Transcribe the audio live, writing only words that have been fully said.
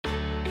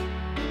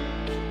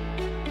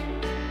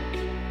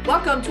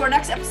Welcome to our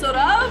next episode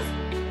of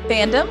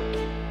Fandom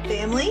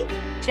Family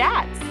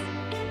Chats.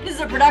 This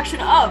is a production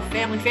of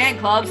Family Fan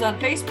Clubs on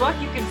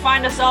Facebook. You can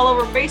find us all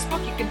over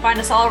Facebook. You can find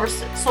us all over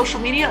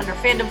social media under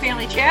Fandom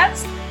Family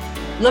Chats.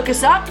 Look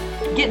us up,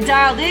 get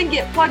dialed in,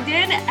 get plugged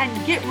in,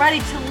 and get ready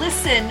to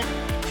listen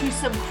to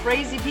some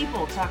crazy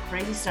people talk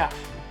crazy stuff.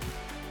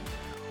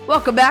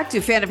 Welcome back to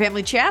Fandom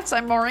Family Chats.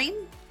 I'm Maureen.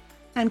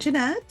 I'm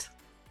Jeanette.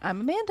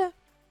 I'm Amanda.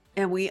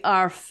 And we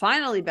are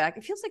finally back.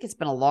 It feels like it's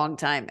been a long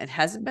time. It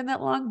hasn't been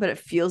that long, but it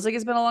feels like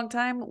it's been a long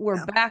time.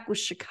 We're back with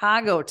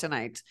Chicago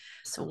tonight.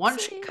 So one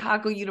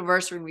Chicago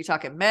universe. We're going to be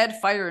talking Med,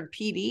 Fire, and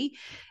PD.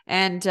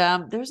 And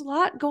there's a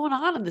lot going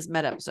on in this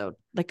Med episode.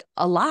 Like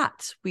a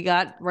lot. We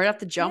got right off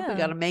the jump. We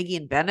got a Maggie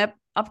and Ben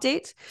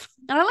update.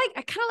 And I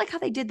kind of like how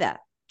they did that.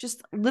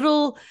 Just a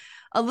little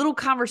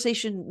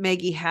conversation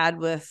Maggie had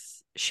with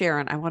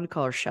Sharon. I want to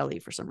call her Shelly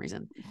for some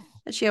reason.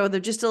 And she had with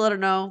her just to let her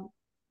know,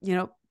 you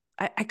know,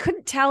 I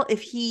couldn't tell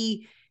if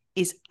he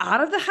is out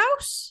of the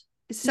house.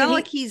 It sounded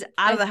like he's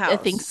out of the house. I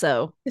think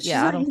so. He's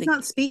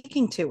not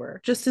speaking to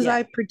her, just as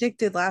I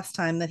predicted last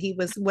time that he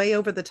was way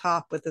over the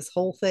top with this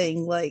whole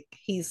thing. Like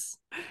I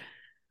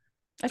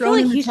feel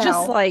like he's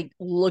just like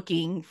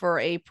looking for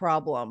a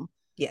problem.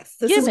 Yes,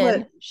 this is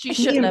what she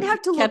shouldn't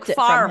have to look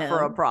far for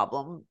a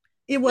problem.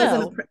 It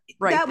wasn't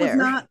right that there. Was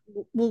not.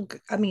 Well,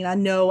 I mean, I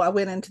know I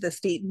went into this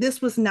deep.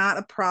 This was not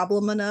a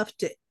problem enough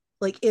to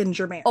like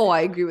injure marriage. Oh, I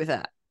agree with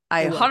that.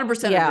 I 100% agree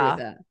with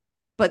that.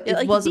 But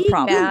it was a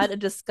problem. Mad, a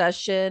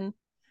discussion,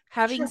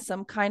 having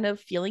some kind of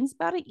feelings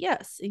about it.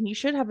 Yes. And you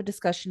should have a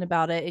discussion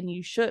about it. And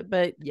you should.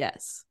 But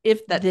yes,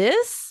 if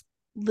this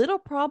little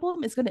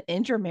problem is going to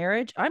end your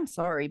marriage, I'm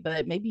sorry,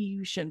 but maybe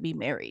you shouldn't be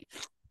married.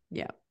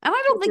 Yeah. And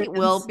I don't think it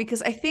will,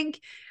 because I think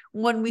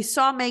when we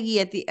saw Maggie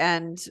at the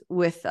end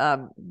with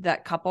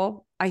that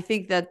couple, I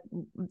think that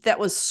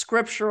was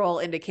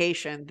scriptural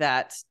indication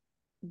that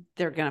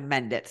they're going to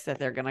mend it, that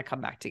they're going to come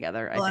back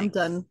together. Well, I'm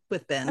done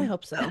with Ben. I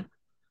hope so.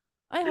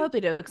 I hope they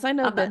do, because I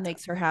know Ben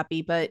makes her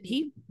happy, but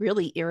he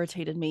really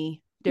irritated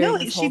me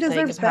during this whole thing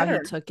of how he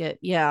took it.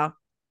 Yeah.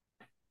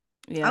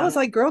 I was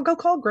like, girl, go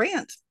call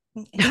Grant.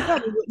 He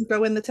probably wouldn't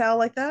throw in the towel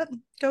like that.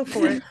 Go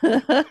for it.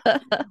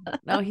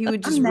 No, he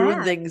would just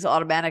ruin things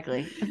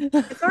automatically.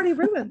 It's already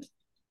ruined.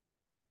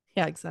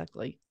 Yeah,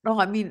 exactly. No,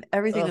 I mean,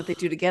 everything that they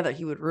do together,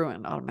 he would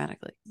ruin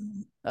automatically.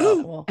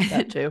 Oh, well,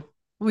 that too.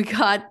 We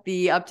got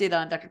the update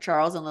on Dr.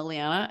 Charles and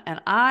Liliana,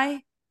 and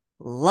I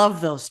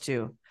love those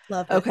two.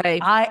 Love it. Okay.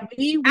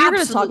 We're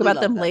going to talk about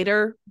them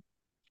later.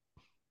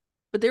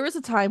 But there was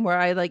a time where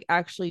I like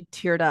actually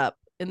teared up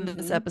in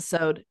this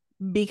episode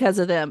because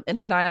of them.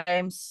 And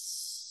I'm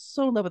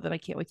so in love with it. I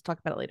can't wait to talk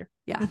about it later.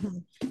 Yeah.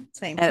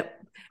 Same.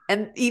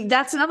 And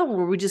that's another one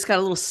where we just got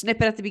a little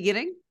snippet at the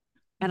beginning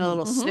and a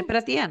little snippet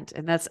at the end.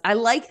 And I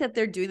like that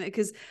they're doing that,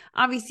 because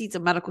obviously it's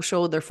a medical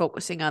show. They're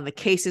focusing on the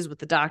cases with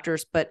the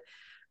doctors, but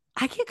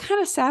I get kind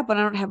of sad when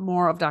I don't have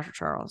more of Dr.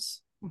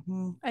 Charles.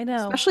 I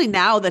know, especially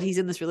now that he's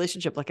in this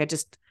relationship. Like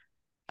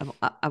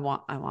I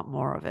want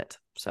more of it.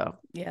 So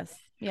yes,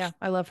 yeah,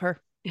 I love her.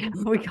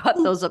 We got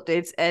those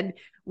updates, and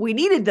we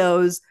needed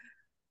those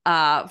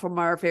from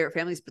our favorite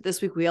families. But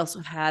this week we also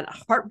had a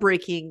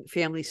heartbreaking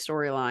family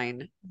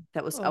storyline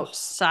that was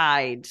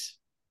outside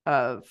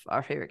of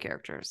our favorite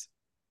characters.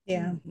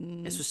 Yeah,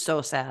 this was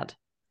so sad.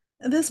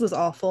 This was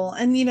awful,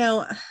 and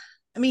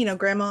I mean,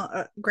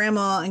 grandma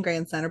and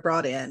grandson are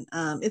brought in.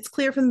 It's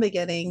clear from the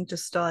beginning,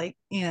 just like,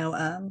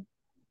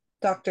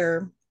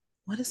 Dr.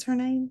 What is her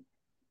name?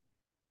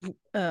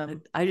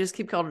 I just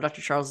keep calling her Dr.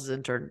 Charles's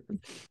intern.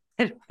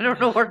 I don't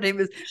know what her name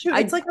is. Sure,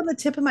 it's like on the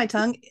tip of my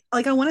tongue.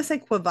 Like, I want to say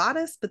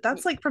Quavatis, but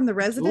that's like from The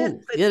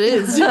Resident. Ooh, it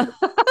is.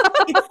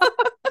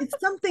 it's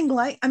something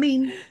like, I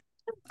mean,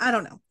 I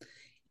don't know.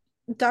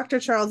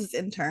 Dr. Charles's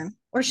intern.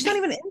 Or she's not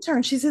even an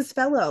intern. She's his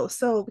fellow.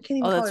 So we can't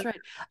even call her. Right.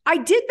 I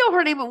did know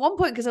her name at one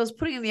point because I was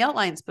putting in the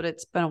outlines, but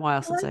it's been a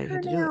while since I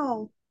had to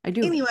do it. I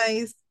do.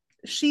 Anyways,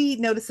 she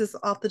notices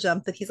off the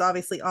jump that he's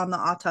obviously on the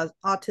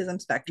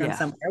autism spectrum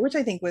somewhere, which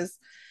I think was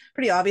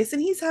pretty obvious.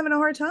 And he's having a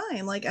hard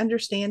time, like,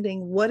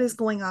 understanding what is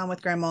going on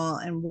with grandma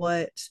and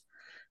what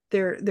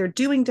they're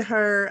doing to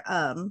her.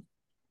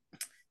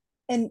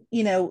 And,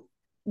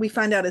 we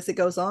find out as it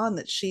goes on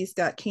that she's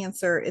got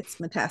cancer. It's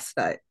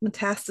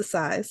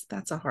metastasized.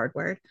 That's a hard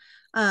word.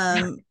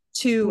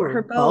 To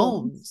her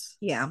bones.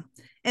 Yeah.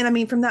 And I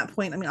mean, from that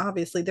point, I mean,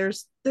 obviously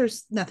there's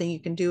nothing you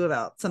can do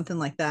about something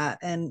like that.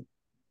 And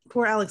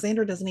poor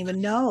Alexandra doesn't even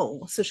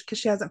know. So because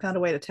she hasn't found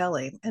a way to tell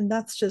him. And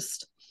that's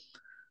just,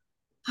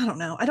 I don't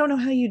know. I don't know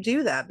how you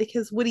do that,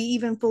 because would he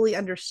even fully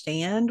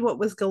understand what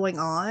was going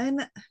on?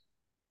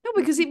 No,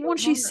 because even when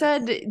she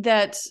said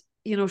that,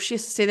 she has to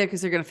stay there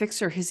because they're going to fix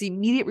her, his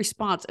immediate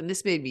response, and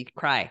this made me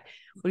cry,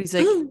 when he's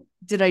like,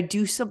 did I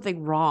do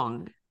something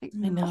wrong?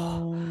 I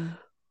know.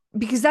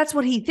 Because that's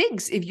what he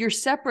thinks. If you're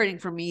separating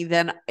from me,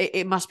 then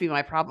it must be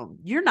my problem.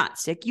 You're not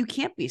sick. You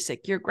can't be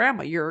sick. You're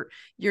grandma. You're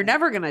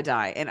never going to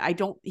die. And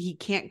he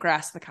can't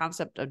grasp the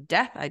concept of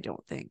death, I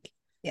don't think.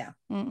 Yeah.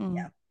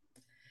 Yeah.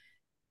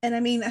 And I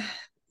mean,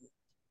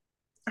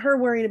 her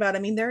worried about, I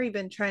mean, they're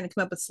even trying to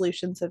come up with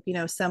solutions of,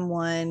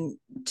 someone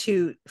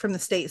from the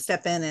state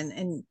step in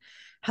and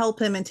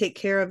help him and take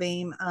care of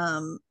him.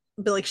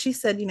 But like she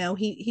said,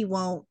 he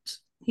won't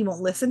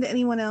listen to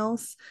anyone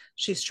else.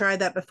 She's tried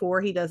that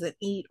before. He doesn't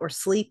eat or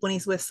sleep when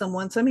he's with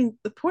someone. So I mean,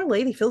 the poor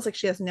lady feels like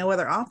she has no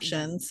other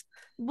options.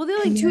 Well, the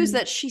other thing too is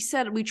that she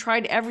said we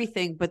tried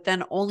everything, but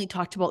then only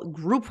talked about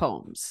group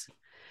homes.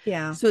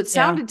 Yeah. So it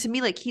sounded to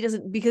me like he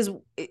doesn't, because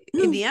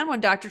in the end,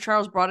 when Dr.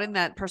 Charles brought in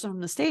that person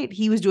from the state,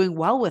 he was doing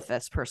well with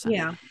this person.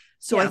 Yeah.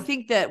 So I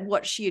think that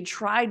what she had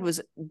tried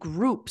was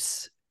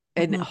groups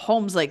and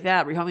homes like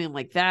that, rehoming him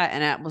like that,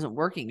 and that wasn't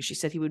working. She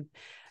said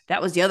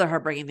that was the other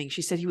heartbreaking thing.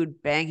 She said he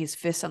would bang his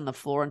fists on the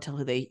floor until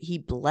he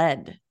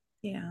bled.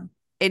 Yeah.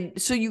 And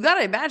so you got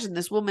to imagine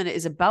this woman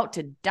is about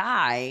to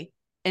die,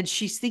 and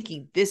she's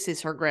thinking this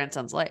is her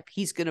grandson's life.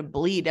 He's going to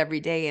bleed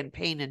every day in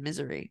pain and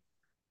misery.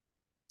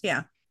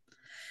 Yeah.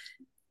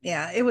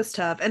 Yeah, it was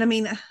tough. And I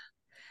mean,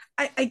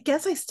 I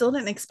guess I still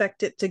didn't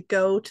expect it to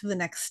go to the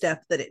next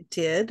step that it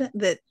did.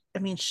 I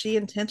mean, she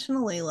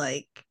intentionally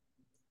like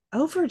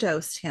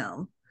overdosed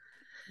him.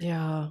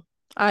 Yeah.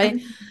 I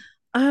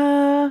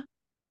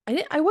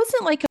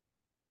wasn't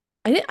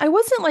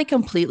like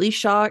completely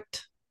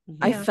shocked. Yeah.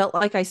 I felt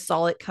like I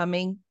saw it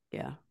coming.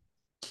 Yeah.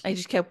 I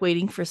just kept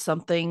waiting for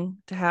something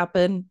to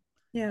happen.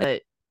 Yeah.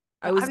 But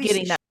I was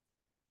getting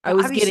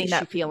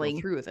that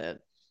feeling through with it.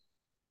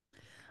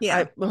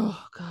 Yeah.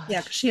 Oh gosh.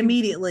 Yeah, because she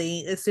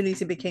immediately, as soon as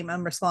he became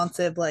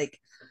unresponsive, like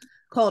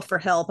called for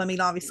help. I mean,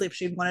 obviously, if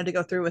she wanted to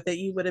go through with it,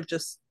 you would have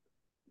just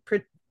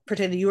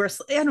pretended you were.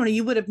 I don't know.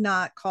 You would have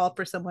not called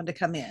for someone to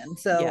come in.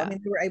 So I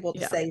mean, we were able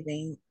to save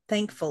him,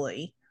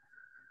 thankfully.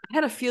 I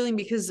had a feeling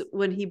because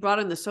when he brought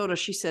in the soda,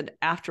 she said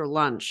after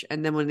lunch,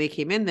 and then when they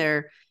came in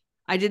there,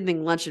 I didn't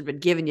think lunch had been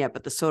given yet,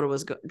 but the soda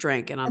was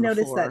drank and on the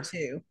floor. I noticed that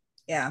too.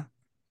 Yeah.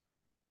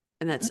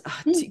 And that's,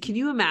 can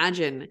you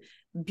imagine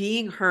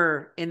being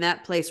her in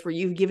that place where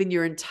you've given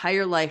your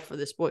entire life for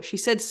this boy? She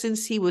said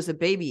since he was a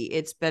baby,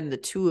 it's been the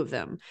two of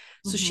them.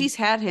 So she's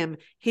had him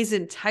his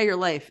entire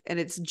life, and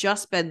it's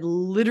just been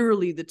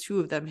literally the two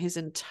of them his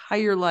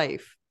entire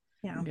life.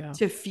 Yeah.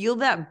 To feel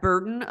that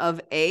burden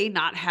of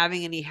not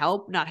having any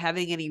help, not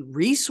having any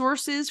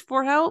resources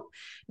for help,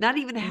 not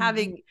even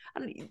having,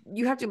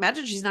 you have to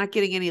imagine she's not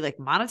getting any like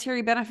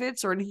monetary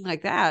benefits or anything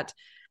like that.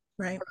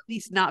 Right. Or at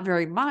least not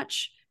very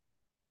much.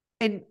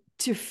 And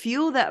to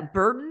feel that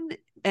burden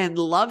and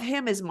love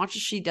him as much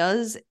as she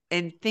does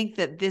and think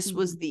that this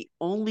was the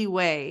only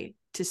way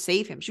to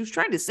save him. She was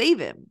trying to save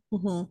him.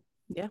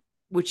 Yeah.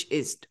 Which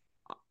is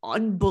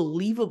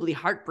unbelievably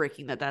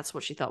heartbreaking that that's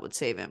what she thought would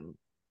save him.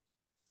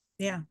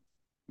 Yeah.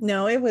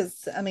 No, it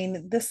was, I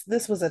mean, this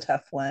was a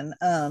tough one.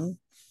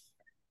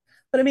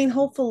 But I mean,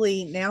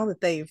 hopefully now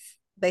that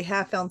they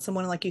have found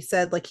someone, like you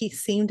said, like he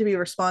seemed to be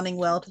responding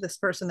well to this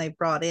person they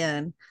brought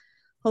in.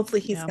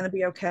 Hopefully he's going to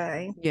be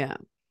okay. Yeah.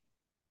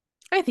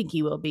 I think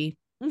he will be.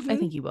 I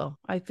think he will.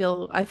 I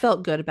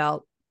felt good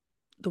about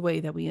the way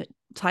that we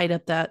tied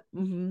up that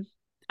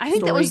I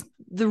think that was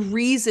the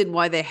reason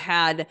why they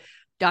had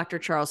Dr.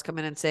 Charles come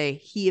in and say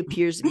he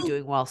appears to be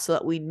doing well, so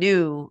that we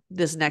knew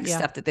this next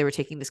step that they were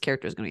taking, this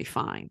character is going to be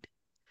fine.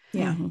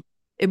 Yeah.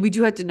 And we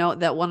do have to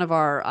note that one of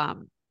our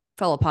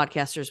fellow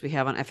podcasters we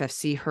have on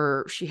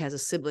FFC, she has a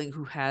sibling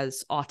who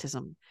has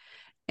autism,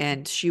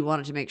 and she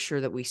wanted to make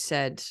sure that we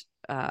said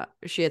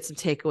she had some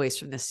takeaways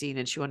from this scene,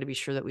 and she wanted to be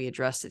sure that we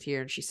addressed it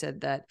here. And she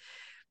said that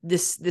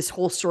this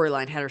whole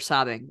storyline had her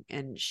sobbing,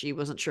 and she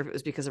wasn't sure if it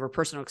was because of her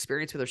personal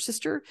experience with her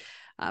sister,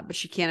 but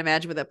she can't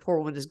imagine what that poor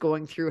woman is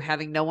going through,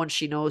 having no one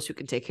she knows who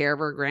can take care of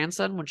her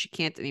grandson when she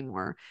can't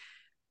anymore.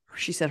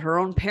 She said her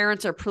own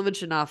parents are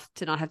privileged enough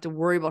to not have to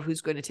worry about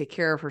who's going to take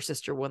care of her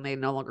sister when they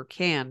no longer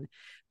can,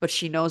 but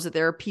she knows that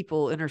there are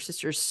people in her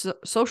sister's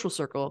social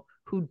circle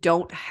who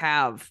don't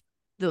have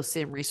those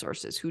same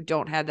resources, who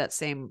don't have that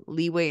same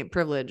leeway and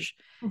privilege,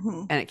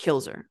 and it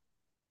kills her.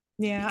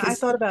 Yeah, I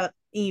thought about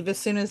Eve as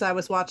soon as I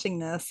was watching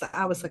this.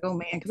 I was like, oh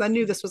man, because I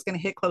knew this was going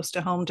to hit close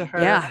to home to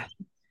her. Yeah.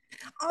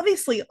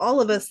 Obviously,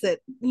 all of us that,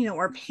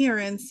 are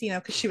parents,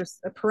 because she was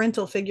a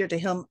parental figure to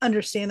him,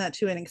 understand that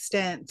to an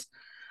extent.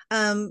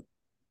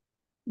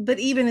 But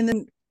even in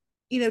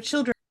the,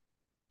 children,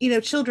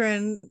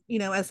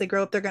 as they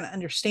grow up, they're going to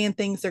understand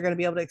things. They're going to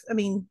be able to, I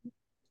mean,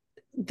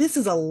 this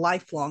is a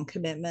lifelong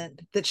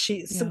commitment that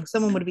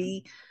someone would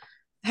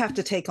have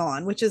to take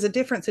on, which is a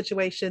different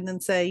situation than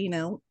say,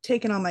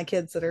 taking on my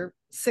kids that are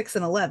 6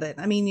 and 11.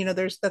 I mean,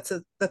 that's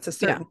a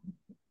certain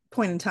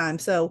point in time.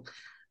 So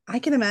I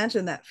can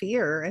imagine that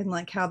fear and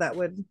like how that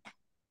would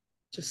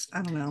just,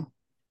 I don't know.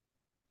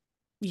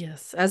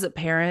 Yes. As a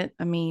parent,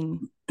 I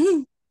mean,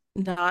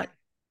 not,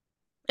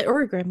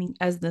 or I mean,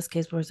 as in this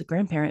case, was a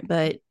grandparent,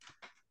 but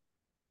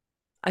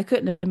I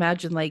couldn't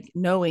imagine like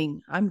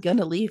knowing I'm going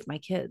to leave my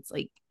kids.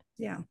 Like,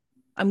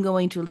 I'm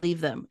going to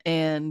leave them,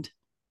 and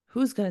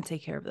who's going to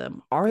take care of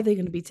them? Are they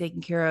going to be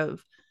taken care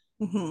of?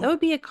 That would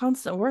be a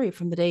constant worry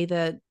from the day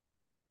that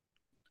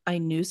I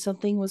knew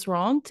something was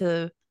wrong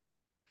to,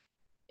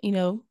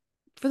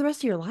 for the rest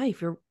of your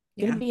life, you're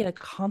going to be in a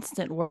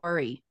constant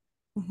worry.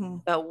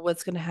 about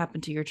what's going to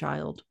happen to your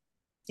child.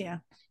 Yeah.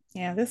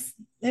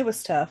 It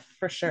was tough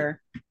for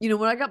sure.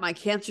 When I got my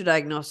cancer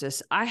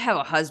diagnosis, I have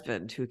a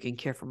husband who can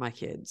care for my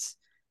kids,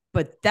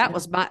 but that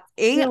was I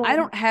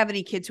don't have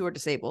any kids who are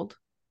disabled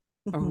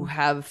or who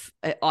have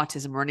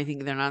autism or anything.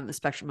 They're not on the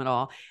spectrum at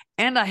all.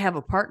 And I have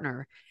a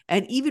partner.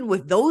 And even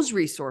with those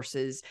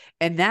resources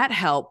and that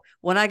help,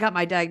 when I got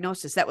my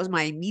diagnosis, that was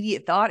my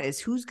immediate thought is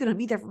who's going to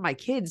be there for my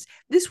kids?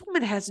 This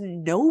woman has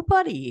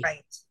nobody.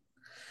 Right.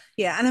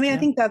 Yeah. And I mean, I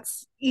think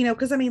that's,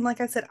 because I mean, like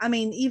I said, I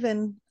mean,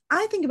 even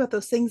I think about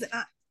those things.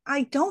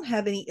 I don't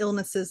have any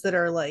illnesses that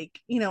are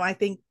like,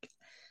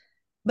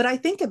 but I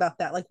think about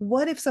that. Like,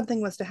 what if something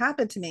was to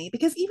happen to me?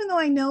 Because even though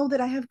I know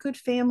that I have good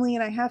family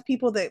and I have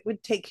people that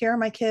would take care of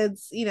my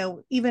kids,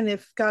 even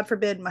if God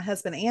forbid my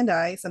husband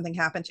and something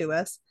happened to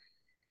us,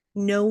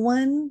 no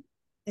one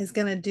is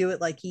going to do it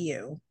like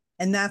you.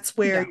 And that's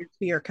where your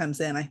fear comes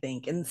in, I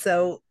think. And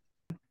so.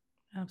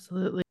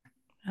 Absolutely.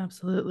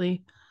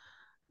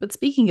 But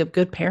speaking of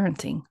good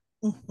parenting,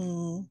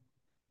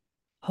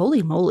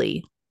 holy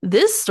moly.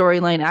 This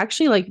storyline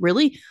actually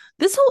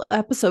this whole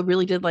episode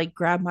really did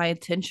grab my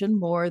attention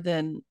more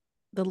than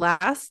the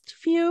last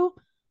few.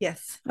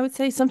 Yes. I would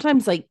say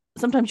sometimes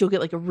you'll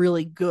get a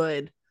really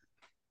good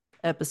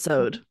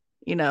episode,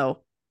 and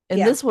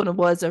this one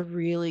was a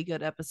really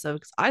good episode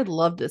because I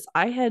loved this.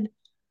 I had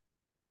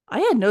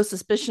no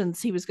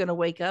suspicions he was going to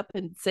wake up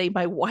and say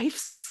my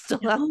wife's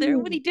still out there.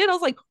 When he did, I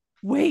was like,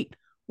 wait,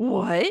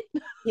 what?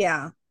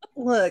 Yeah.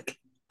 Look,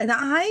 and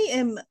I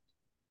am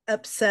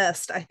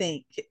obsessed, I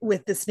think,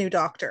 with this new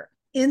doctor.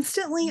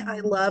 Instantly, I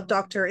love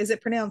Dr. Is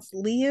it pronounced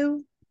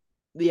Liu?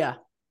 Yeah.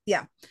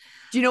 Yeah.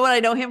 Do you know what I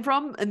know him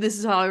from? And this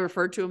is how I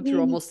referred to him through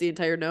almost the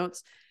entire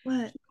notes.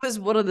 What? He was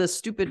one of the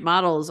stupid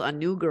models on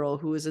New Girl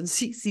who was in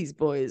Cece's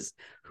Boys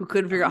who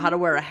couldn't figure out how to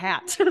wear a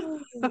hat.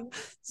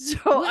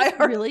 So I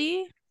heard,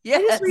 really?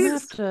 Yes.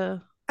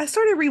 I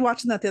started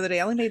rewatching that the other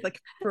day. I only made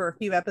for a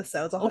few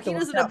episodes. He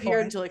doesn't appear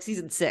until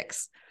season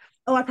 6.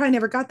 Oh, I probably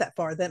never got that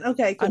far then.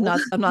 Okay, cool.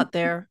 I'm not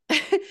there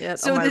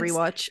yet so on my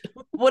rewatch.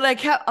 What I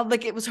kept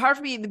it was hard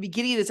for me in the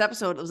beginning of this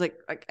episode. I was like,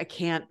 I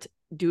can't,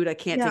 dude, I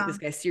can't take this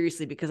guy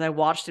seriously because I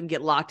watched him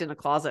get locked in a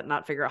closet and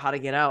not figure out how to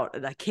get out.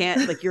 And I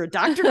can't, you're a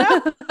doctor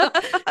now.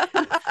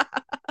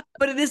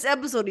 But in this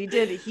episode, he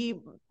did.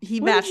 He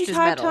matched his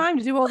metal. Time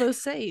to do all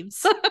those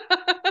saves.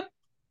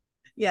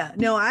 Yeah,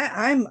 no,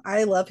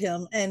 I love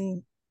him,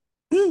 and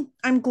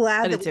I'm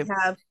glad that we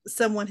have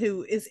someone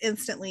who is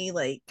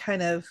instantly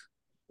kind of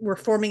we're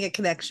forming a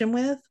connection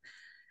with,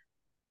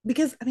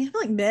 because I mean I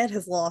feel like Med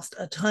has lost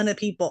a ton of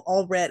people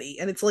already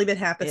and it's only been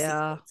half a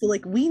season. So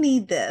we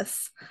need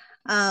this,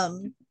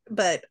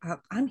 but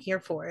I'm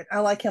here for it. I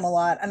like him a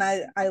lot, and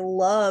I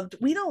loved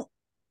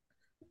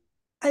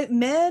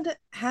Med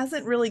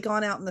hasn't really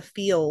gone out in the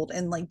field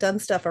and done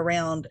stuff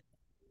around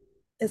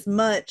as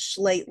much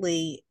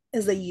lately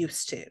as they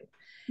used to.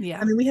 Yeah,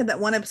 I mean we had that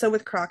one episode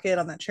with Crockett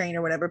on that train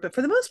or whatever, but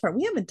for the most part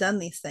we haven't done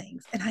these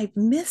things, and I've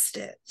missed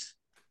it.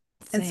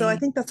 Same. And so I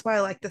think that's why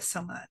I like this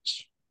so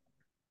much.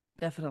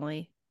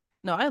 Definitely.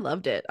 No, I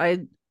loved it.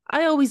 I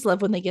always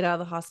love when they get out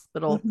of the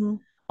hospital.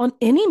 On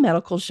any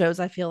medical shows,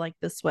 I feel like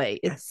this way.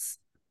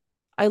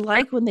 I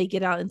like when they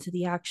get out into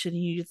the action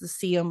and you just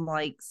see them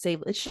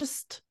save. It's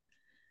just,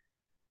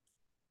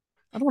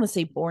 I don't want to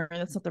say boring.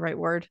 That's not the right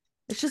word.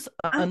 It's just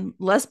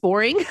less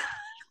boring.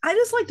 I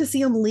just like to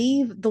see them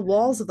leave the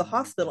walls of the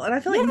hospital. And I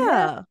feel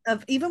like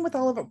even with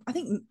all of I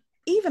think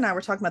Eve and I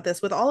were talking about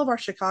this with all of our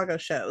Chicago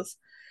shows.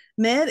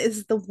 Med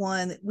is the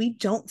one that we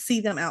don't see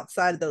them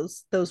outside of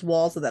those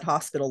walls of that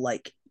hospital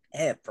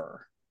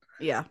ever.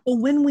 Yeah. But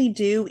when we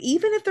do,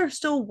 even if they're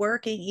still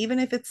working, even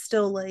if it's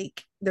still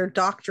they're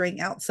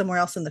doctoring out somewhere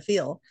else in the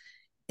field,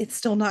 it's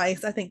still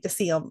nice, I think, to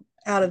see them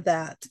out of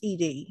that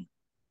ED.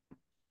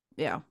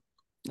 Yeah.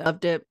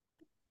 Loved it.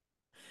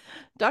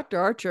 Dr.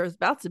 Archer is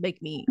about to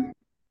make me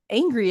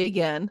angry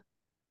again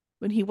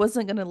when he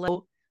wasn't going to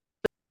let,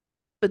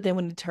 but then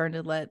when he turned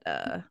and let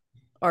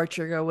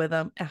Archer go with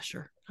him.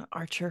 Asher.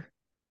 Archer.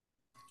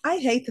 I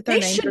hate that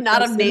they should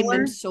not have named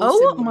him so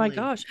similarly. My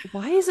gosh,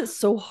 why is it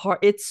so hard?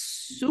 It's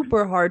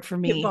super hard for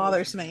me. It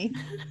bothers me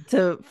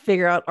to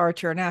figure out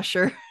Archer and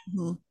Asher.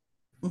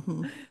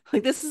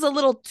 This is a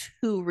little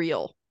too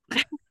real.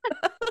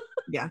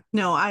 Yeah,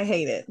 no, I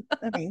hate it.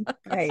 I mean,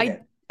 I hate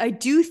it. I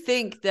do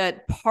think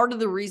that part of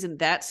the reason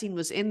that scene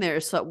was in there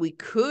is so that we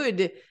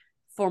could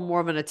form more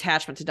of an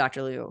attachment to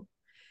Dr. Liu,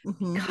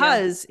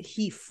 because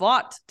he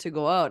fought to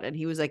go out and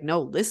he was like,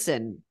 no,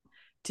 listen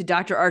to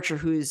Dr. Archer,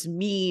 who's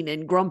mean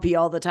and grumpy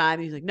all the time.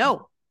 He's like,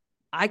 no,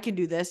 I can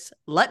do this.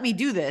 Let me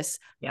do this.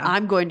 Yeah.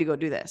 I'm going to go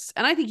do this.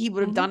 And I think he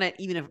would have done it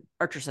even if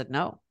Archer said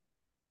no.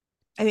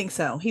 I think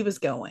so. He was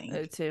going.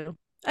 I too.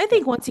 I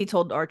think once he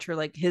told Archer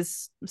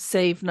his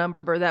save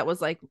number, that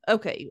was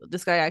okay,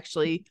 this guy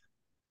actually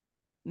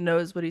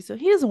knows what he's doing.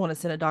 He doesn't want to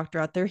send a doctor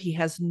out there. He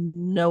has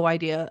no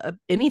idea of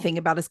anything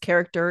about his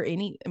character.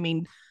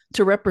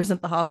 To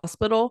represent the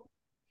hospital.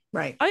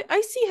 Right.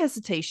 I see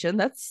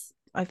hesitation.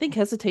 I think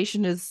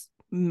hesitation is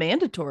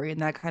mandatory in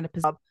that kind of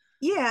position.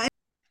 Yeah.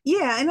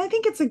 Yeah, and I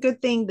think it's a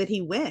good thing that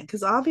he went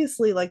because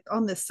obviously, like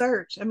on this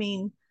search, I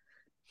mean,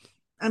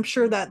 I'm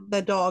sure that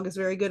the dog is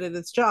very good at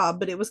its job,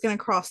 but it was going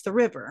to cross the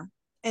river.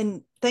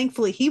 And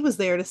thankfully, he was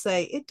there to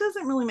say it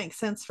doesn't really make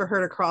sense for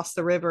her to cross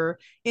the river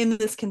in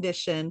this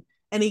condition.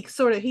 And he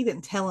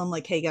didn't tell him,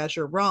 like, hey guys,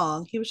 you're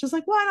wrong. He was just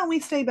like, why don't we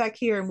stay back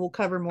here and we'll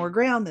cover more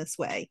ground this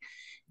way?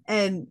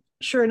 And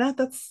sure enough,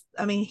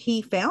 I mean,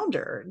 he found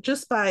her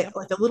just by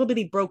like a little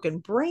bitty broken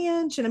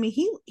branch. And I mean,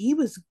 he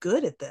was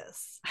good at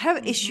this. I have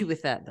an issue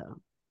with that though.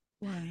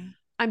 Why?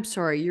 I'm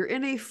sorry, you're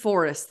in a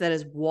forest that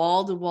is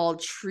wall to wall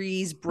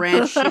trees,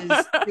 branches,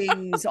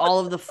 things, all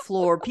of the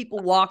floor. People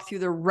walk through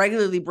there,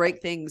 regularly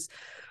break things.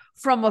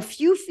 From a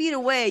few feet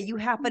away, you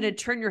happen to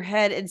turn your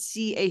head and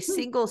see a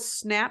single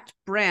snapped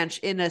branch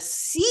in a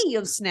sea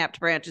of snapped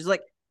branches.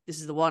 Like,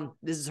 this is the one.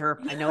 This is her.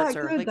 I know it's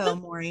her. Good like, though,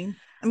 Maureen.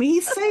 I mean,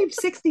 he saved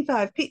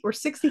 65 people. We're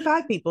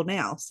 65 people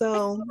now.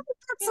 So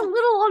that's a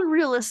little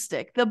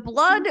unrealistic. The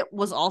blood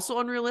was also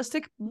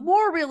unrealistic,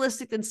 more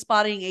realistic than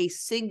spotting a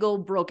single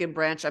broken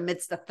branch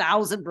amidst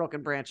 1,000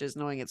 broken branches,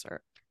 knowing it's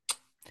her.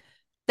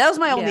 That was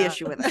my only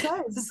issue with it.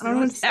 I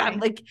don't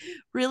sad. Like,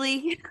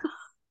 really?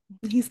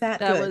 He's that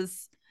good.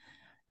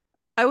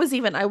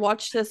 I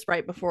watched this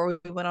right before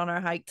we went on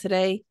our hike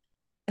today.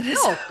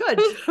 Oh, good.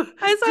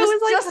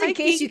 Just in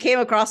case you came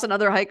across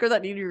another hiker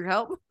that needed your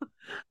help.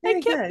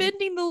 I kept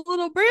bending the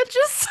little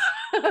branches.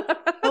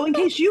 Oh, in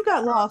case you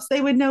got lost,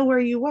 they would know where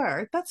you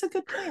were. That's a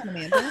good plan,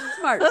 Amanda.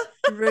 Smart.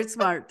 Very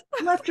smart.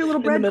 You left your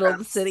little in the middle of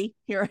the city.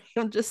 Here I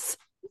am just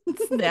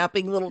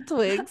snapping little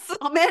twigs.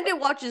 Amanda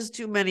watches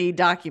too many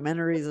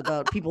documentaries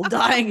about people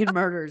dying in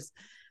murders.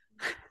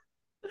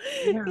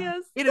 Yeah.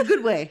 Yes. In a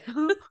good way.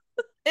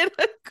 In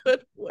a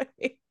good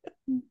way.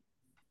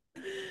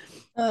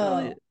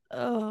 But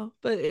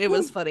it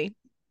was funny.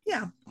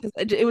 Yeah, because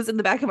it was in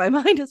the back of my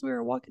mind as we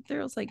were walking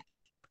through. I was like,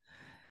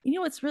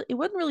 it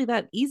wasn't really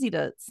that easy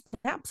to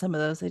snap some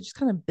of those. They just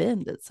kind of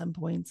bend at some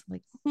points. I'm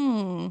like,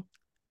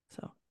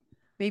 So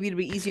maybe it'd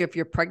be easier if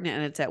you're pregnant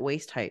and it's at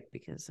waist height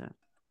because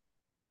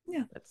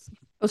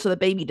so the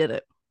baby did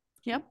it.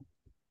 Yep.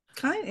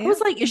 I was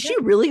like, is she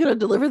really going to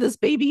deliver this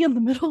baby in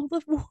the middle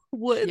of the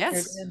woods?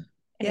 Yes.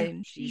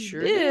 And she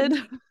sure did.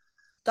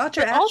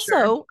 Dr. Asher.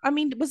 Also, I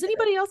mean, was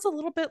anybody else a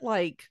little bit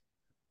like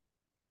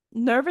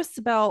nervous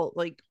about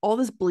like all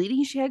this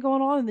bleeding she had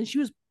going on, and then she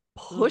was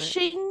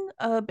pushing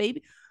a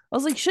baby? I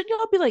was like, shouldn't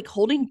y'all be like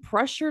holding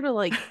pressure to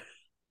like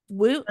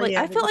wound? Like,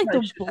 I felt like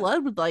the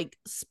blood would like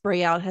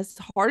spray out as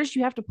hard as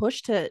you have to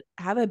push to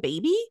have a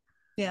baby.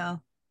 Yeah.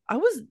 I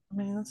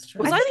mean, that's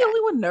true. Was I the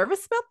only one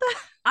nervous about that?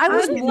 I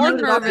was more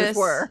nervous.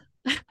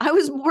 I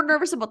was more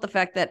nervous about the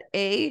fact that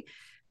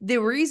the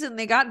reason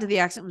they got into the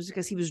accident was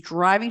because he was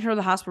driving her to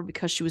the hospital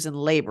because she was in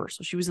labor.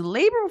 So she was in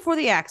labor before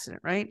the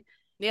accident, right?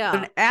 Yeah.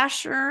 When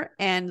Asher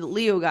and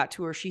Leo got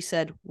to her, she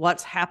said,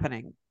 "What's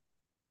happening?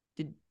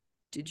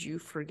 Did you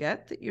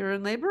forget that you're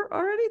in labor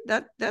already?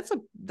 That's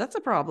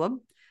a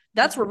problem."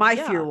 That's where my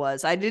fear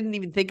was. I didn't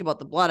even think about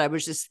the blood. I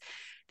was just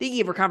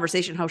thinking of her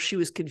conversation, how she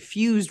was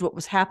confused what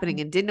was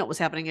happening and didn't know what was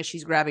happening as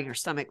she's grabbing her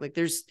stomach. Like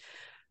there's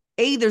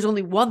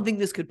only one thing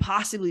this could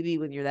possibly be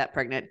when you're that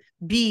pregnant.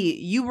 B,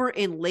 you were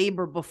in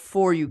labor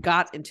before you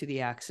got into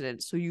the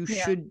accident. So you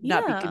should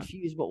not be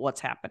confused about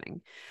what's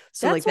happening.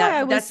 So that's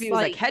like that feels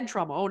like head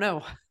trauma. Oh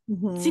no.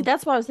 Mm-hmm. See,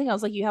 that's what I was thinking. I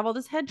was like, you have all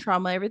this head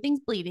trauma,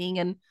 everything's bleeding,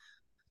 and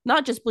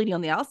not just bleeding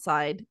on the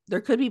outside.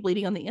 There could be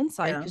bleeding on the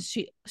inside because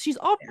she's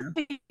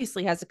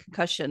obviously has a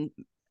concussion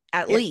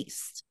at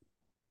least.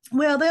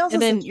 Well, they also,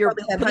 and then you're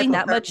putting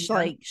that much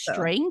like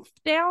strength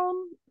down,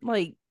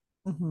 like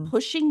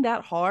pushing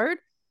that hard.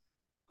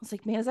 I was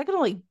like, man, is that gonna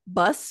like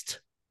bust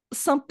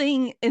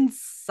something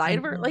inside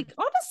of her? Like,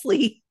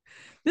 honestly,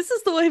 this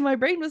is the way my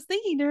brain was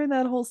thinking during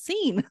that whole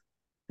scene.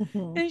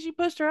 And she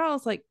pushed her out. I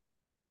was like,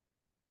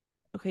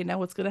 okay, now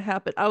what's gonna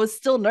happen? I was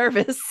still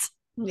nervous.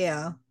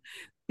 Yeah.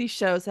 These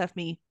shows have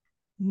me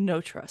no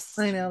trust.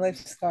 I know, they've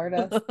scarred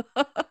us.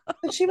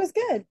 But she was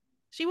good.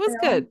 She was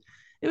good.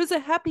 It was a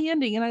happy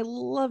ending and I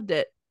loved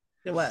it.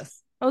 It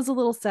was. I was a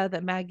little sad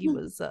that Maggie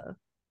was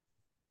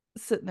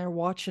sitting there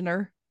watching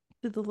her.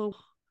 Did the little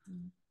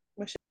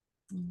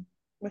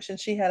wishing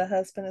she had a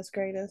husband as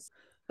great as.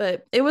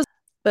 But it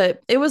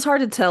was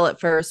hard to tell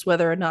at first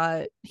whether or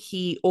not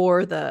he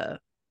or the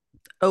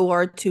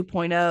OR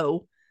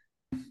 2.0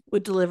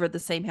 would deliver the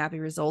same happy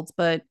results,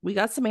 but we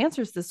got some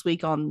answers this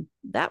week on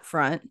that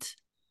front.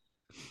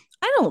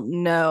 I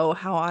don't know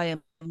how I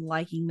am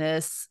liking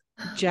this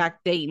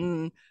Jack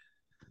Dayton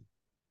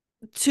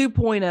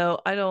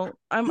 2.0.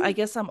 I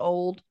guess I'm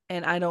old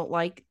and I don't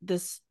like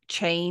this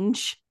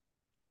change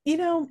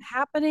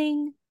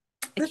happening.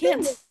 I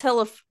can't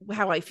tell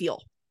how I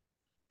feel.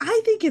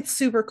 I think it's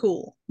super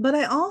cool, but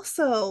I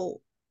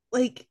also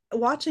like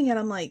watching it.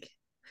 I'm like,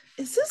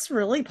 is this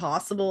really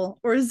possible,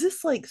 or is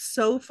this like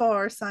so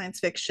far science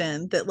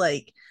fiction that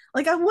like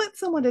I want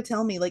someone to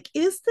tell me, like,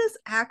 is this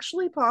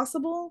actually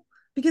possible?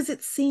 Because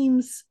it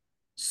seems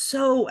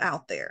so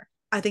out there.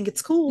 I think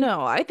it's cool.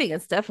 No, I think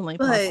it's definitely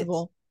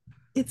possible.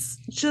 It's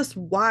just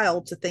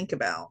wild to think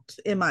about,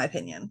 in my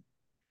opinion.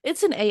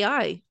 It's an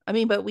AI. I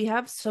mean, but we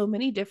have so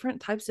many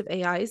different types of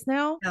AIs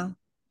now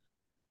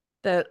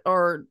that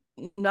are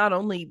not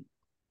only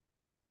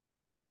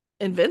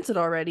invented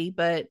already,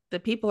 but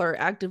that people are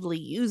actively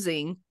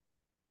using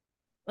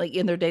like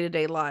in their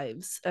day-to-day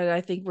lives. And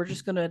I think we're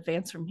just going to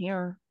advance from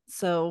here.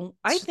 So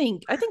I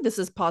think this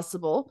is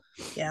possible.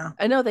 Yeah.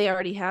 I know they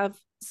already have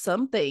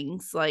some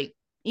things like,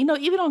 you know,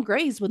 even on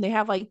Grey's when they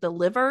have like the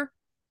liver,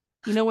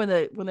 you know, when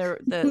they're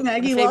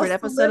the favorite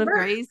episode of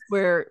Grey's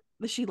where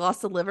she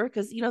lost the liver,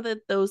 because you know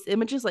that those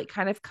images like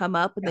kind of come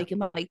up and they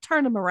can like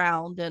turn them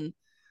around and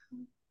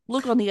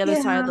look on the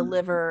other side of the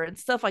liver and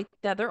stuff like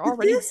that. They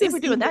were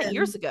doing that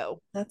years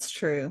ago. That's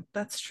true.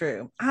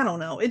 I don't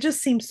know. It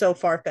just seems so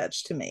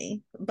far-fetched to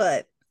me,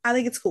 but I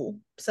think it's cool.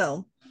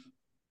 So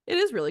it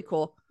is really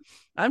cool.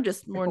 I'm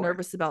just more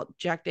nervous about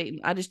Jack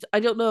Dayton. I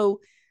don't know.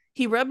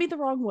 He rubbed me the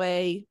wrong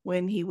way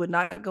when he would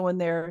not go in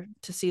there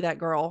to see that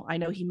girl. I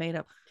know he made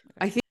up.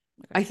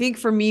 I think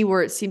for me,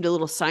 where it seemed a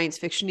little science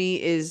fiction-y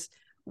is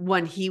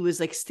when he was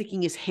like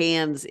sticking his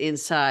hands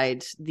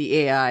inside the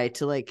AI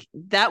to like,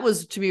 that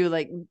was to me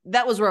like,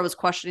 that was where I was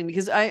questioning,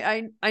 because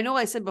I know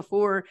I said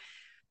before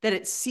that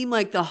it seemed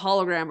like the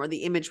hologram or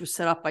the image was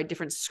set up by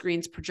different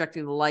screens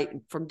projecting the light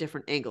from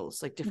different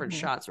angles, like different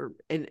shots,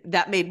 and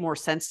that made more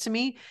sense to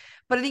me.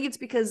 But I think it's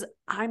because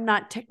I'm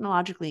not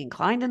technologically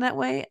inclined in that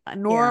way,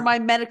 nor am I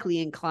medically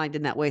inclined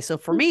in that way. So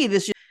for me,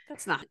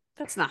 that's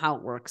not how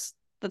it works.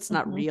 That's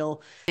not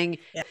real.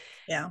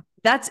 Yeah.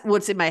 That's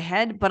what's in my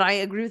head. But I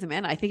agree with him,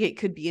 man. I think it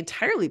could be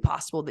entirely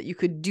possible that you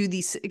could do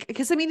these,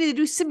 because I mean, they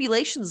do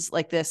simulations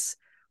like this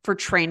for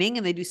training,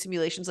 and they do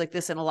simulations like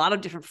this in a lot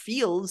of different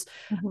fields.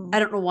 I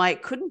don't know why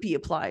it couldn't be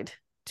applied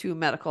to a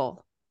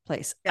medical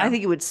place. I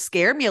think it would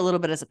scare me a little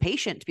bit as a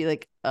patient to be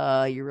like,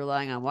 you're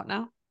relying on what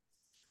now?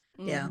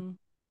 Yeah.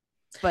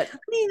 But I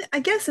mean, I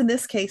guess in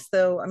this case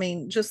though, I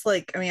mean, just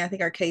like, I mean, I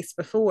think our case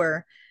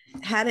before,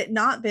 had it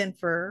not been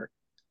for,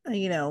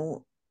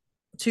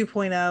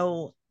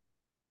 2.0,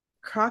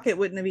 Crockett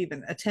wouldn't have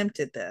even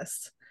attempted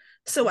this.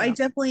 So I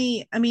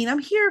definitely, I mean, I'm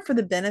here for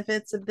the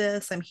benefits of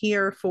this. I'm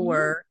here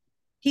for,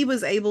 he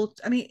was able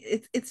to, I mean,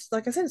 it's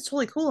like I said, it's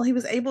totally cool. He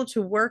was able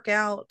to work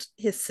out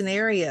his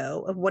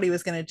scenario of what he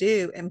was going to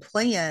do and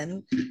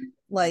plan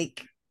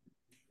like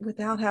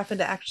without having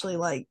to actually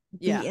like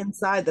be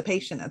inside the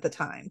patient at the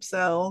time.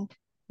 So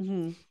I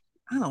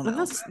don't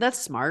know. That's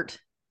smart.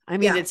 I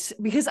mean, it's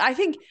because I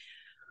think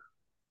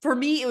for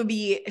me, it would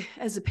be,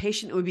 as a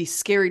patient, it would be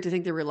scary to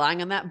think they're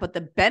relying on that. But the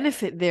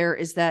benefit there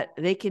is that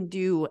they can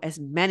do as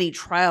many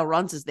trial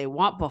runs as they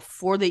want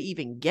before they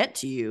even get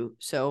to you.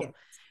 So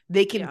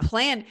they can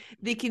plan,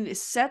 they can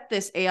set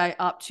this AI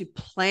up to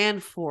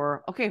plan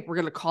for, okay, we're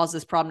going to cause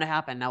this problem to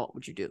happen. Now, what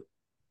would you do?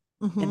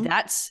 And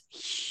that's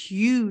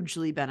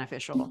hugely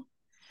beneficial.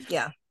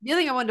 Yeah. The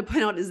other thing I wanted to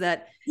point out is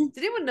that, did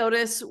anyone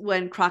notice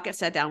when Crockett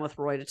sat down with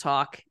Roy to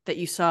talk that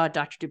you saw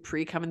Dr.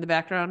 Dupree come in the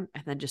background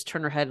and then just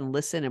turn her head and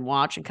listen and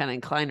watch and kind of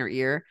incline her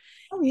ear?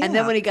 Oh, yeah. And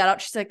then when he got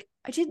out, she's like,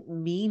 I didn't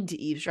mean to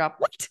eavesdrop.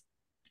 What?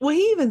 Well,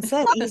 he even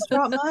said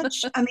eavesdrop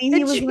much. I mean,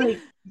 he was like,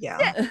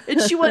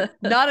 And she went,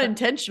 not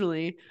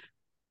intentionally.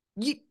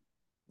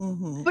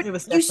 But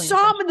you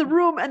saw him in the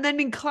room and then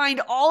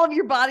inclined all of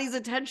your body's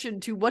attention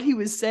to what he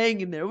was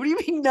saying in there. What do you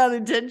mean not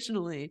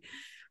intentionally?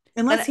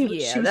 Unless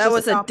that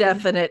was a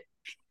definite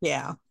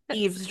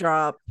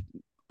eavesdrop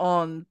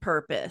on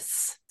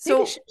purpose.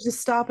 So she was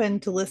just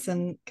stopping to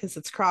listen because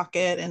it's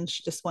Crockett, and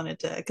she just wanted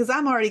to. Because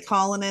I'm already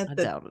calling it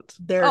that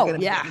they're going to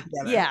be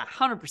together.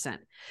 100%.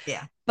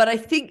 Yeah, but I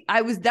think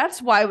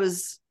that's why I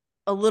was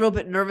a little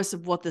bit nervous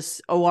of what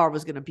this OR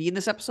was going to be in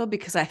this episode,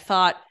 because I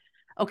thought,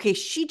 okay,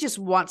 she just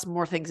wants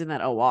more things in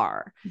that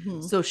OR.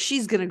 So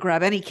she's going to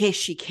grab any case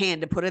she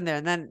can to put in there.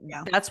 And then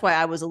that's why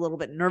I was a little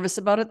bit nervous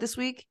about it this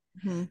week,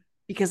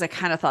 because I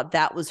kind of thought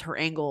that was her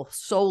angle.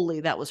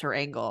 Solely that was her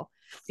angle.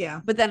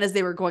 Yeah. But then as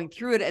they were going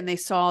through it and they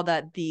saw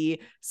that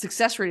the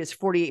success rate is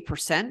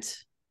 48%,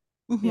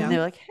 and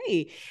they're like,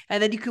 hey,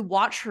 and then you could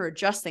watch her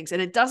adjust things.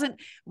 And it doesn't,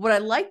 what I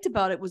liked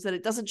about it was that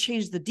it doesn't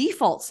change the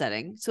default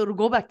setting. So it'll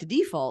go back to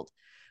default.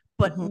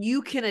 But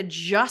you can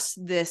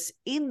adjust this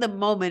in the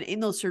moment, in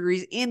those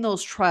surgeries, in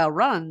those trial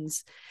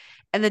runs.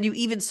 And then you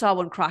even saw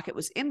when Crockett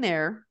was in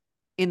there,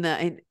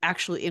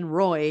 actually in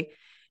Roy,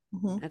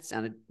 that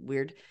sounded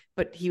weird,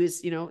 but he was,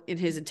 in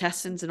his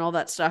intestines and all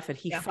that stuff. And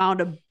he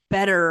found a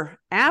better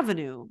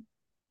avenue.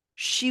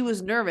 She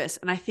was nervous.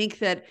 And I think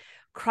that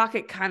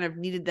Crockett kind of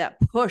needed that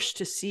push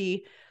to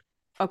see,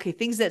 okay,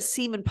 things that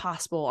seem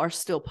impossible are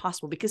still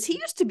possible, because he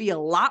used to be a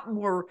lot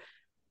more,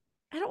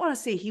 I don't want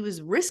to say he was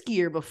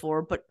riskier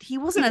before, but he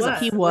wasn't as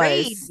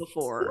afraid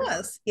before. He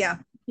was. Yeah,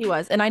 he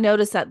was. And I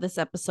noticed that this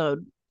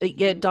episode,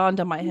 it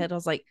dawned on my head. I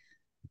was like,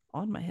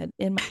 on my head,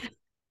 in my head.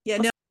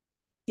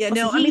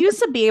 He used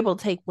to be able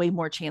to take way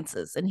more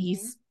chances, and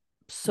he's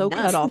so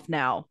cut off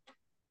now.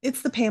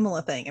 It's the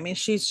Pamela thing. I mean,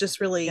 she's just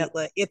really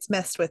like, it's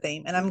messed with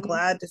him, and I'm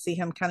glad to see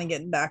him kind of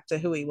getting back to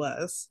who he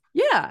was.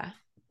 Yeah.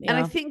 And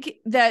I think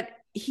that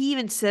he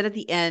even said at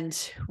the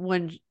end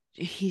when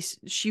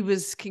she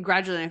was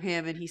congratulating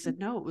him, and he said,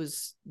 no, it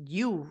was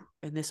you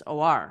in this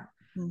OR.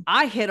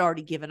 I had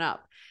already given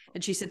up.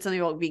 And she said something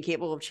about being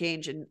capable of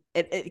change. And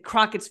at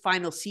Crockett's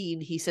final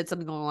scene, he said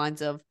something along the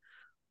lines of,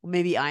 well,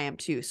 maybe I am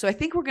too. So I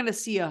think we're going to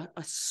see a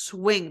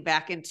swing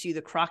back into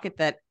the Crockett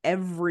that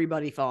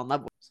everybody fell in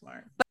love with.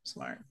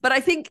 Smart. But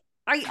I think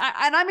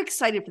I'm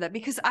excited for that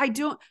because I'm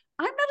not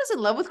as in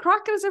love with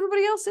Crockett as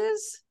everybody else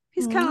is.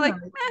 He's kind of like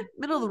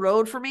middle of the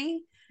road for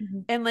me.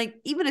 And like,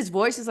 even his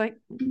voice is like,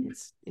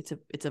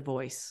 it's a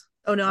voice.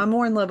 Oh no, I'm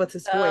more in love with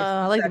his voice.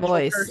 I like the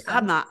voice. Person.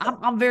 I'm not.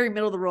 I'm very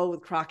middle of the road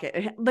with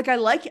Crockett. Like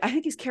I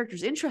think his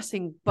character's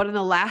interesting, but in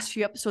the last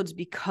few episodes,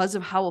 because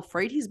of how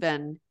afraid he's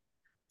been,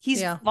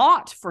 he's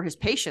fought for his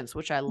patients,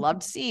 which I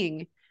loved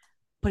seeing,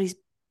 but he's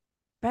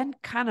been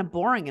kind of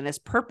boring. And his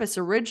purpose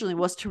originally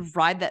was to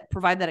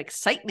provide that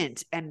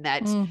excitement and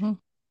that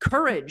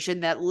courage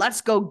and that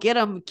let's go get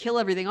him, kill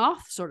everything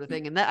off sort of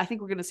thing. And that I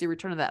think we're going to see a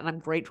return of that. And I'm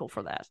grateful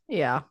for that.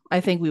 Yeah. I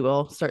think we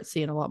will start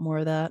seeing a lot more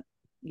of that.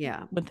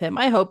 Yeah. With him.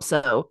 I hope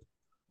so.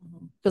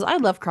 Because I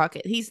love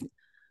Crockett.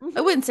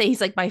 I wouldn't say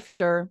he's like my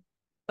favorite,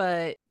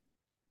 but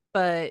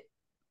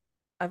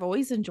I've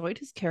always enjoyed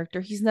his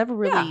character. He's never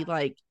really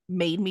like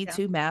made me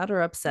too mad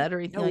or upset or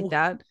anything like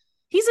that.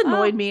 He's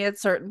annoyed me at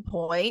certain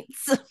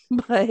points,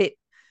 but I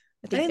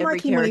think every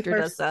character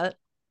does that.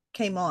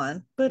 Came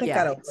on, but I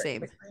got over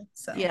it.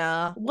 So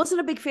yeah,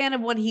 wasn't a big fan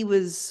of when he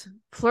was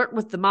flirting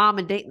with the mom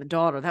and dating the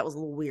daughter. That was a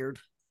little weird.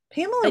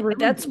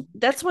 Pamela,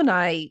 that's when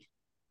I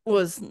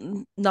was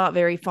not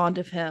very fond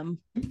of him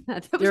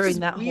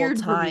during that whole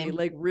time.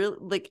 Like real,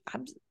 like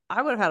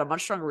I would have had a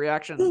much stronger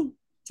reaction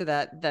to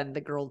that than the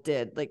girl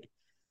did. Like,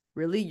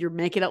 really, you're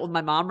making out with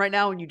my mom right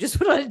now, and you just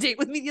went on a date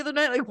with me the other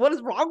night. Like, what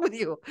is wrong with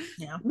you?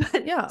 Yeah,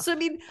 but, yeah. So I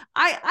mean,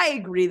 I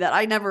agree that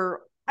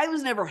I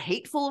was never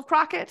hateful of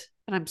Crockett,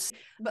 and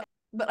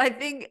but I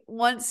think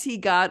once he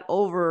got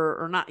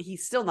over, or not,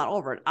 he's still not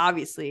over it,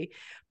 obviously.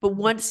 But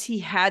once he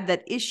had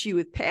that issue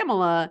with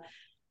Pamela,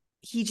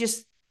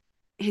 his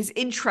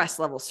interest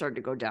level started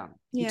to go down.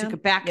 He took a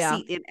back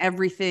seat in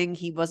everything.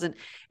 He wasn't,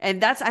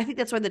 and I think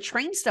that's why the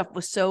train stuff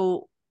was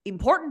so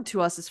important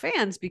to us as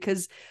fans,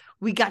 because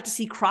we got to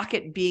see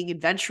Crockett being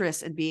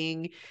adventurous and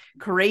being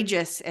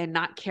courageous and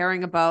not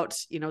caring about,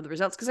 the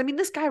results. Because I mean,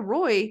 this guy,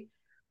 Roy,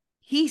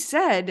 he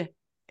said,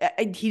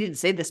 he didn't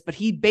say this, but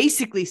he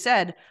basically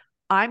said,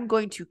 I'm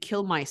going to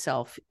kill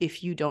myself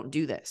if you don't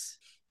do this.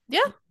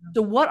 Yeah.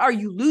 So what are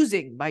you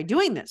losing by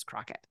doing this,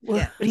 Crockett?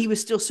 Yeah. But he was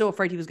still so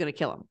afraid he was going to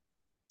kill him.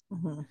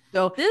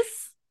 So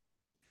this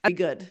be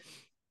good.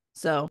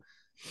 So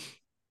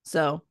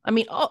I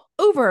mean,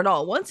 over and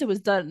all, once it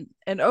was done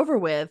and over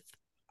with,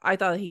 I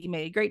thought he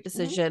made a great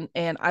decision,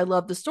 and I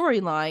love the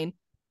storyline.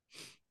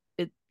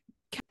 It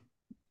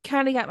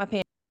kind of got my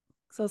pants.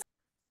 So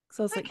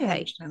I was like,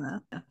 hey.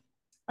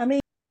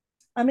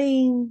 I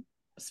mean,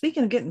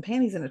 speaking of getting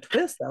panties in a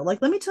twist, though,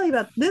 like, let me tell you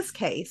about this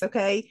case,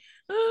 okay?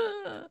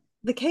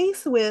 The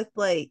case with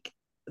like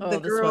the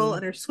girl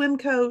and her swim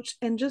coach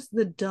and just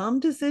the dumb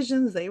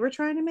decisions they were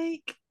trying to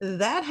make,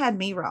 that had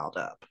me riled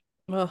up.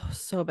 Oh,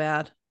 so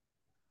bad.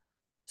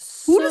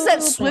 Who does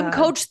that swim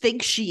coach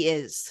think she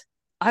is?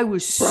 I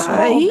was so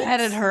mad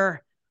at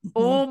her.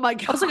 Oh my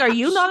God. I was like, are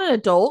you not an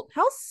adult?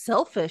 How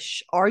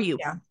selfish are you?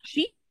 Yeah.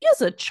 She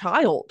is a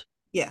child.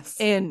 Yes.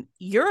 And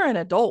you're an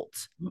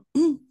adult.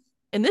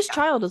 And this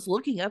child is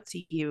looking up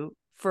to you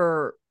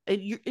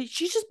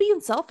she's just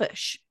being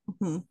selfish.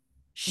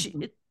 She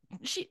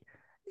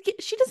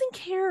doesn't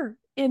care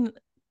in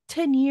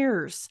 10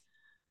 years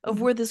of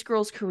where this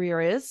girl's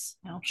career is.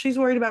 No, she's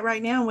worried about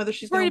right now, whether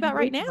she's worried about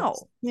right now.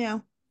 Yeah.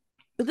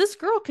 But this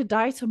girl could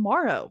die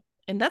tomorrow,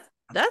 and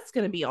that's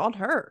going to be on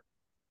her.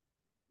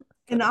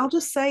 And I'll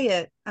just say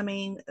it. I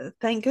mean,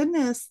 thank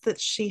goodness that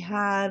she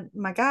had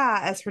my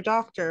guy as her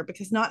doctor,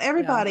 because not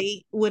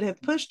everybody would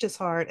have pushed as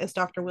hard as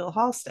Dr. Will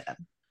Halstead.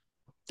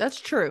 That's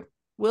true.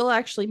 Will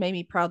actually made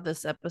me proud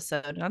this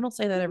episode. And I don't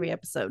say that every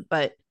episode,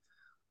 but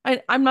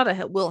I'm not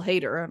a Will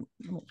hater.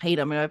 I don't hate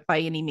him by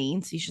any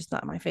means. He's just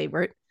not my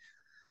favorite.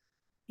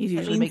 He's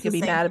usually making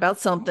me mad about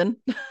something.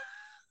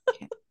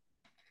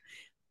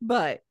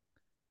 But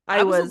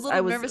I was a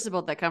little nervous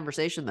about that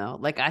conversation, though.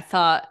 Like, I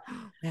thought,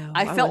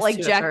 I felt like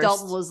Jack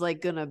Dalton was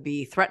like going to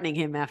be threatening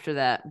him after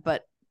that,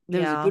 but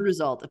there was a good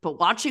result. But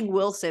watching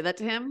Will say that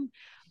to him,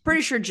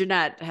 pretty sure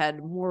Jeanette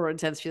had more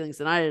intense feelings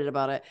than I did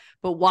about it.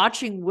 But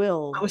watching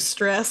Will, I was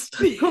stressed.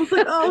 I was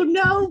like, oh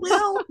no,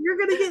 Will, you're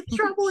going to get in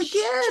trouble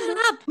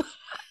again.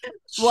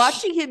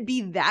 Watching him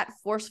be that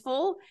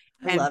forceful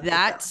and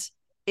that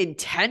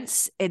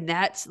intense and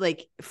that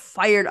like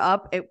fired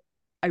up,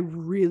 I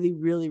really,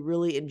 really,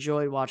 really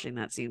enjoyed watching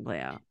that scene play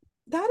out.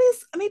 That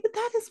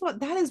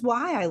is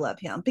why I love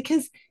him,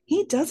 because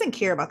he doesn't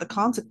care about the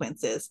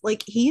consequences.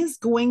 Like, he is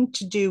going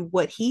to do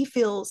what he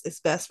feels is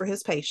best for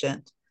his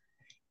patient.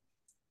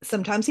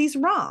 Sometimes he's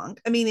wrong.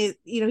 I mean,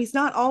 he's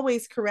not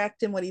always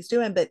correct in what he's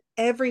doing, but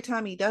every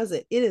time he does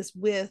it, it is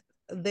with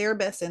their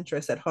best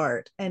interests at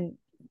heart, and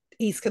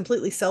he's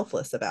completely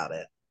selfless about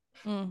it.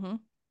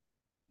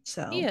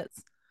 So he is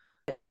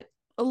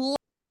a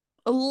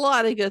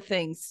lot of good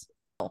things.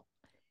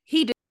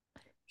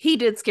 He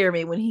did scare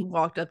me when he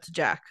walked up to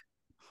Jack.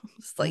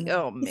 It's like,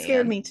 oh man, he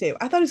scared me too.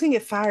 I thought he was gonna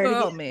get fired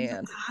again. Oh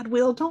man, God,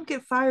 Will, don't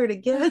get fired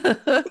again.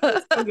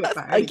 Don't get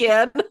fired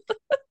again.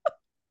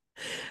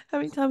 How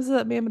many times has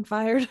that man been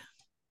fired?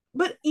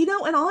 But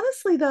and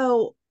honestly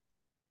though,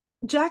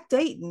 Jack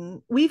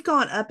Dayton, we've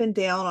gone up and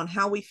down on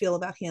how we feel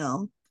about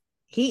him.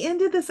 He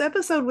ended this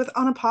episode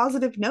on a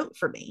positive note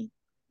for me.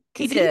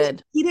 He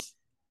did. He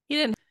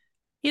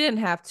didn't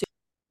have to.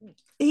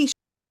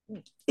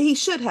 He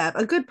should have.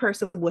 A good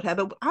person would have,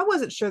 but I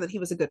wasn't sure that he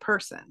was a good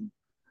person.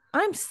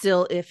 I'm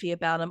still iffy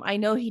about him. I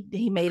know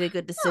he made a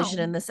good decision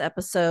in this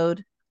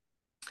episode.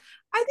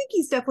 I think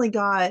he's definitely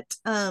got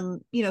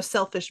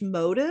selfish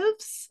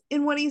motives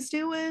in what he's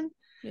doing.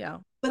 Yeah.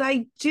 But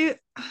I do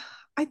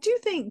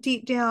think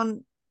deep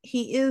down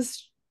he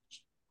is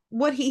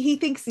what he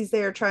thinks he's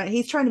trying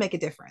to make a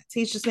difference.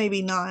 He's just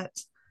maybe not,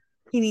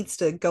 he needs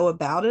to go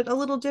about it a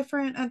little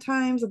different at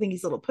times. I think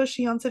he's a little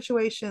pushy on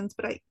situations,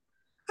 but I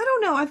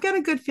don't know. I've got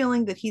a good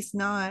feeling that he's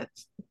not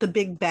the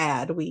big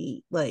bad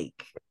we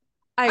like.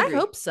 I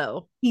hope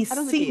so. He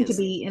seemed to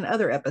be in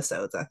other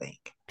episodes, I think.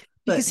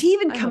 Because he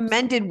even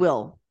commended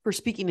Will for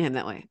speaking to him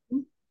that way.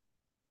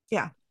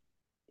 Yeah.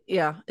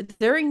 Yeah.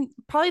 During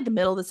probably the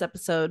middle of this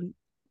episode,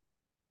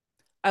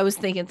 I was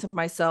thinking to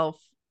myself,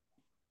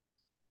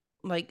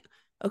 like,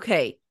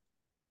 okay,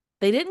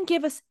 they didn't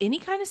give us any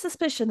kind of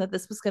suspicion that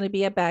this was going to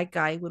be a bad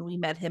guy when we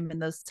met him in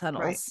those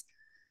tunnels. Right.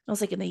 I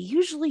was like, and they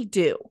usually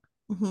do.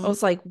 Mm-hmm. I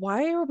was like,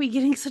 why are we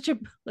getting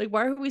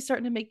why are we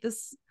starting to make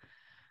this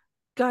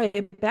guy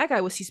a bad guy?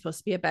 Was he supposed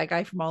to be a bad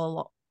guy from all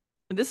along?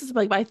 And this is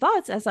like my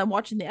thoughts as I'm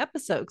watching the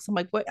episode. Because I'm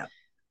like, what? Yeah.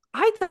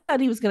 I thought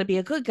he was going to be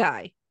a good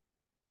guy.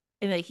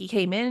 And like he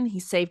came in, he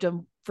saved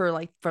him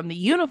from the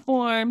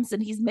uniforms,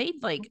 and he's made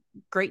like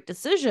great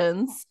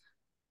decisions.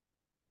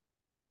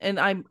 And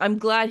I'm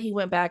glad he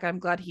went back. I'm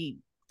glad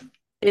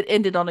it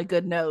ended on a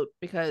good note,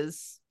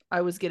 because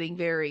I was getting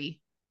very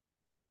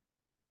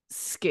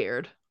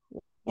scared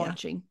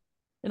watching,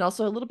 and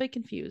also a little bit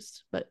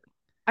confused. But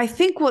I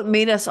think what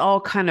made us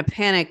all kind of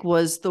panic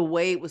was the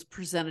way it was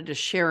presented to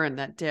Sharon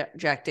that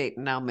Jack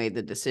Dayton now made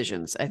the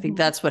decisions. I think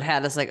that's what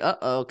had us like,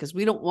 uh-oh, because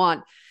we don't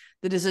want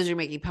the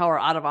decision-making power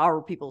out of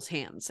our people's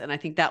hands. And I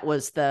think that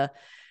was the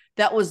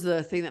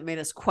thing that made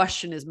us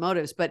question his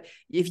motives. But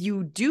if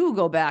you do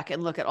go back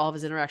and look at all of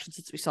his interactions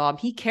since we saw him,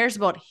 he cares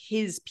about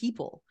his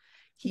people.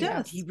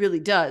 He really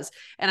does.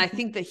 And I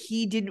think that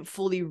he didn't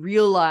fully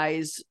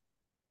realize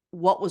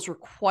what was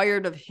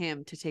required of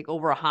him to take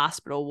over a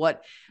hospital,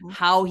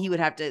 how he would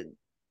have to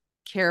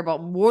care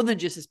about more than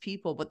just his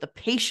people, but the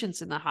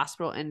patients in the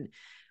hospital. And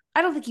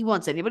I don't think he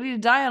wants anybody to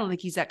die. I don't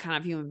think he's that kind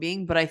of human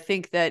being, but I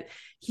think that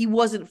he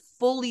wasn't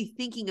fully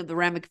thinking of the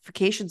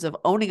ramifications of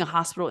owning a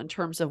hospital in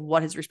terms of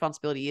what his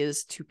responsibility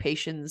is to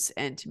patients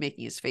and to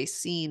making his face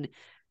seen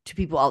to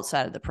people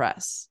outside of the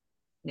press.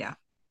 Yeah.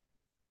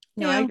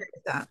 No, I agree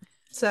with that.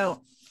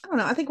 So I don't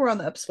know. I think we're on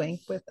the upswing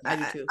with, I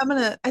do too.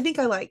 I think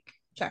I like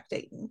Jack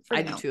Dayton.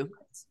 I do too.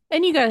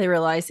 And you got to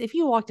realize, if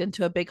you walked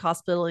into a big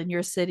hospital in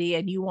your city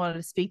and you wanted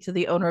to speak to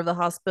the owner of the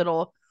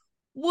hospital,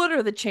 what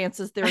are the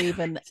chances they're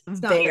even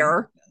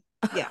there?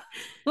 Yeah.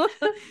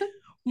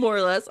 More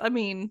or less. I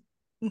mean,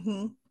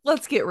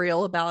 let's get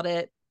real about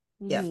it.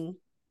 Yeah.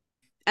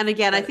 And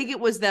again, I think it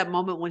was that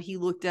moment when he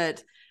looked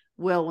at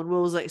Will, when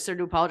Will was like, started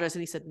to apologize,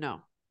 and he said,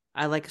 no,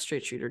 I like a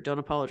straight shooter. Don't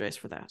apologize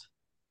for that.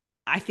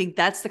 I think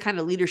that's the kind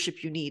of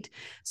leadership you need.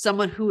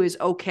 Someone who is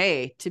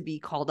okay to be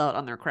called out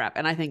on their crap.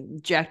 And I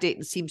think Jack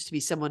Dayton seems to be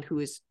someone who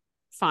is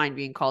fine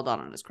being called out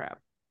on his crap.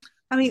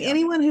 I mean,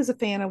 anyone who's a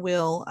fan of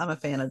Will, I'm a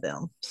fan of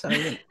them. So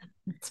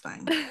it's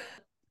fine.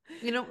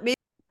 Maybe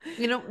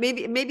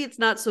it's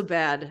not so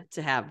bad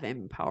to have him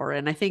in power.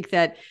 And I think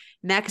that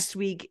next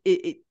week,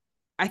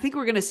 I think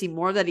we're going to see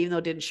more of that, even though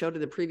it didn't show to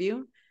the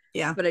preview.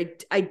 Yeah.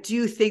 But I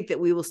do think that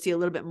we will see a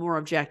little bit more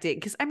of Jack Dayton,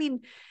 because I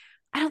mean,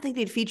 I don't think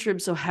they'd feature him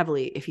so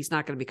heavily if he's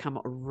not going to become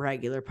a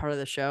regular part of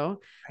the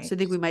show. Right. So I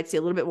think we might see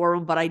a little bit more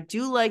of him, but I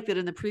do like that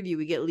in the preview,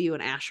 we get Leo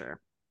and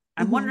Asher.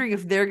 I'm wondering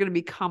if they're going to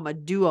become a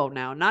duo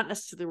now, not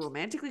necessarily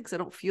romantically, because I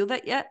don't feel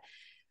that yet,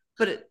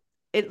 but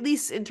at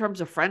least in terms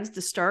of friends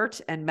to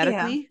start and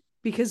medically,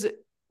 because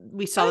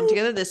we saw them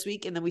together this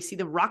week, and then we see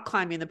them rock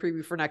climbing in the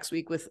preview for next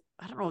week with,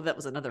 I don't know if that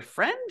was another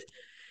friend,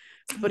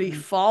 but he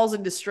falls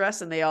in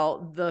distress, and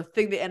the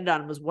thing they ended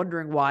on was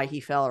wondering why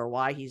he fell or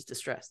why he's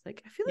distressed.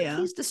 Like, I feel like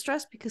he's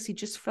distressed because he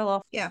just fell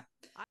off. Yeah.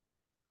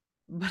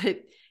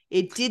 But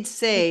it did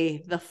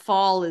say the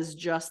fall is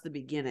just the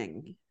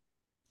beginning.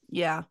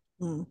 Yeah.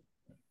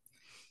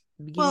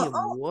 Beginning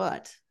of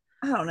what?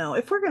 I don't know.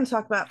 If we're going to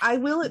talk about, I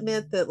will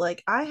admit that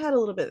like I had a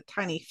little bit of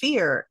tiny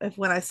fear of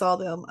when I saw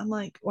them. I'm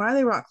like, why are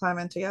they rock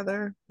climbing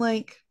together?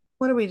 Like,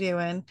 what are we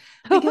doing?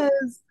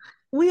 Because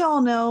we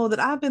all know that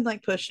I've been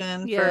like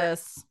pushing for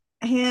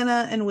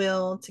Hannah and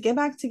Will to get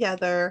back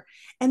together.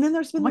 And then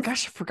there's been, oh my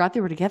gosh, I forgot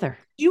they were together.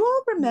 Do you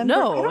all remember?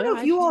 No, I don't know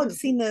if you all have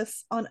seen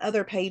this on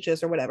other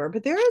pages or whatever,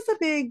 but there is a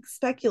big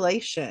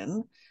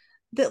speculation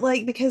that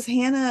like because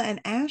Hannah and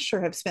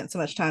Asher have spent so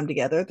much time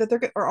together that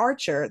they're or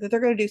Archer that they're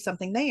going to do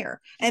something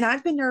there. And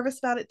I've been nervous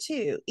about it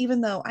too,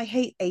 even though I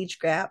hate age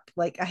gap.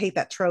 Like I hate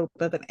that trope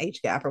of an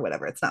age gap or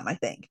whatever. It's not my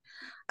thing.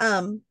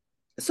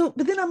 So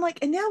but then I'm like,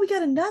 and now we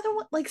got another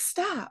one. Like,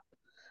 stop.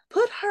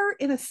 Put her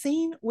in a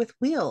scene with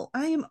Will.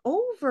 I am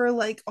over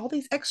like all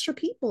these extra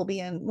people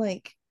being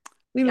like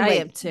I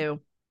am too.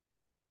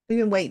 We've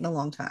been waiting a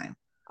long time.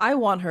 I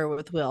want her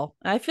with Will.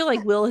 I feel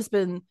like Will has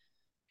been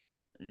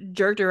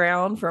jerked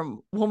around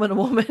from woman to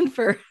woman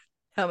for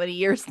how many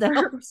years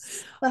now?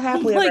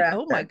 Happily ever after.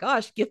 Oh my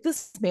gosh, give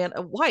this man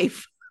a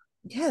wife.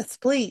 Yes,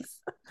 please.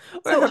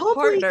 Or so a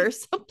partner,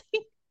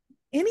 something.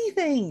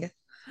 Anything.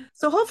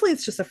 So hopefully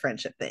it's just a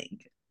friendship thing.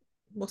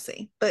 We'll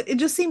see. But it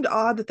just seemed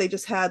odd that they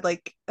just had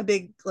like a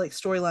big like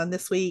storyline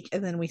this week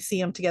and then we see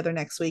them together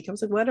next week. I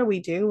was like, what are we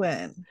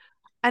doing?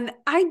 And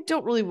I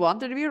don't really want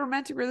there to be a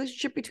romantic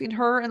relationship between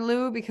her and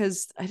Lou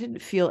because I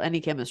didn't feel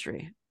any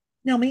chemistry.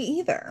 No, me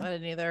either. I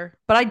didn't either.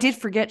 But I did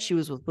forget she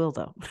was with Will,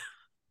 though.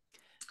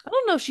 I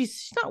don't know if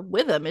she's not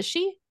with him, is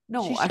she?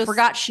 No, I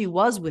forgot she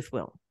was with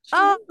Will.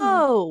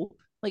 Oh,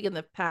 like in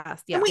the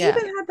past. Yeah. And we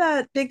even had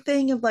that big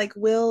thing of like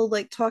Will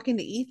like talking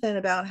to Ethan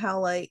about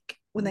how like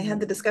when they had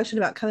the discussion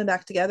about coming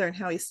back together and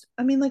how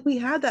like we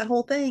had that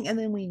whole thing and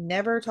then we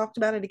never talked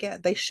about it again.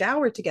 They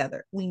showered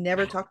together. We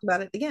never talked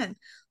about it again.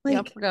 Like,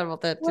 I forgot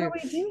about that too. What are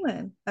we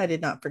doing? I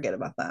did not forget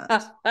about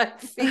that. I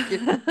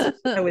figured.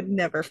 I would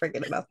never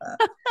forget about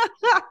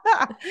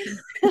that.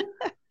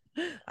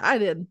 I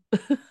did.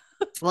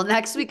 Well,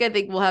 next week I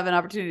think we'll have an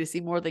opportunity to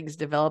see more things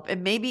develop,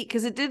 and maybe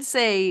because it did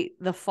say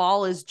the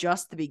fall is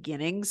just the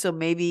beginning, so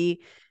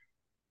maybe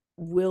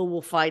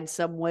Will find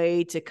some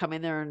way to come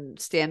in there and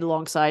stand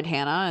alongside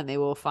Hannah, and they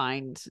will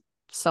find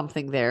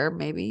something there.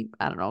 Maybe,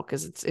 I don't know,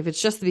 because if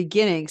it's just the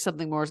beginning,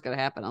 something more is going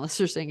to happen. Unless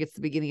they're saying it's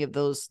the beginning of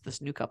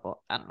this new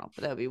couple. I don't know,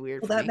 but that would be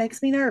weird. Well, that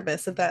makes me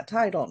nervous of that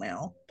title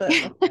now. But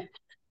okay.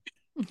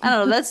 I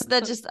don't know.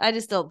 I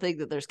just don't think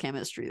that there's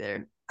chemistry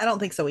there. I don't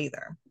think so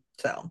either.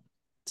 So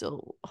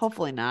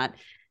hopefully not.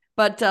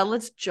 But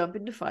let's jump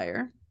into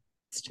Fire.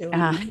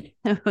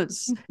 It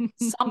was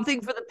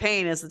Something for the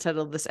Pain is the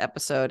title of this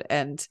episode,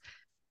 and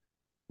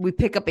we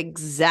pick up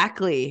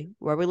exactly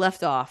where we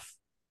left off.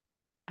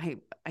 I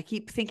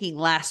keep thinking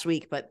last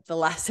week, but the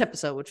last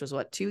episode, which was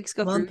what, 2 weeks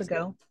ago? A month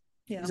ago.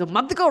 Yeah. It was a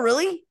month ago,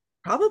 really?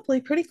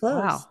 Probably pretty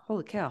close. Wow.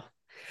 Holy cow.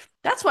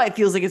 That's why it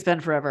feels like it's been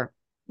forever.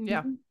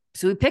 Yeah.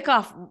 So we pick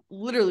off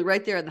literally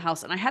right there in the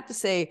house. And I have to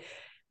say,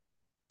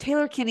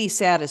 Taylor Kinney's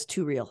sad is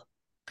too real.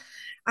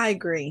 I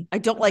agree. I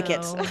don't like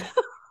it.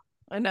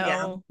 I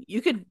know. Yeah.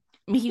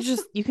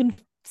 You can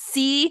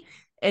see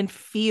and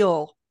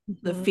feel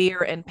the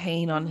fear and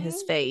pain on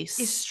his face.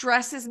 It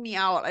stresses me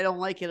out. I don't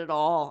like it at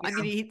all. Yeah. I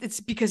mean,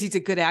 it's because he's a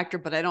good actor,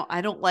 but I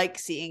don't like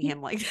seeing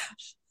him like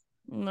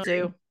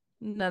that.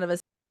 None of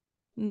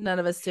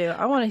us do.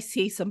 I want to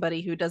see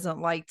somebody who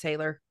doesn't like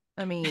Taylor.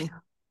 I mean,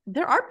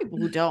 there are people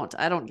who don't.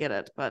 I don't get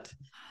it,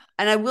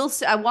 and I will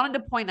say, I wanted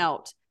to point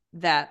out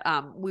that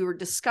we were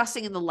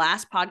discussing in the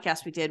last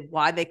podcast we did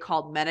why they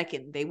called medic,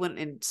 and they went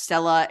and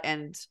Stella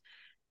and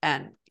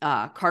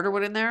Carter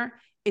went in there.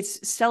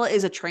 Stella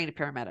is a trained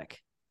paramedic.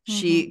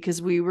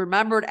 Because we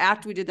remembered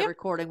after we did the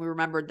recording, we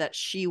remembered that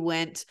she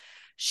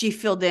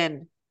filled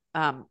in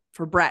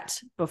for Brett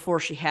before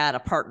she had a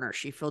partner.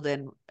 She filled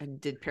in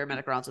and did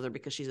paramedic rounds with her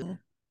because she's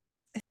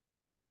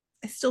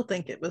I still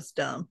think it was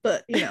dumb,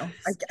 but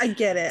I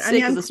get it. I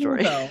mean, I'm the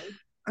story. Cool, though.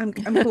 I'm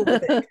cool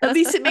with it. At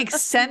least it makes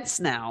sense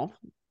now.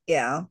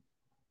 Yeah.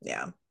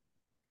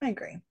 I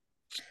agree.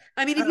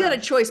 I mean, if you had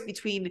a choice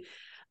between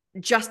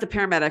just a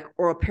paramedic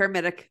or a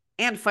paramedic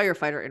and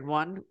firefighter in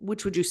one,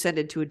 which would you send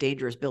into a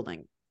dangerous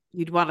building?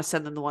 You'd want to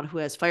send them the one who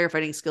has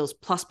firefighting skills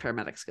plus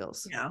paramedic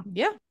skills.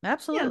 Yeah,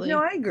 absolutely. Yeah,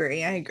 no, I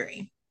agree. I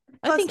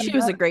think she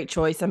was a great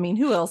choice. I mean,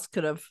 who else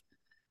could have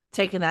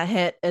taken that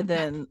hit and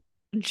then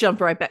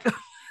jumped right back?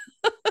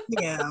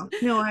 Yeah.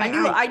 No,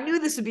 I knew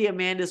this would be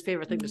Amanda's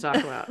favorite thing to talk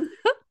about.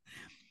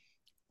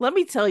 Let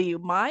me tell you,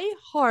 my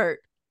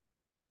heart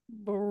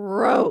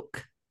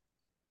broke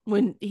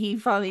when he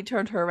finally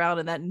turned her around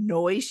and that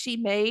noise she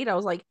made. I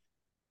was like,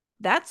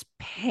 that's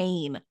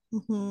pain.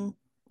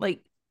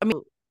 Like, I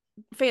mean,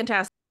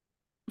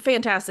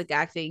 fantastic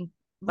acting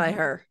by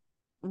her,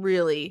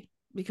 really,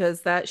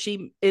 because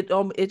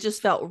it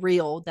just felt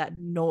real, that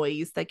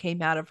noise that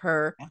came out of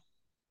her,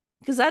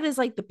 because that is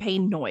like the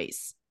pain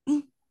noise,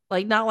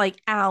 like not like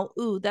ow,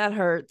 ooh, that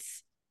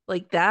hurts.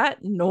 Like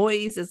that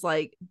noise is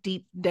like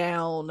deep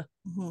down,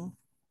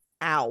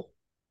 ow.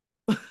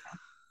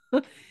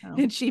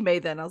 And she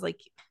made that, and I was like,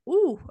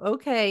 ooh,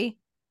 okay.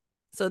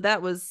 So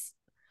that was,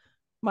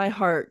 my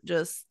heart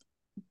just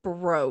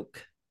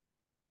broke.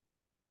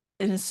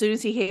 And as soon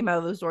as he came out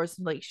of those doors,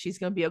 like, she's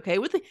gonna be okay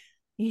with it.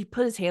 He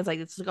put his hands like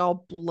it's like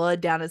all blood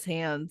down his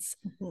hands.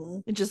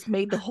 It just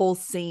made the whole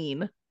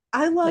scene.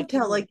 I loved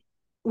how like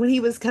when he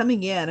was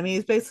coming in, I mean,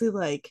 he's basically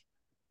like,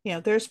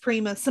 there's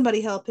Prima,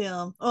 somebody help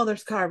him. Oh,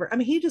 there's Carver. I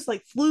mean, he just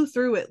like flew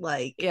through it.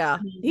 Like,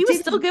 he was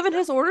still giving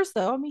his orders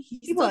though. I mean,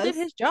 he still did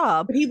his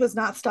job, but he was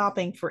not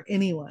stopping for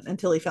anyone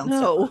until he found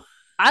no.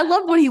 I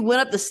loved when he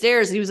went up the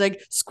stairs and he was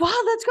like, "Squad,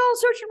 let's go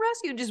search and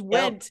rescue," and just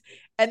went.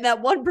 And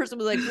that one person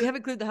was like, "We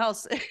haven't cleared the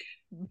house."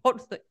 Boat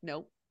was like,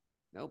 "Nope,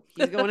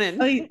 he's going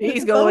in.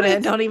 He's going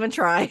in. Don't even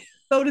try."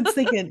 Boden's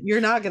thinking,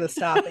 "You're not going to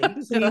stop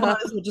it. So you might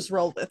as well just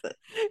roll with it."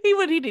 He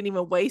didn't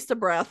even waste a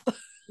breath.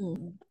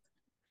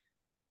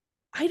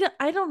 I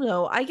don't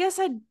know. I guess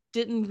I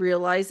didn't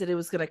realize that it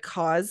was going to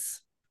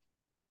cause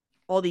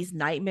all these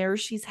nightmares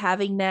she's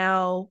having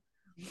now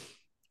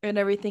and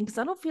everything, because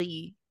I don't feel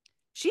like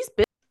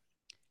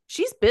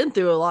she's been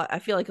through a lot. I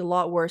feel like a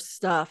lot worse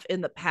stuff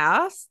in the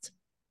past,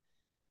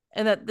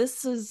 and that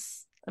this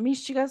is, I mean,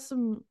 she got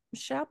some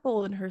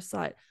shrapnel in her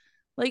side.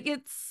 Like,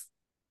 it's,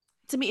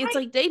 to me, it's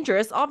like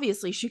dangerous.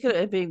 Obviously she could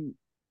have been,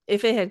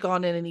 if it had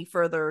gone in any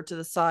further to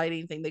the side,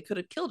 anything, they could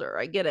have killed her.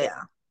 I get it.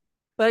 Yeah.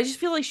 But I just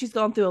feel like she's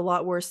gone through a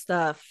lot worse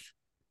stuff.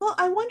 Well,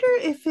 I wonder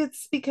if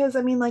it's because,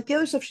 I mean, like the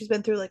other stuff she's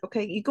been through, like,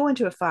 okay, you go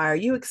into a fire,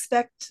 you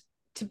expect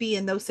to be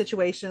in those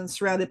situations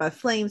surrounded by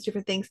flames,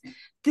 different things.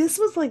 This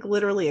was like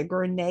literally a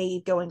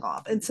grenade going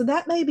off. And so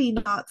that may be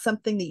not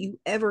something that you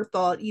ever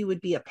thought you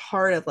would be a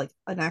part of, like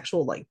an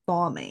actual like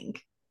bombing,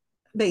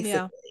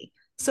 basically. Yeah.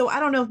 So I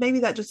don't know if maybe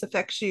that just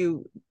affects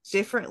you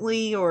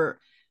differently, or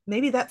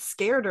maybe that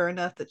scared her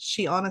enough that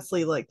she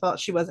honestly like thought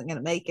she wasn't going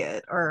to make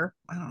it, or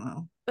I don't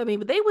know. I mean,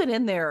 but they went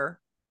in there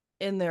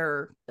in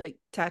their like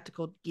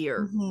tactical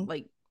gear.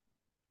 Like,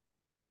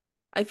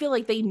 I feel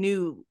like they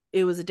knew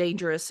it was a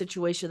dangerous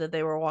situation that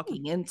they were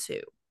walking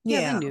into.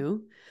 Yeah, they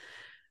knew.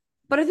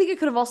 But I think it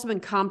could have also been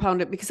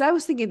compounded, because I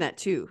was thinking that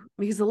too.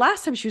 Because the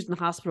last time she was in the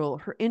hospital,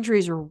 her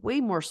injuries were way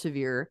more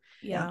severe.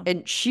 Yeah.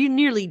 And she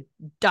nearly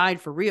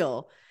died for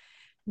real.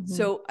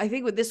 So I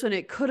think with this one,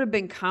 it could have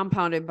been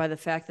compounded by the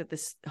fact that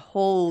this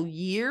whole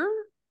year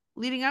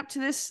leading up to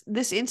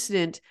this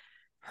incident,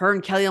 her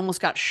and Kelly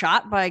almost got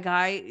shot by a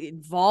guy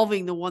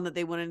involving the one that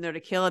they went in there to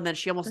kill. And then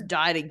she almost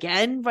died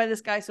again by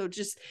this guy. So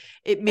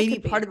it maybe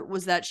part of it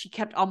was that she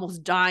kept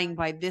almost dying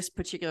by this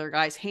particular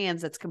guy's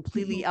hands. That's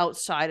completely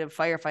outside of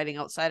firefighting,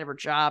 outside of her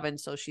job. And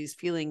so she's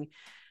feeling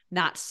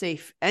not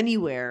safe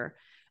anywhere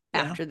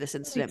after this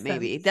incident.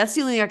 Maybe that's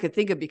the only thing I could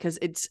think of, because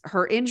it's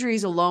her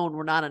injuries alone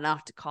were not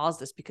enough to cause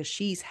this, because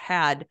she's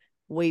had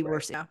way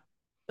worse. Yeah.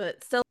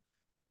 But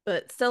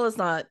Stella's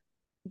not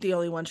the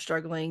only one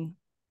struggling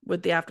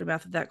with the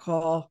aftermath of that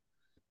call.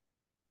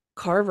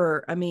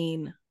 Carver, I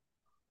mean,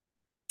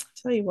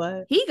 tell you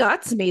what, he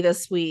got to me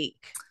this week.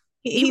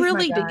 He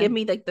really did give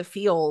me like the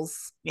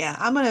feels. Yeah,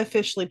 I'm gonna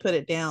officially put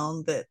it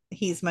down that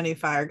he's my new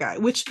fire guy,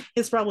 which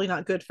is probably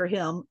not good for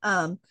him.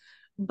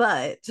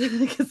 But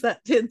because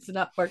that tends to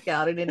not work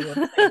out in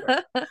anyone's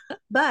favor.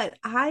 But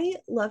I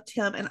loved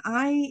him, and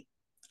I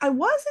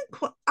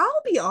wasn't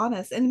I'll be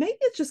honest, and maybe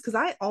it's just because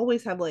I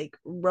always have like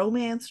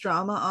romance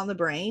drama on the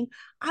brain.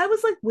 I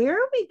was like, where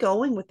are we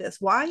going with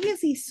this? Why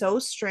is he so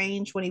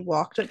strange when he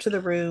walked up to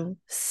the room?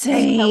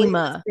 Same.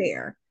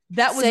 There.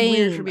 That was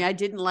weird for me. I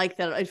didn't like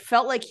that. It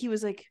felt like he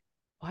was like,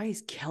 why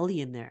is Kelly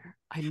in there?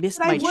 I missed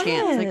my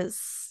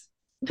chance.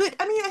 But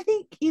I mean, I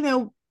think,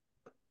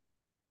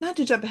 not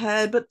to jump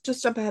ahead, but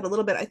just jump ahead a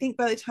little bit. I think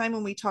by the time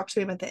when we talk to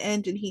him at the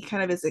end and he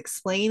kind of is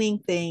explaining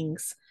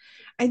things,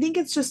 I think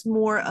it's just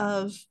more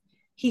of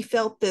he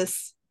felt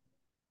this,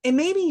 and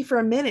maybe for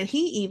a minute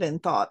he even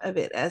thought of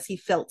it as he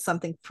felt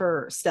something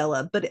for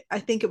Stella, but I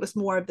think it was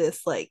more of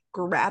this like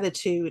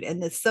gratitude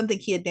and this something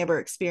he had never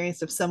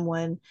experienced of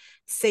someone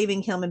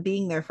saving him and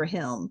being there for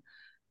him.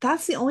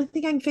 That's the only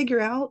thing I can figure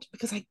out,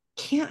 because I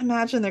can't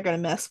imagine they're going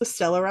to mess with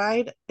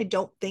Stellaride. I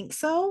don't think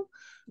so.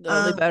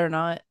 No, they better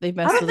not. They've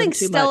messed I don't with think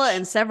too Stella much.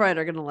 and Severide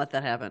are going to let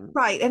that happen.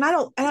 Right. And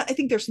I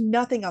think there's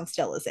nothing on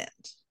Stella's end.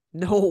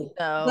 No.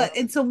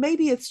 And so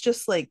maybe it's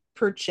just like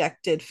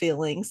projected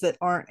feelings that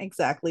aren't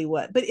exactly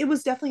what, but it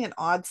was definitely an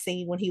odd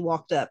scene when he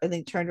walked up and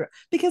then turned around,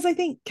 because I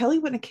think Kelly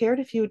wouldn't have cared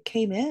if you had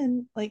came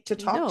in like to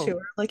talk to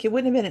her. Like it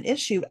wouldn't have been an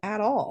issue at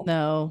all.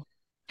 No.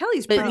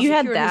 Kelly's pretty secure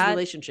in his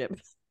relationship.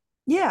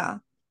 Yeah.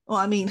 Well,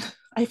 I mean,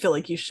 I feel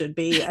like you should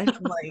be. I'm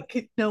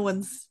like, no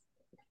one's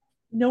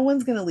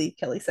gonna leave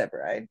Kelly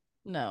Severide.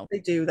 No. If they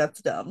do,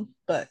 that's dumb.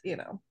 But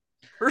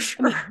for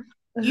sure. I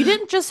mean, you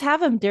didn't just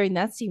have him during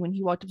that scene when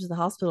he walked up to the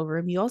hospital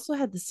room. You also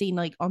had the scene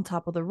like on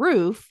top of the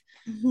roof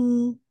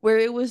where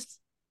it was,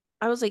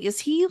 I was like, is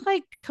he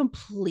like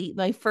complete?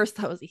 My first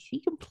thought was, is he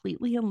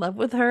completely in love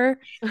with her?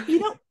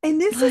 And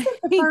this isn't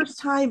the first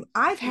time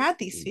I've had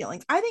these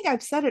feelings. I think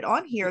I've said it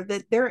on here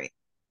that they're.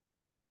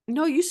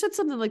 No, you said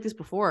something like this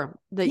before,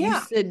 that you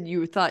said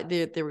you thought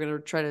they were going to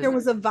try to. There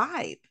was a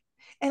vibe.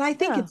 And I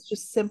think it's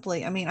just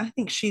simply, I mean, I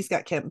think she's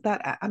got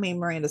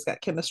Miranda's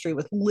got chemistry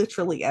with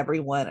literally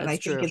everyone. And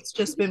think it's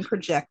just been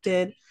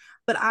projected.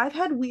 But I've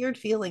had weird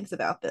feelings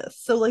about this.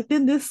 So like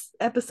then this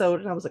episode,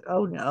 and I was like,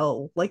 oh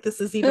no, like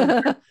this is even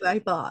worse than I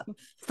thought.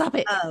 Stop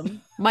it.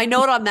 My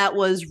note on that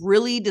was,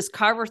 really, does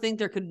Carver think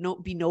there could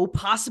be no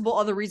possible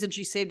other reason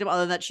she saved him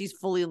other than that she's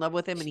fully in love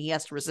with him and he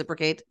has to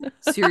reciprocate?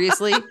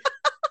 Seriously?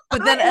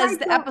 But then as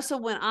the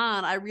episode went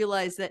on, I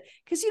realized that,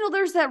 because,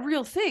 there's that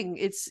real thing.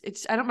 It's,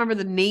 I don't remember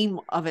the name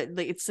of it.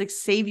 Like, it's like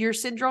savior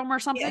syndrome or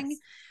something,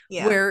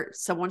 where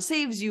someone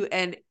saves you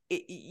and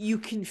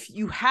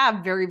you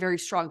have very, very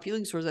strong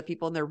feelings towards that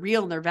people, and they're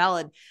real and they're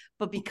valid,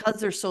 but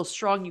because they're so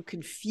strong, you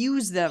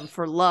confuse them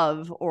for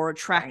love or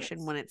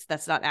attraction when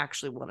that's not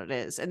actually what it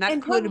is. And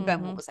that could have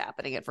been what was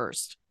happening at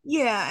first.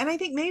 Yeah. And I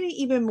think maybe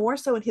even more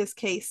so in his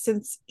case,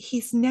 since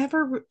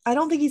I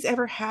don't think he's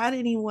ever had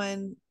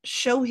anyone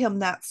show him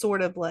that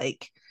sort of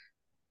like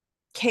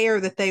care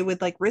that they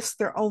would like risk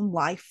their own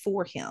life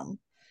for him.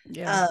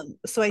 Yeah.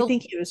 So I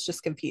think he was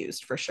just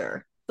confused for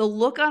sure. The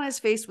look on his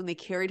face when they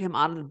carried him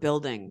out of the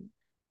building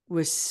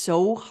was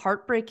so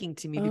heartbreaking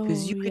to me,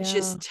 because you could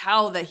just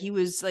tell that he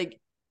was like,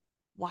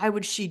 why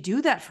would she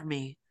do that for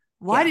me?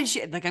 Why did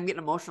she, like, I'm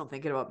getting emotional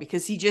thinking about,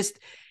 because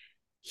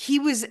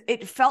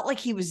it felt like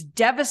he was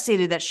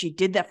devastated that she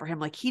did that for him.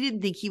 Like, he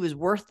didn't think he was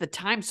worth the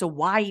time. So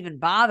why even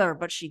bother?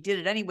 But she did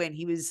it anyway. And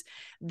he was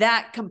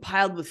that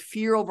compiled with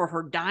fear over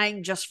her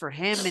dying just for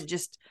him. And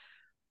just,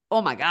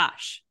 oh my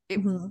gosh, he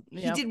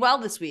did well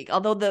this week.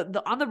 Although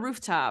the on the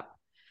rooftop,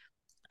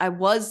 I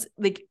was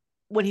like,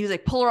 when he was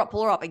like, pull her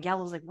up. And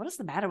Gallo was like, what is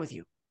the matter with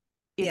you?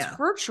 It's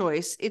her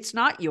choice. It's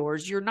not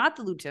yours. You're not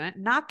the lieutenant.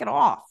 Knock it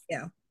off.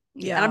 Yeah.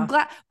 And I'm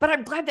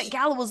glad that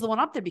Gallo was the one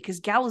up there, because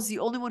Gallo is the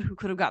only one who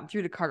could have gotten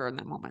through to Carter in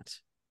that moment.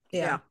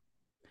 Yeah.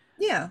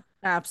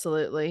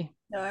 Absolutely.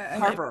 No,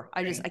 Carver.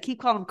 I keep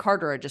calling him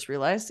Carter. I just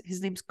realized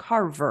his name's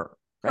Carver.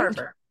 Right?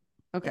 Carver.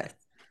 Okay. Yes.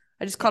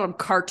 I just called him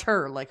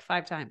Carter like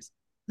 5 times.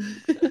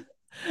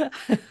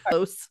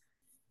 Close.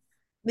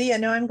 But yeah,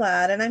 no, I'm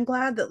glad. And I'm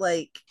glad that,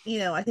 like, you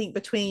know, I think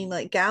between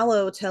like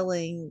Gallo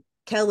telling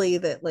Kelly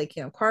that, like,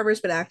 you know,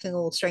 Carver's been acting a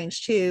little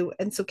strange too.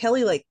 And so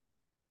Kelly like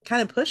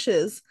kind of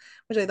pushes,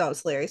 which I thought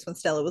was hilarious, when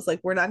Stella was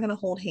like, we're not going to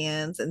hold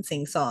hands and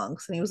sing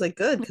songs. And he was like,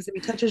 good, because if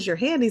he touches your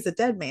hand, he's a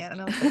dead man.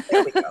 And I was like,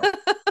 there we go.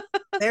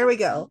 There we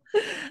go.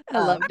 I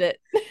loved it.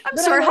 I'm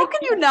sorry. How can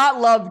you not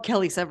love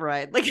Kelly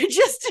Severide? Like, he's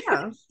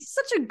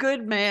such a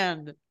good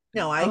man.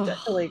 No, I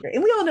totally agree.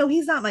 And we all know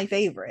he's not my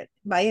favorite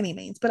by any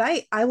means, but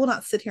I will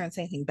not sit here and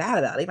say anything bad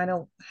about him. I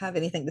don't have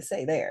anything to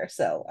say there.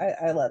 So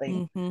I love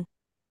him.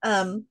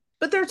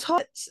 But they're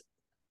taught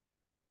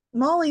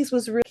Molly's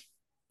was really,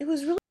 it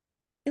was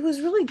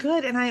really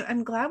good. And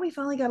I'm glad we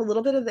finally got a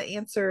little bit of the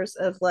answers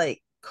of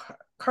like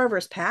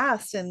Carver's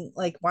past and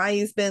like why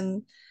he's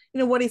been, you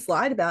know, what he's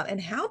lied about, and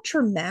how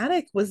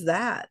traumatic was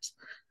that.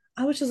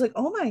 I was just like,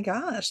 oh my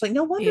gosh, like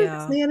no wonder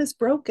this man is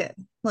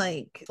broken.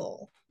 Like,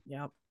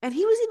 yep. And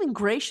he was even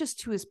gracious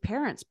to his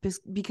parents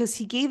because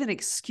he gave an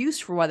excuse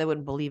for why they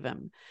wouldn't believe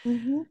him.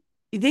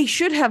 They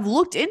should have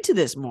looked into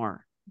this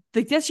more.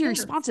 Like, that's your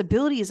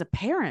responsibility as a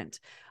parent.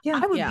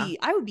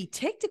 I would be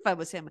ticked if I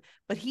was him.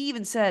 But he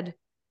even said,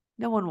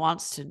 no one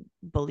wants to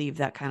believe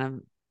that kind of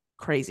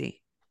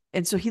crazy.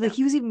 And so he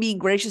was even being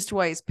gracious to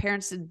why his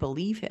parents didn't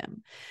believe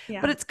him.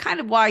 But it's kind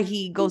of why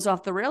he goes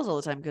off the rails all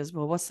the time, because,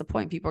 well, what's the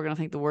point? People are going to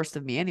think the worst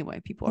of me anyway.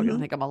 People are going to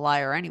think I'm a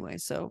liar anyway.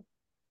 So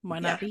why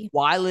not be?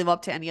 Why live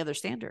up to any other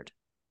standard?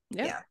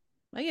 Yeah,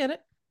 I get it.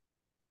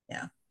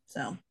 Yeah.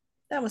 So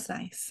that was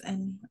nice.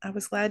 And I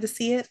was glad to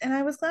see it. And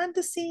I was glad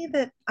to see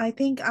that I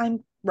think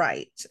I'm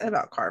right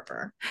about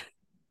Carver.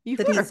 He's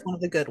one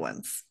of the good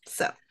ones.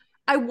 So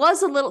I was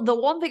the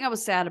one thing I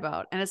was sad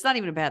about, and it's not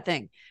even a bad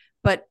thing,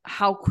 but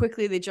how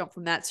quickly they jumped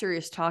from that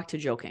serious talk to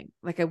joking.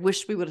 Like, I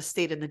wish we would have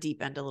stayed in the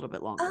deep end a little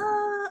bit longer.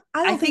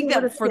 I think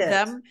that for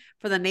them,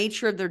 for the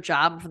nature of their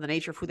job, for the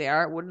nature of who they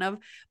are, it wouldn't have.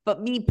 But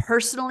me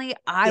personally,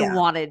 I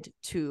wanted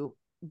to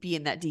be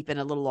in that deep end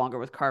a little longer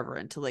with Carver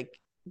and to like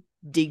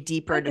dig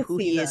deeper into who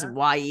he is and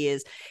why he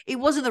is. It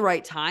wasn't the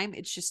right time.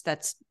 It's just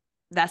that's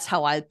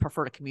how I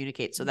prefer to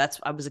communicate. So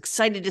I was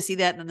excited to see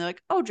that. And then they're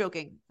like, oh,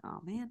 joking.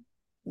 Oh man.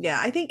 Yeah,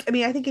 I think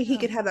he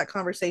could have that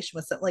conversation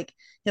with like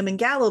him and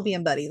Gallo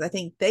being buddies. I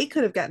think they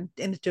could have gotten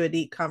into a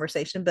deep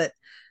conversation, but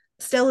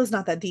Stella's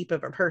not that deep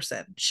of a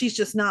person. She's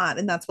just not,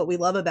 and that's what we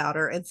love about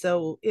her. And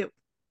so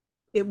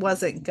it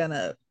wasn't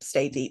gonna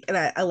stay deep. And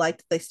I liked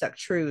that they stuck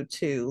true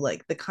to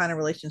like the kind of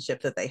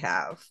relationship that they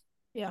have.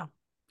 Yeah.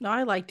 No,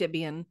 I liked it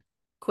being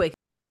quick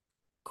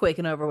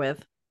and over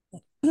with.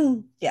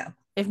 Yeah.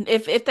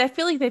 If I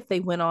feel like if they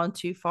went on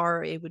too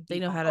far, they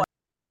know how to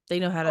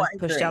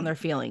push down their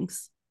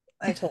feelings.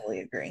 I totally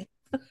agree.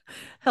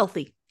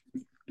 Healthy.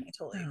 I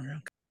totally agree.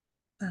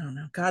 I don't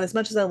know. God, as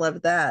much as I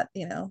loved that,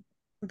 you know,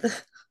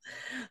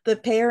 the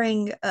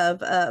pairing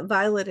of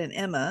Violet and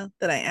Emma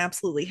that I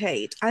absolutely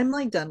hate. I'm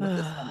like done with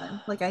this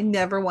woman. Like, I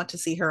never want to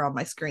see her on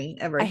my screen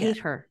ever again. I hate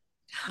her.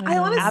 I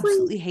honestly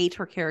absolutely hate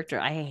her character.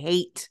 I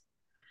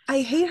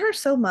hate her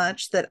so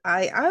much that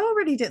I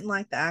already didn't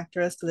like the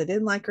actress because I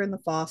didn't like her in The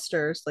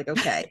Fosters. Like,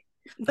 okay.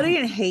 But I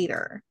didn't hate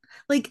her.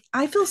 Like,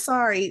 I feel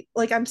sorry.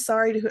 Like, I'm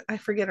sorry I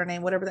forget her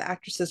name, whatever the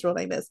actress's real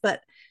name is,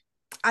 but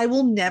I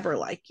will never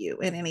like you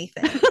in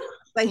anything.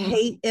 I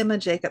hate Emma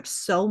Jacobs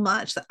so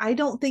much that I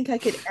don't think I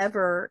could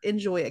ever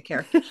enjoy a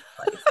character she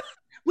plays,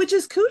 which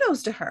is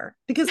kudos to her,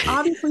 because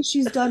obviously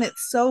she's done it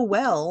so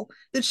well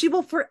that she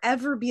will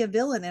forever be a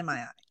villain in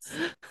my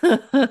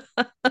eyes.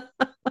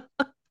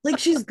 Like,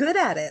 she's good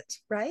at it,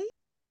 right?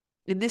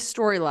 In this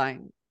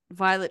storyline,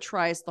 Violet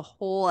tries the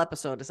whole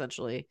episode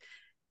essentially.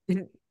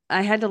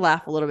 I had to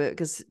laugh a little bit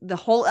because the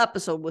whole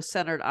episode was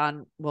centered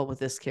on, well, with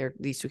these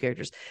two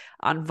characters,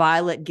 on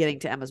Violet getting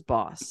to Emma's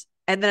boss.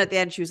 And then at the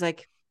end, she was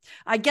like,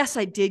 I guess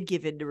I did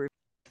give in to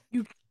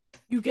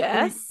you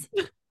guess?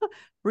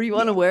 Were you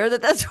unaware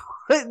that that's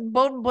what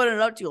Bowden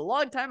pointed out to you a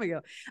long time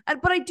ago?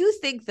 But I do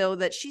think, though,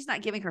 that she's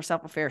not giving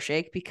herself a fair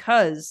shake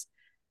because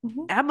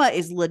Emma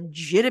is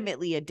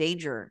legitimately a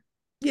danger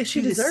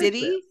she to the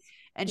city. It.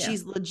 And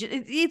she's legit.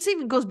 It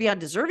even goes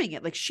beyond deserving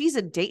it. Like she's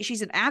an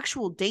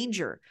actual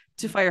danger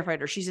to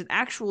firefighters. She's an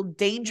actual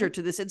danger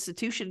to this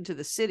institution, to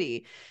the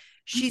city.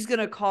 She's going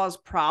to cause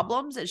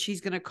problems and she's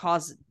going to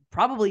cause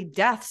probably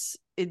deaths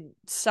in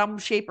some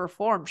shape or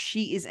form.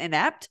 She is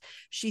inept.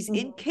 She's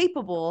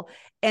incapable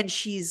and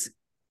she's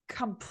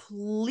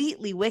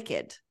completely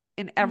wicked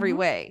in every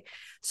way.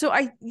 So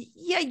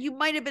you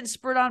might have been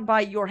spurred on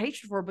by your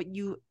hatred for her, but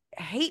you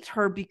hate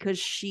her because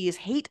she is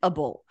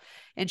hateable.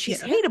 And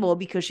she's hateable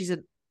because she's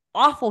an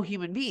awful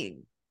human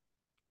being.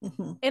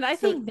 And I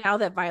think now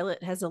that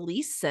Violet has at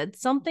least said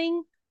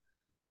something,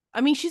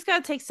 I mean, she's got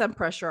to take some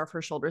pressure off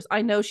her shoulders.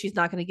 I know she's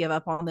not going to give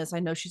up on this. I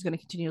know she's going to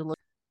continue to look.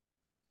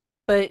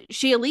 But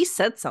she at least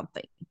said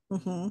something.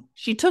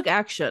 She took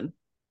action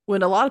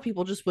when a lot of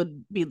people just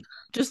would be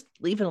just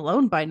leave it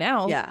alone by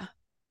now. Yeah.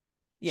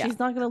 She's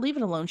not going to leave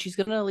it alone. She's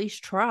going to at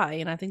least try.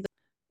 And I think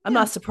I'm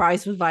not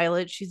surprised with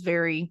Violet. She's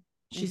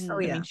she's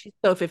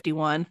so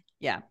 51.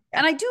 Yeah.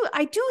 And I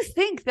do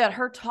think that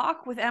her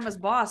talk with Emma's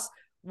boss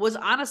was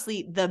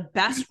honestly the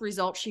best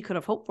result she could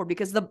have hoped for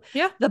because the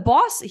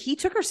boss, he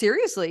took her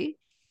seriously,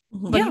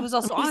 but he was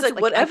also he's like,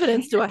 what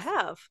evidence do I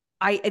have?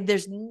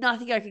 There's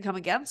nothing I can come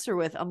against her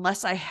with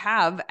unless I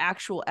have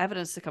actual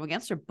evidence to come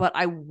against her, but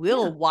I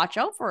will watch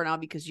out for her now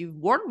because you've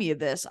warned me of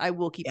this. I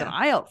will keep an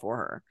eye out for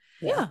her.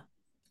 Yeah.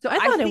 So I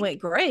thought it went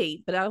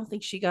great, but I don't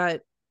think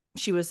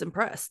she was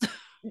impressed.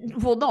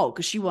 Well, no,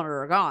 because she wanted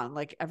her gone,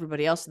 like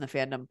everybody else in the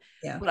fandom.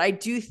 Yeah. But I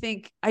do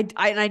think I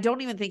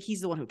don't even think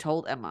he's the one who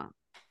told Emma,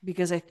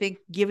 because I think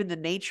given the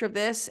nature of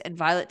this and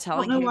Violet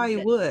telling him why he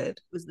was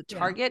the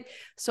target,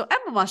 so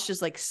Emma must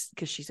just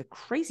because she's a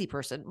crazy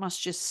person,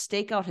 must just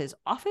stake out his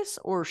office,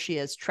 or she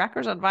has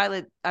trackers on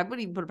Violet. I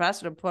wouldn't even put it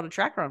past her to put a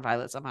tracker on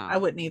Violet somehow. I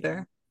wouldn't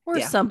either. Or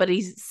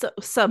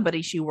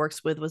somebody she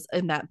works with was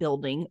in that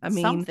building. I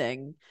mean,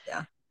 something.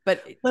 Yeah.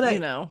 But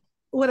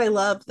what I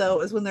love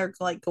though is when they're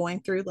like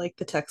going through like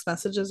the text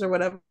messages or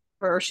whatever,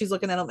 or she's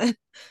looking at them and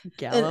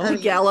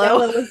Gallo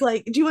was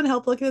like, do you want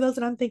help looking at those?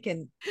 And I'm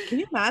thinking, can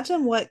you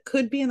imagine what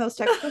could be in those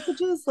text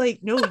messages? Like,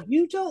 no,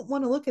 you don't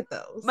want to look at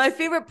those. My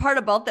favorite part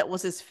about that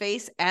was his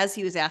face as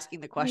he was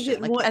asking the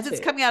question. Like as it's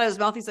coming out of his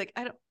mouth, he's like,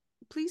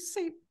 please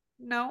say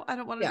no, I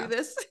don't want to do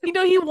this.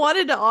 He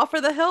wanted to offer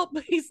the help,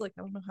 but he's like,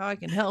 I don't know how I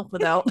can help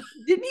without.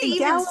 Didn't he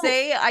even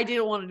say I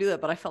didn't want to do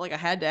that, but I felt like I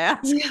had to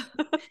ask? Yeah.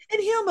 And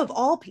him of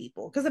all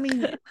people, because I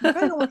mean, I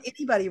don't want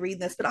anybody reading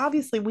this, but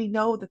obviously we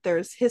know that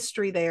there's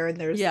history there and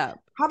there's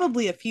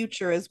probably a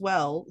future as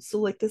well. So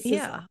like this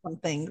is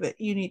something that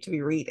you need to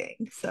be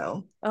reading.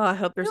 So I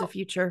hope there's a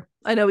future.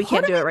 I know we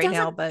can't do it right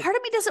now, but part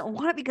of me doesn't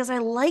want it because I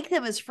like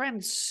them as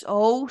friends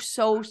so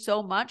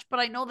much, but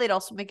I know they'd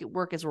also make it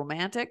work as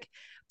romantic.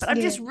 But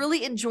I'm just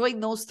really enjoying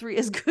those three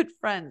as good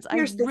friends. I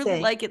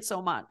really like it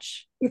so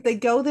much. If they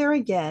go there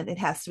again, it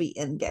has to be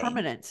in game.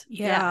 Permanent.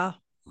 Yeah.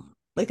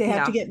 Like they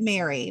have to get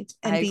married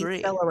and be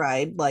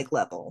Stellaride like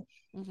level.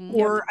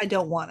 Or I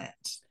don't want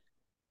it.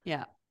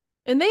 Yeah.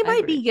 And they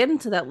might be getting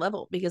to that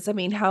level because I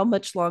mean, how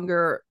much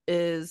longer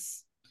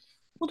is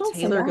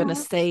Taylor going to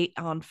stay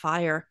on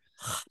fire?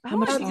 How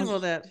much longer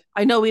that?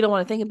 I know we don't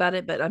want to think about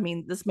it, but I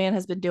mean, this man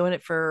has been doing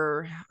it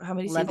for how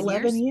many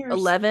 11 years?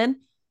 11.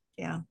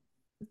 Yeah.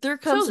 There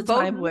comes a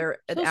time where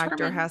an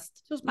actor has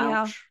to.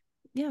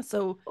 Yeah.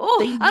 So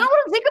I don't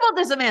want to think about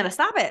this, Amanda.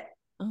 Stop it.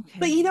 Okay.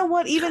 But you know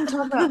what? Even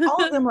talking about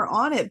all of them are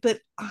on it, but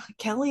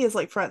Kelly is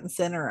like front and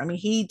center. I mean,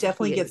 he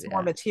definitely gets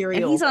more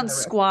material. And he's on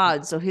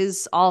Squad, so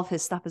all of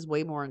his stuff is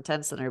way more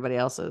intense than everybody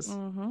else's.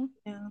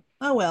 Yeah.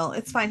 Oh well,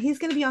 it's fine. He's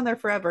going to be on there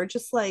forever,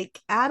 just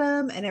like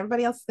Adam, and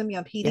everybody else is going to be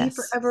on PD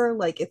forever.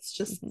 Like it's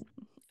just.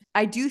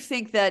 I do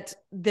think that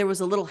there was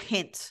a little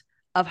hint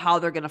of how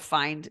they're going to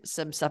find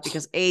some stuff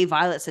because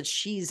Violet said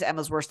she's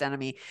Emma's worst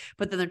enemy,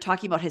 but then they're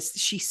talking about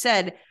she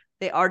said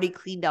they already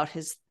cleaned out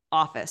his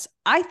office.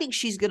 I think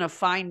she's going to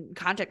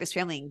contact his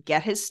family and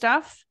get his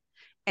stuff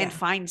and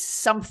find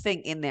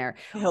something in there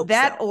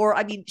or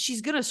I mean,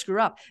 she's going to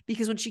screw up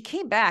because when she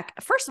came back,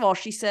 first of all,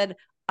 she said,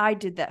 I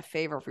did that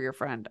favor for your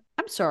friend.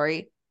 I'm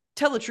sorry.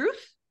 Tell the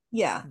truth.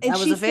 Yeah. And that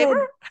was a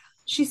favor.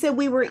 She said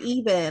we were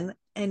even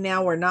and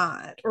now we're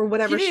not, or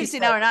whatever. She didn't say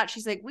now we're not.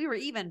 She's like, we were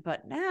even,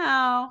 but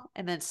now,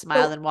 and then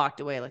smiled and walked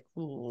away like,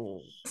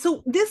 ooh.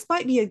 So this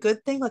might be a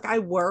good thing. Like I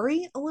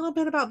worry a little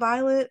bit about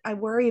Violet. I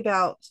worry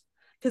about,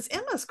 because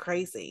Emma's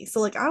crazy. So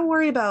like, I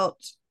worry about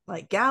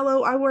like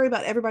Gallo. I worry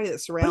about everybody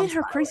that surrounds her. What is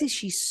her crazy?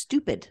 She's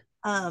stupid.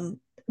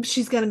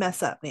 She's going to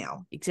mess up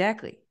now.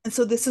 Exactly. And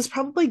so this is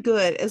probably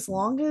good as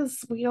long as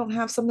we don't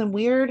have something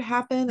weird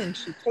happen and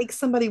she takes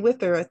somebody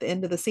with her at the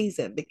end of the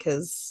season,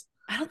 because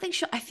I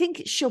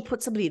think she'll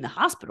put somebody in the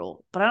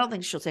hospital, but I don't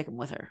think she'll take them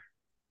with her.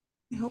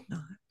 I hope not.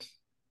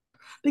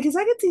 Because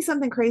I could see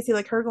something crazy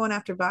like her going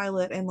after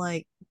Violet and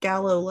like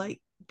Gallo like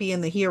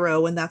being the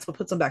hero, and that's what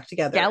puts them back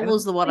together.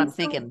 Gallo's the one I'm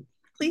thinking.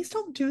 Please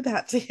don't do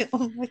that to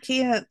him. I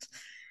can't.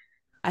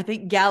 I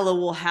think Gallo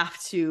will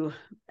have to.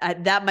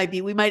 That might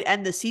be. We might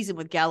end the season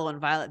with Gallo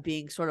and Violet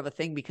being sort of a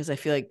thing, because I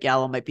feel like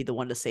Gallo might be the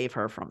one to save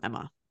her from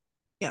Emma.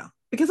 Yeah,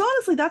 because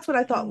honestly, that's what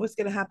I thought was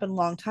going to happen a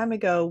long time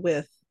ago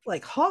with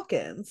like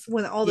Hawkins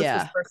when all this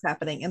was first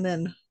happening, and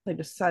then they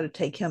decided to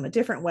take him a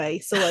different way.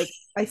 So like,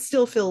 I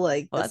still feel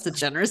like that's a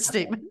generous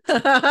statement.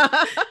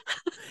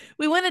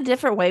 We went a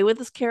different way with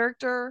this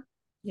character.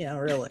 Yeah,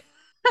 really.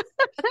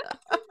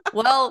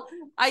 Well,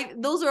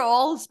 those are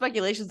all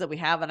speculations that we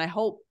have, and I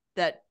hope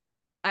that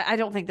I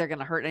don't think they're going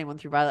to hurt anyone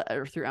through Violet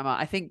or through Emma.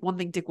 I think one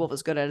thing Dick Wolf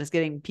is good at is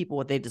getting people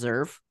what they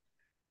deserve,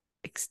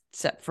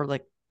 except for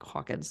like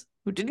Hawkins,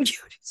 who didn't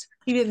get what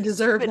he didn't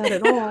deserve that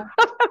at all.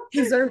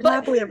 He deserved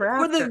happily ever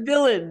after. For the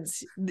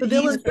villains,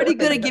 he's pretty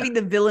good at giving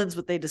the villains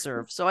what they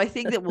deserve. So I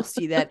think that we'll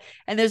see that.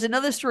 And there's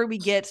another story we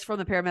get from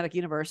the paramedic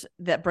universe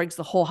that brings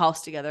the whole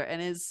house together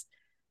and is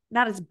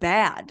not as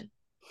bad.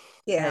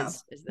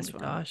 As this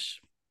one.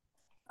 Gosh,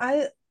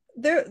 I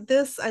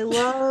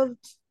loved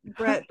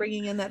Brett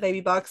bringing in that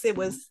baby box. It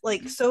was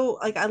like so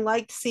like I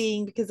liked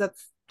seeing, because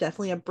that's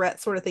definitely a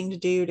Brett sort of thing to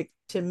do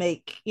to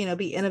make,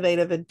 be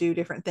innovative and do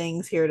different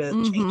things here to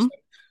change things,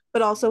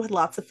 but also had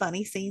lots of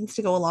funny scenes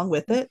to go along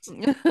with it.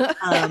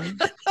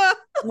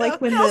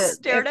 Like when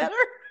stared at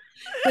her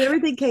when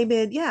everything came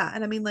in,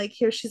 and I mean, like,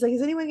 here she's like,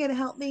 is anyone gonna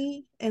help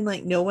me? And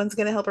like no one's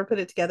gonna help her put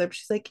it together, but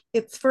she's like,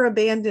 it's for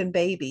abandoned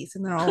babies,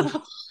 and they're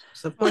all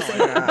so of course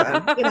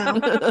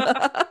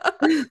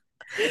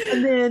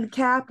And then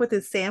Cap with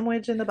his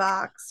sandwich in the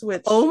box,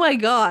 which oh my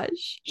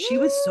gosh, she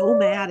was so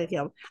mad at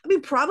him. I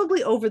mean,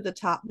 probably over the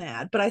top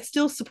mad, but I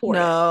still support it.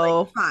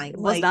 Like, fine. It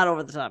was not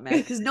over the top mad,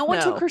 because no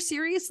one took her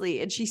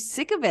seriously, and she's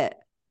sick of it.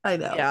 I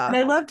know. Yeah. And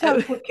I loved how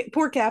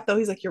poor Cap, though,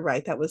 he's like, you're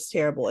right, that was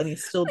terrible, and he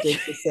still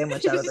digs the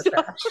sandwich out of the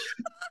trash.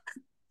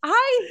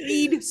 I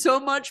need so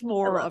much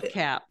more of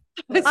Cap.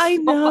 I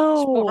know.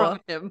 So much more of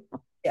him.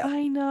 Yeah.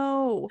 I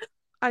know.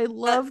 I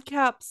love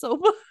Cap so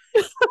much.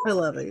 I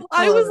love it.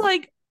 I was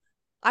like,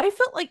 I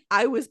felt like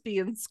I was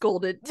being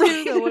scolded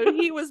too, though, when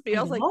he was being.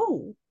 I was like,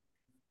 oh,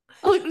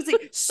 it was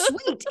like,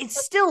 sweet,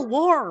 it's still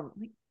warm.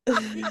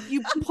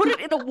 You put it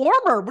in a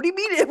warmer. What do you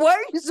mean? Why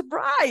are you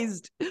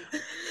surprised?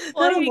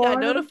 Well, he got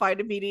notified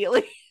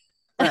immediately.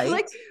 Right.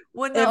 Like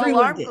when the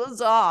alarm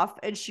goes off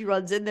and she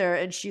runs in there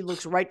and she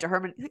looks right to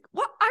Herman, like,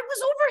 what? I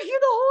was over here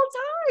the whole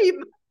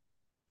time.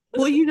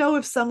 Well,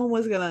 if someone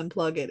was going to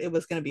unplug it, it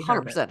was going to be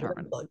 100%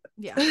 Herman.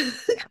 Yeah,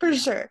 for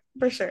sure.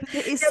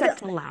 It is set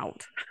to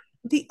loud.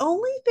 The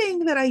only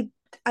thing that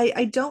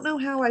I don't know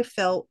how I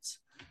felt,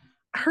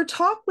 her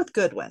talk with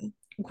Goodwin,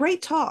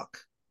 great talk,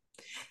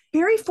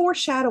 very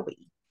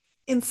foreshadowy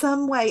in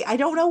some way. I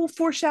don't know,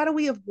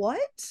 foreshadowy of what,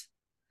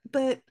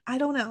 but I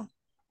don't know.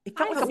 It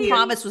felt like a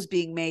promise was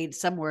being made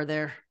somewhere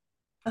there.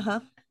 I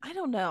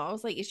don't know. I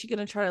was like, is she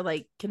going to try to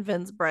like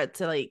convince Brett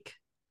to like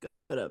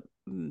go to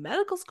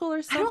medical school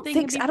or something?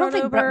 I don't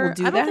think Brett will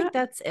do that. I don't think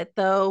that's it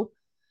though.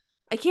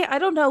 I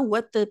don't know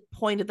what the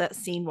point of that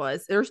scene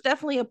was. There's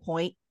definitely a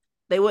point.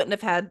 They wouldn't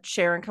have had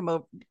Sharon come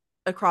over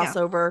a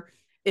crossover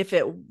if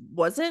it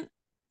wasn't.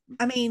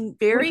 I mean,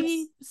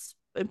 very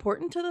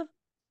important to the.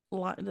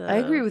 I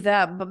agree with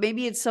that, but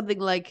maybe it's something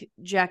like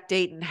Jack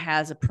Dayton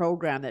has a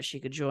program that she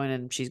could join,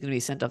 and she's going to be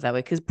sent off that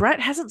way, because Brett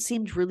hasn't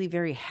seemed really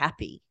very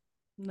happy.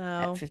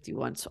 No, at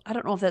 51. So I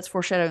don't know if that's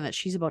foreshadowing that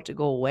she's about to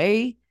go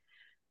away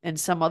and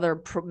some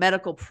other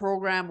medical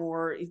program,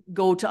 or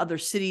go to other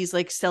cities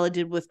like Stella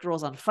did with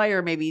Girls on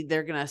Fire. Maybe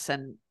they're going to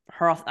send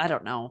her off. I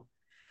don't know.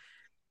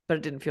 But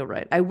it didn't feel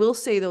right. I will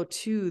say, though,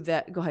 too,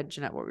 that... Go ahead,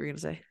 Jeanette. What were you going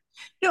to say?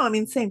 No, I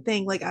mean, same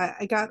thing. Like,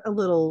 I got a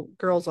little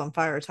Girls on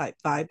Fire type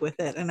vibe with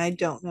it, and I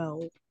don't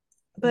know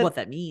what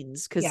that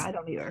means. Yeah, I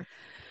don't either.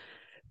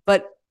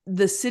 But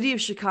the city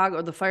of Chicago,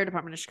 or the fire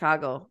department of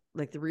Chicago,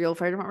 like the real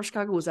fire department of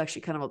Chicago, was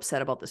actually kind of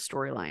upset about the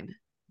storyline,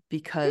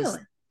 because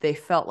they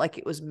felt like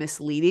it was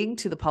misleading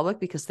to the public,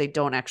 because they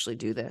don't actually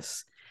do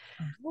this.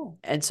 Oh.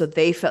 And so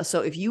they felt...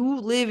 So if you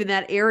live in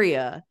that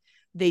area...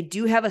 They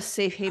do have a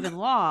safe haven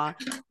law,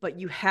 but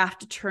you have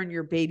to turn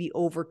your baby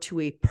over to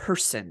a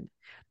person.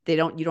 You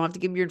don't have to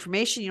give them your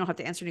information. You don't have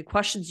to answer any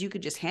questions. You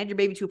can just hand your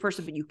baby to a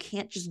person, but you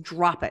can't just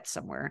drop it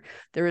somewhere.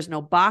 There is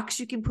no box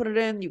you can put it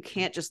in. You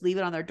can't just leave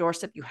it on their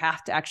doorstep. You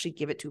have to actually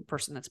give it to a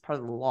person. That's part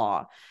of the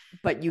law,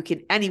 but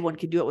anyone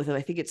can do it with it.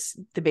 I think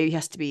the baby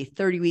has to be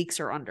 30 weeks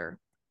or under.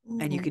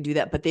 And you can do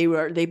that. But they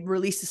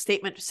released a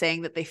statement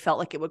saying that they felt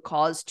like it would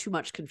cause too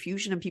much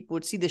confusion, and people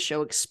would see the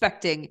show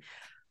expecting,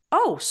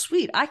 oh,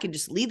 sweet, I can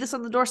just leave this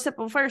on the doorstep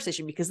of a fire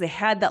station, because they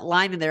had that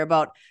line in there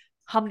about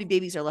how many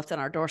babies are left on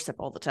our doorstep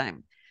all the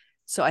time.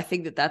 So I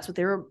think that that's what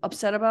they were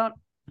upset about.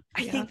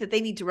 I think that they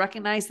need to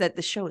recognize that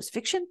the show is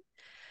fiction.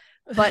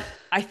 But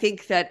I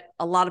think that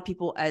a lot of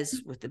people,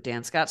 as with the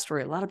Dan Scott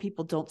story, a lot of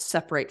people don't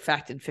separate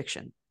fact and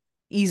fiction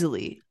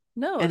easily.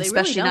 No, and they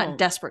especially really not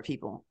desperate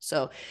people.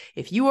 So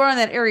if you are in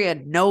that area,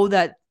 know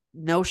that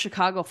no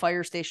Chicago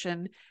fire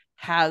station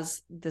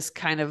has this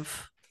kind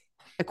of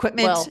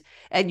equipment,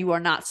 and you are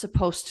not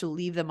supposed to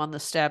leave them on the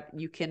step.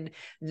 You can,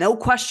 no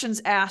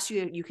questions asked.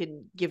 You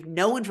can give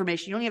no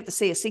information. You don't even have to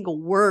say a single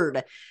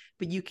word,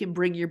 but you can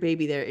bring your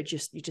baby there. You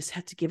just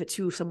have to give it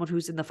to someone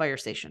who's in the fire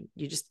station.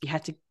 You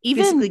have to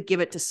physically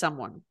give it to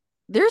someone.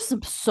 There's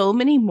so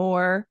many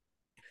more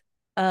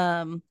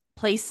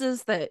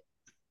places that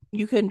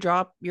you can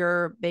drop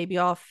your baby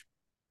off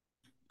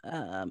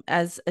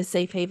as a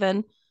safe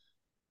haven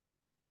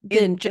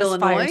than just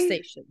Illinois? Fire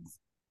stations.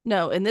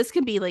 No, and this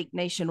can be like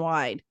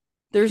nationwide.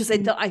 There's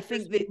I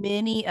think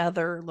many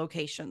other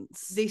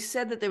locations. They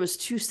said that there was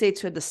 2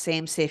 states who had the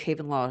same safe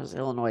haven laws as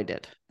Illinois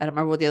did. I don't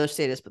remember what the other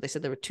state is, but they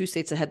said there were 2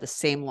 states that had the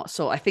same law.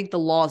 So I think the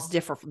laws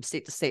differ from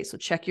state to state. So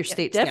check your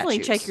state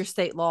definitely statutes. Check your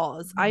state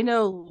laws.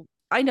 Mm-hmm.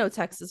 I know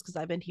Texas because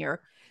I've been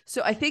here.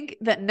 So I think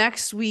that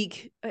next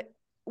week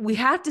we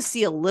have to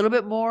see a little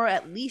bit more,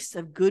 at least,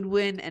 of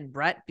Goodwin and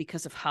Brett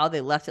because of how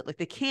they left it. Like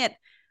they can't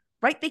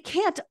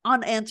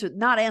not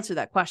answer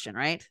that question,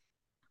 right?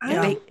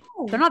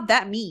 They're not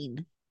that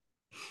mean.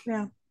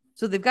 Yeah.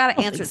 So they've got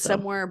to answer it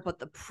somewhere, but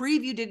the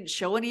preview didn't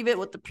show any of it.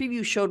 What the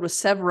preview showed was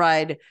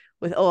Severide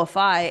with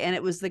OFI, and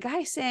it was the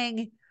guy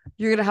saying,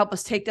 "You're going to help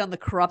us take down the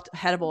corrupt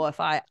head of OFI."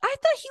 I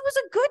thought he was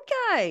a good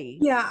guy.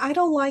 Yeah, I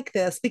don't like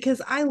this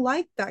because I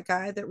like that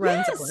guy that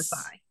runs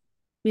OFI.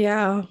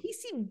 Yeah. He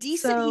seemed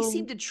decent. He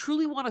seemed to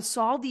truly want to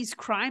solve these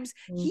crimes.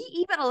 He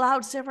even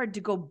allowed Severide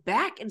to go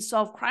back and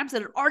solve crimes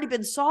that had already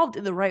been solved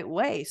in the right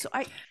way. So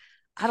I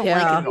don't like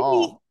it at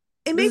all.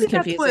 And maybe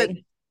that's what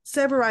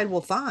Severide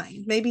will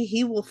find. Maybe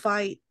he will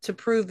fight to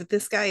prove that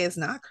this guy is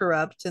not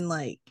corrupt and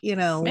maybe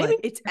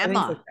it's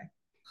Emma.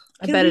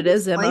 I bet it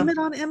is Emma. Blame it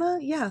on Emma?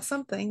 Yeah,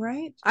 something,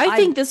 right? I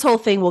think this whole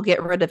thing will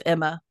get rid of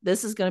Emma.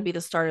 This is going to be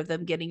the start of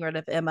them getting rid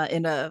of Emma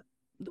in the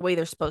way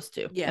they're supposed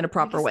to, in a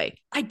proper way.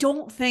 I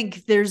don't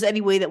think there's any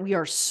way that we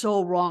are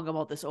so wrong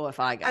about this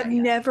OFI guy. I've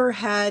never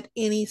had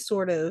any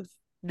sort of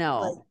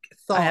thought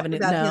I haven't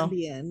about him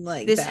being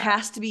like this.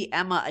 Has to be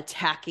Emma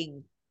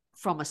attacking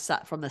from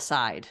the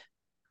side.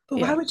 But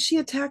why would she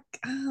attack?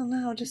 I don't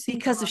know. Just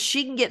because if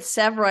she can get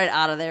Severide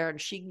out of there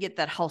and she can get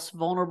that house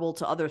vulnerable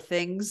to other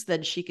things,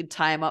 then she can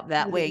tie him up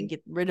that way and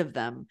get rid of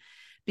them.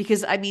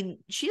 Because I mean,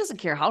 she doesn't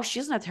care how. She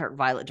doesn't have to hurt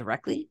Violet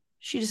directly.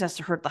 She just has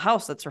to hurt the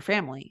house. That's her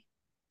family.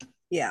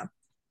 Yeah,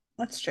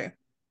 that's true.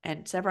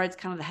 And Severide's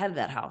kind of the head of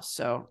that house.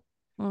 So,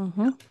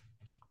 but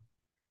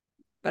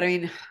I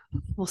mean,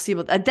 we'll see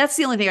about that. That's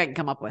the only thing I can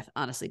come up with,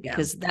 honestly,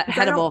 because that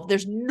head of OFI,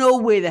 there's no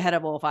way the head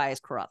of OFI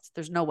is corrupt.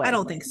 There's no way. I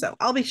don't think so.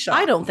 I'll be shocked.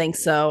 I don't think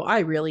so. I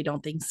really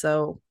don't think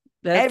so.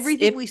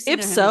 Everything we've seen,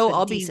 if so,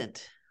 I'll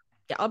decent.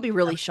 I'll be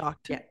really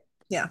shocked.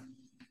 Yeah.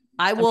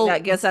 I will. I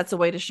guess that's a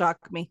way to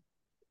shock me.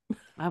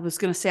 I was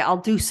going to say I'll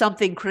do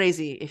something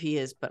crazy if he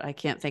is, but I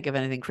can't think of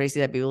anything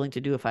crazy I'd be willing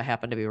to do if I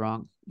happen to be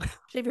wrong.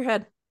 Shave your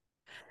head.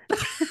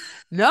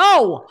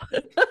 No.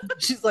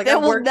 She's like, that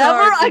will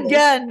never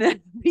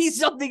again be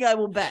something I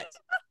will bet.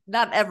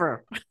 Not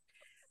ever.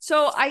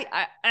 So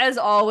I as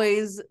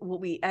always,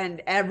 we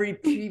end every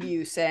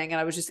preview saying,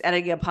 and I was just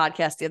editing a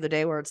podcast the other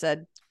day where it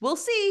said, "We'll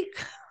see."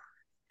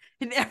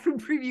 In every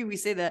preview we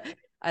say that.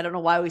 I don't know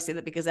why we say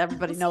that, because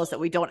everybody knows that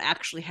we don't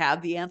actually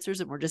have the answers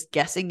and we're just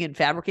guessing and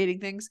fabricating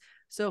things.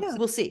 So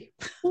we'll see.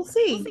 We'll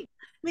see. I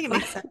think it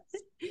makes sense.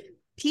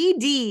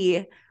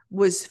 PD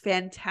was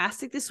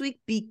fantastic this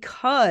week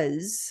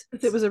because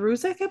it was a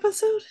Ruzek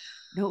episode.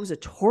 No, it was a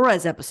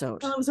Torres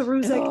episode. Oh, it was a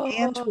Ruzek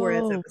and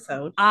Torres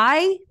episode.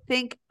 I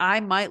think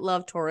I might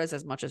love Torres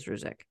as much as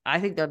Ruzek. I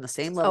think they're on the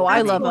same level. Oh,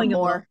 I love him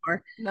more.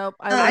 Nope.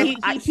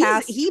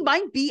 He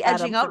might be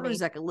edging out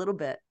Ruzek a little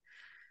bit.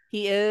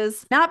 He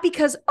is. Not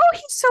because,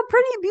 he's so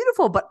pretty and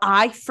beautiful, but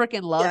I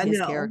freaking love his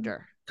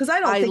character. Because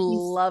I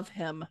love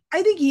him.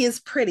 I think he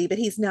is pretty, but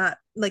he's not,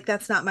 like,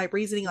 that's not my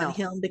reasoning on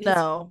him,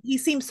 because he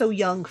seems so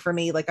young for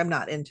me. Like, I'm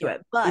not into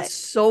it. But it's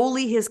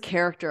solely his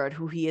character and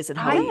who he is and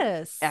how he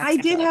acts. I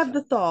did have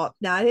the thought.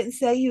 Now, I didn't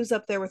say he was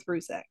up there with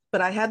Ruzek,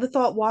 but I had the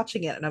thought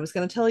watching it, and I was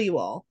going to tell you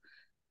all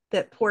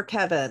that poor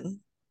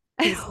Kevin,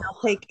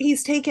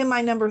 he's taken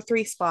my number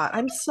 3 spot.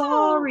 I'm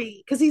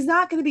sorry, because he's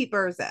not going to beat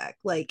Burzak,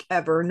 like,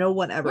 ever. No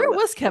one ever. Where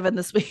was Kevin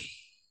this week?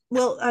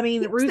 Well, I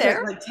mean,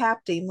 Ruzek like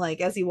tapped him like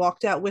as he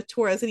walked out with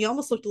Torres, and he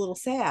almost looked a little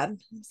sad.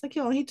 It's like,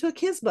 he took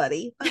his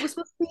buddy. I was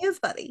supposed to be his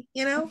buddy,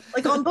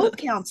 like on both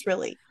counts,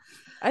 really.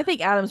 I think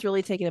Adam's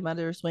really taking him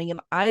under his wing, and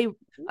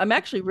I'm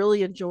actually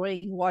really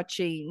enjoying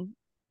watching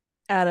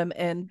Adam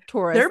and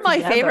Torres. They're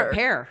my favorite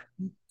pair.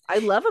 I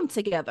love them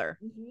together.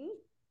 Mm-hmm.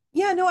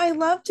 Yeah, no, I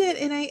loved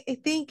it, and I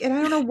think, and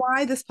I don't know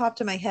why this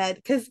popped in my head,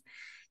 because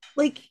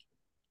like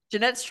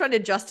Jeanette's trying to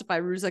justify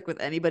Ruzek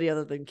with anybody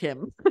other than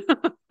Kim.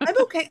 I'm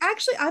okay.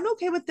 Actually, I'm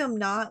okay with them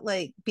not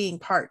like being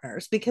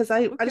partners, because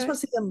I just want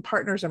to see them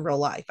partners in real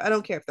life. I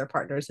don't care if they're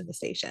partners in the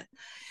station.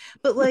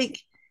 But like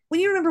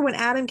when you remember when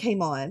Adam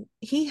came on,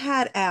 he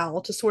had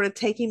Al to sort of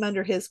take him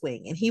under his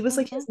wing, and he was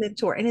like his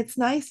mentor. And it's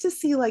nice to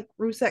see like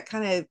Ruzek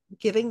kind of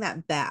giving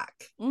that back.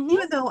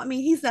 Even though, I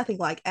mean, he's nothing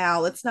like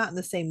Al. It's not in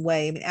the same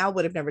way. I mean, Al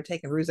would have never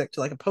taken Ruzek to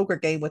like a poker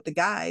game with the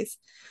guys,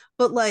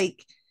 but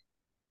like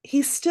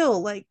he's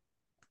still like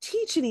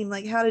teaching him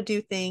like how to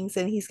do things,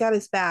 and he's got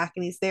his back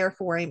and he's there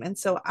for him. And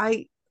so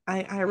I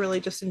really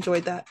just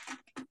enjoyed that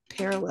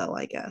parallel,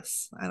 I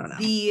guess. I don't know.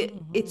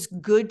 It's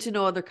good to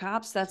know other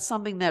cops. That's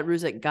something that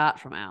Ruzek got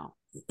from Al.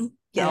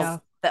 Yeah.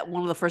 That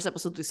one of the first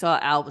episodes we saw,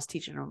 Al was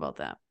teaching him about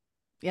that.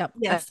 Yep.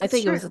 Yes, I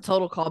think it was a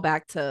total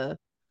callback to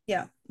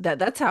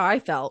that's how I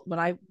felt when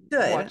I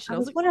watched it. I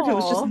was wondering if it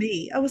was just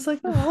me. I was like,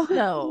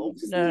 oh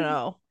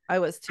no. I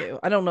was too.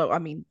 I don't know. I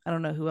mean, I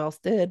don't know who else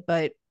did,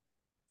 but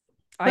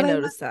I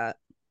noticed that.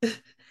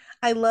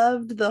 I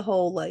loved the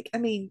whole, like, I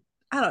mean,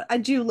 I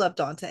do love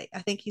Dante. I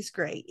think he's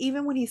great.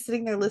 Even when he's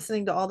sitting there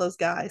listening to all those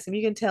guys, and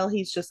you can tell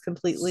he's just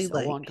completely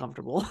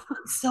uncomfortable.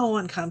 So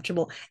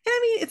uncomfortable. And I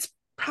mean, it's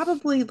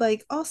probably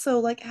like, also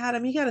like,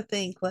 Adam, you got to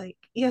think, like,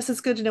 yes, it's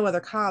good to know other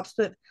cops,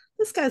 but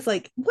this guy's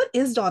like, what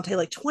is Dante,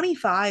 like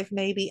 25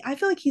 maybe? I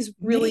feel like he's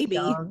really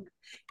young.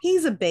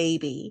 He's a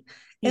baby.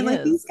 And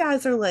like these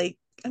guys are like,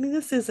 I mean,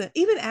 this isn't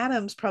even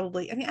Adam's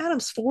probably, I mean,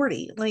 Adam's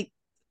 40. Like,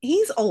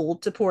 he's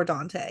old to poor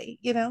Dante,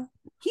 you know?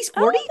 He's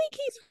 40? I don't think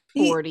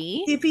he's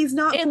 40. If he's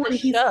not 40,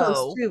 he's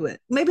close to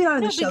it. Maybe not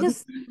in the show.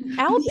 Because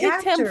Al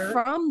picked him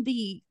from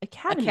the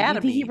academy. Do you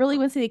think he really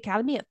went to the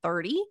academy at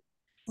 30?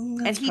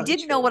 And he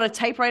didn't know what a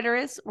typewriter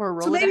is or a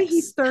Rolodex? So maybe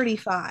he's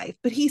 35,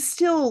 but he's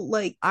still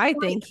like, I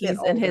think he's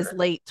in his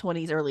late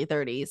 20s, early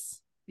 30s.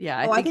 Yeah,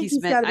 I think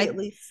he's meant at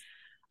least.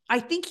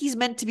 I think he's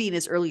meant to be in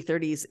his early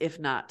 30s, if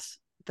not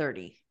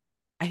 30.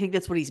 I think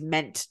that's what he's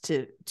meant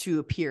to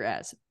appear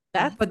as.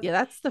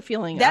 That's the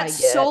feeling.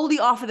 That's solely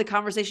off of the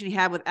conversation he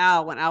had with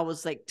Al when Al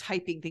was like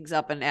typing things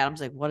up, and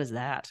Adam's like, "What is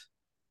that?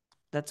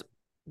 What's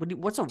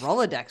a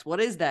Rolodex? What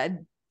is that?"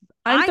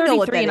 I'm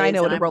 33 and I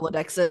know what a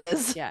Rolodex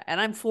is. Yeah, and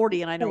I'm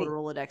 40 and I know what a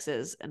Rolodex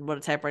is and what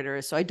a typewriter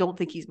is. So I don't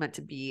think he's meant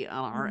to be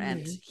on our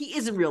end. He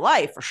is in real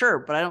life for sure,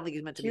 but I don't think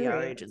he's meant to be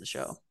our age in the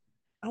show.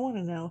 I want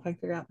to know if I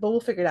figure out, but we'll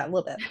figure it out a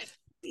little bit.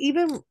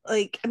 Even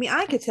like, I mean,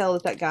 I could tell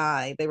that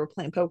guy they were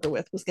playing poker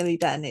with was going to be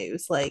bad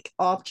news, like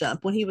off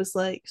jump, when he was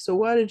like, so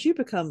why did you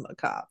become a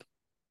cop?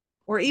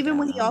 Or even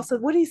when he also,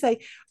 what did he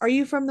say? Are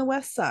you from the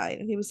West Side?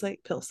 And he was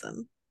like,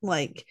 Pilsen.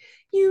 Like,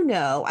 I don't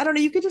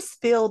know. You could just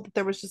feel that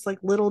there was just like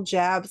little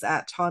jabs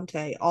at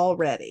Tante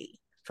already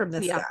from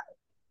this guy.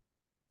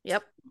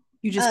 Yep.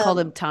 You just called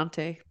him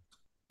Tante.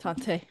 Well,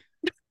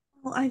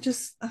 I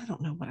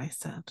don't know what I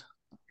said.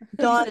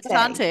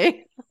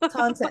 Tante.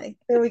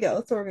 There we go.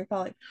 That's what we're gonna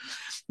call him.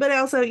 But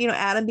also,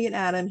 Adam being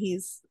Adam,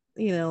 he's,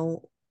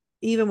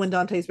 even when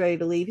Dante's ready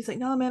to leave, he's like,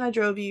 no, man, I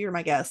drove you. You're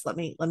my guest. Let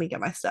me get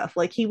my stuff.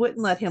 Like, he wouldn't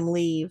let him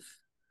leave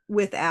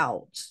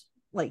without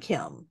like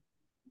him.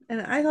 And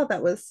I thought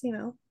that was,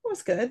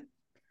 was good.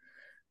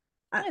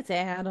 It's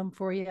Adam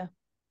for you.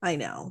 I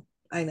know.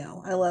 I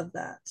love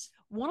that.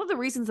 One of the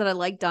reasons that I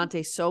like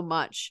Dante so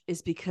much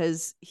is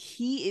because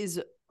he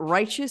is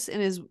righteous in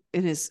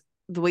his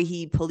the way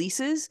he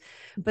polices,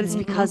 but it's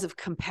because of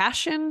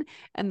compassion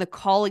and the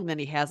calling that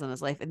he has on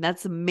his life. And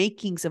that's the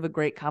makings of a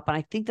great cop. And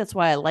I think that's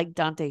why I like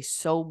Dante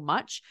so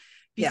much,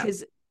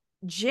 because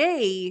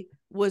Jay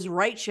was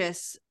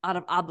righteous out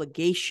of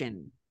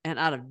obligation and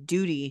out of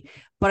duty,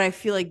 but I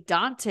feel like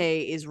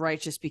Dante is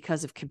righteous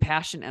because of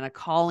compassion and a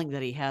calling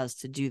that he has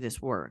to do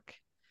this work.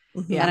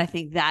 And I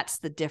think that's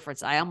the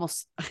difference. I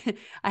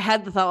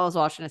had the thought while I was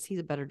watching this, he's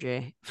a better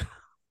Jay.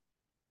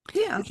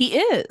 Yeah, he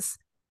is.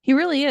 He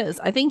really is.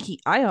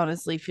 I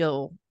honestly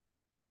feel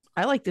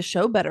I like the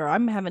show better.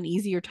 I'm having an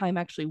easier time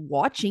actually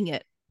watching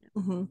it.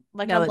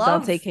 Like, now that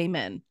Dante came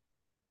in.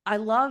 I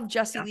love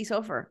Jesse Lee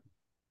Soffer.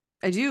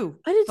 I do.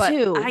 I did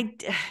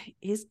too.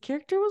 His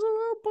character was a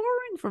little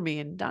boring for me,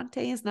 and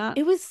Dante is not.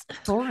 It was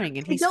boring,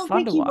 and he's fun to watch.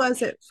 I don't think he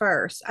was at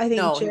first. I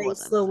think Jay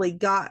slowly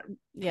got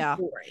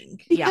boring.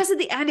 Because at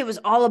the end, it was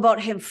all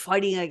about him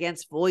fighting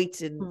against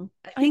Voight, and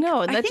I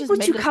know. And I think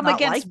once you come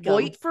against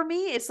Voight, for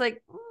me, it's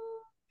like,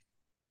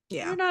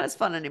 you're not as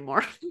fun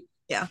anymore.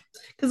 Yeah,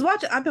 because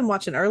I've been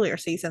watching earlier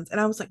seasons, and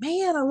I was like,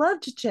 man, I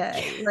loved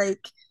Jay.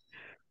 Like,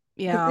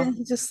 but then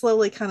he just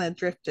slowly kind of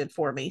drifted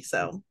for me.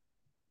 So,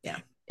 yeah.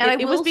 And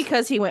it was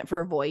because he went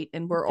for Voight,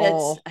 and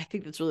I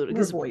think that's really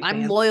because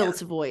I'm loyal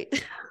to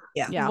Voight.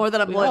 Yeah. More than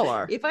I'm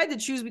loyal. If I had to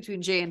choose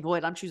between Jay and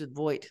Voight, I'm choosing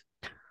Voight.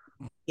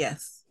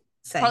 Yes.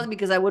 Same. Probably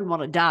because I wouldn't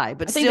want to die,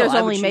 but I think there's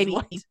only maybe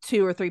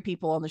 2 or 3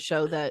 people on the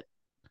show that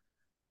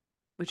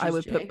I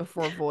would put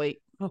before Voight.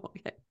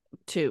 Okay.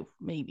 2,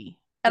 maybe.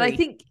 And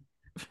 3.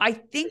 I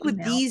think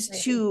with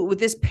these two, with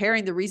this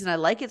pairing, the reason I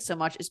like it so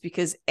much is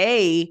because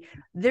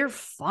they're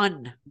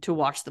fun to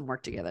watch them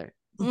work together.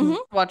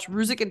 Watch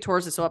Ruzek and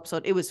Torres this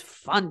episode. It was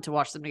fun to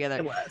watch them together.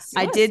 It was.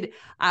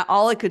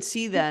 All I could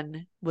see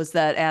then was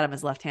that Adam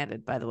is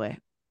left-handed, by the way,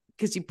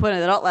 because you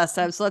pointed it out last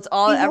time. So that's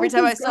all. Every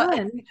time I saw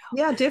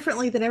it,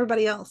 differently than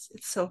everybody else.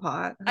 It's so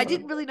hot. I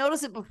didn't really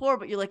notice it before,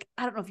 but you're like,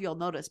 I don't know if you all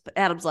noticed, but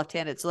Adam's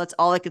left-handed. So that's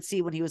all I could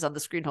see when he was on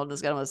the screen holding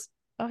his gun was,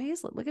 oh, he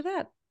is. Look at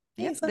that.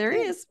 Yes, there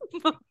he is.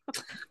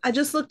 I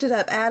just looked it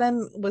up.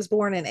 Adam was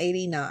born in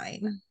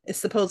 89. It's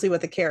supposedly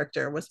what the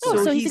character was.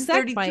 So he's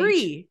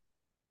 33.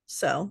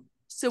 So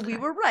we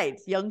were right.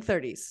 Young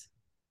 30s.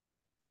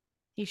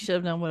 He should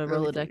have known what a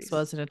Rolodex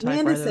was in a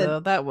typewriter, though.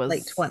 That was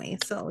like 20.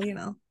 So,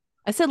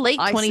 I said late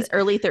 20s,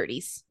 early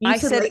 30s. I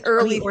said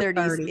early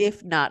 30s,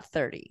 if not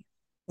 30.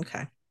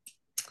 Okay.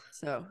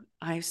 So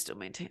I still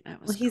maintain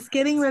that was. Well, he's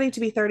getting ready to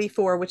be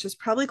 34, which is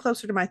probably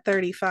closer to my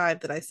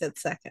 35 that I said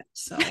second.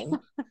 So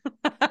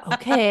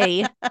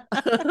okay.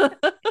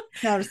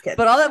 No, I'm just kidding.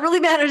 But all that really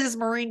matters is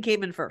Maureen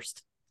came in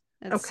first.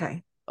 That's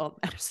okay. All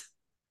that matters.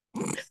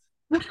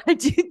 I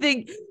do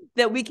think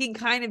that we can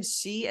kind of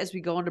see as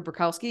we go into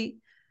Bukowski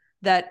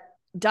that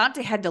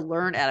Dante had to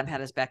learn Adam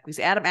had his back, because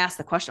Adam asked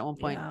the question at one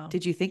point,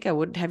 did you think I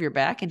wouldn't have your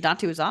back? And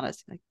Dante was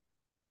honest. Like,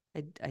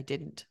 I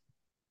didn't.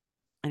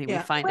 And we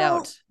find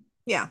out.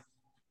 Yeah.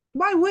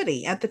 Why would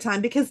he at the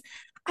time? Because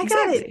I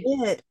gotta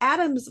admit,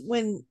 Adam's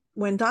when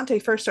Dante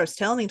first starts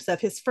telling him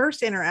stuff, his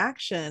first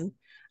interaction,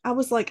 I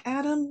was like,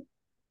 Adam,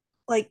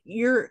 like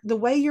the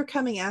way you're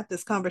coming at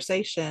this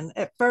conversation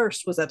at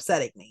first was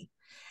upsetting me.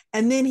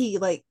 And then he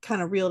like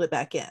kind of reeled it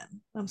back in.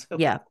 I'm just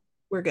going,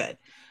 we're good.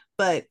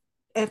 But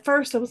at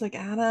first I was like,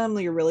 Adam,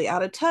 you're really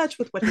out of touch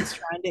with what he's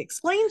trying to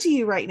explain to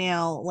you right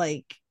now.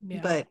 Like,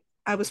 but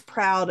I was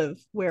proud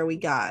of where we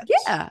got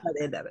at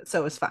the end of it.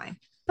 So it was fine.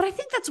 But I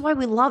think that's why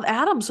we love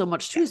Adam so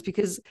much too, is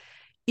because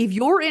if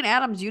you're in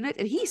Adam's unit,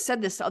 and he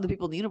said this to other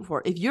people in the unit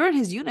before, if you're in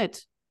his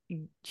unit,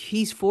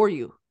 he's for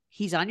you.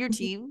 He's on your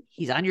team.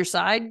 He's on your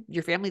side,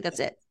 your family. That's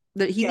it.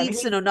 He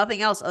needs to know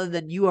nothing else other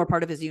than you are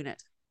part of his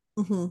unit.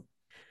 Mm-hmm.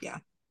 Yeah.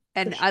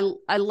 And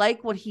I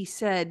like what he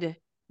said.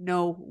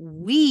 No,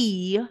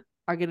 we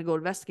are going to go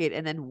investigate,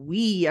 and then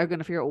we are going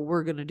to figure out what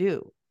we're going to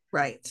do.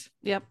 Right.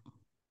 Yep.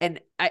 And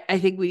I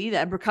think we need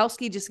that. And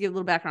Bukowski, just to give a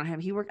little background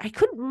on him, I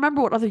couldn't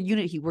remember what other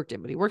unit he worked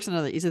in, but he works in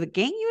is it the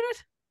gang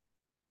unit?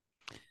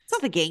 It's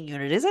not the gang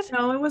unit, is it?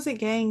 No, it wasn't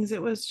gangs.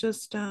 It was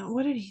just,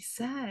 what did he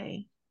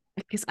say?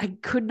 Because I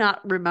could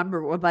not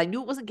remember, but I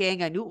knew it wasn't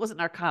gang. I knew it wasn't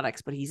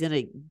narcotics, but he's in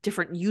a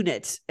different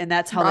unit, and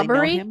that's how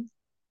robbery? They know him.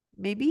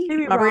 Maybe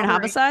robbery and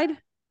homicide,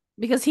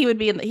 because he would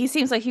be he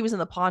seems like he was in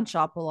the pawn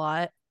shop a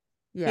lot.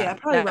 Yeah,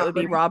 probably that would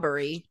be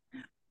robbery.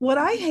 What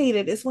I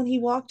hated is when he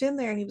walked in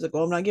there and he was like,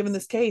 "Well, I'm not giving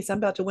this case. I'm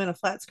about to win a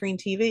flat screen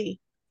TV."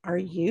 Are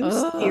you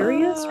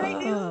serious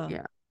right now?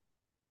 Yeah.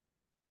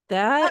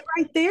 That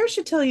right there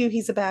should tell you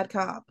he's a bad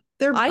cop.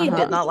 I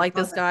did not like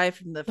this guy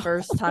from the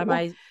first time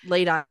I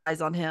laid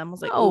eyes on him. I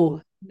was like,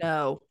 oh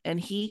no. And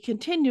he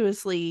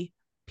continuously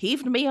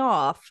peeved me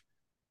off.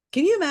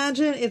 Can you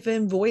imagine if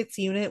in Voight's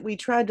unit we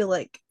tried to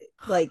like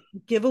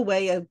give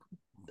away a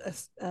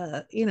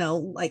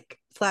like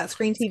flat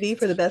screen TV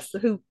for the best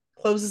who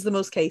closes the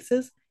most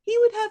cases? He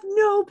would have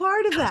no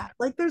part of that.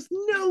 Like, there's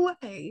no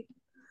way.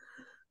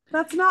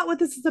 That's not what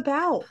this is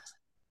about.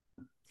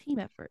 Team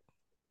effort.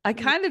 I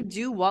kind of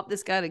do want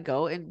this guy to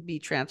go and be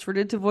transferred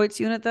into Voight's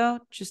unit, though,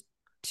 just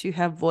to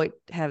have Voight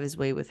have his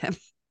way with him,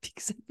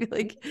 because I feel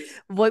like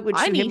Voight would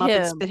shoot him up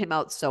and spit him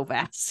out so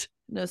fast.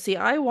 No, see,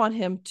 I want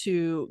him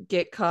to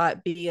get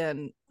caught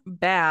being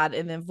bad,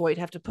 and then Voight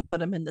have to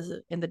put him in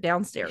the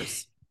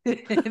downstairs in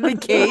the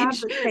cage. Don't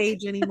have the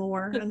cage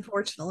anymore,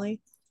 unfortunately.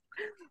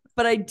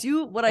 But I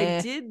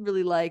did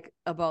really like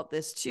about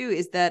this too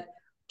is that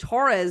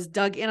Torres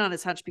dug in on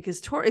his hunch,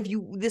 because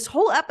this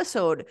whole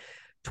episode,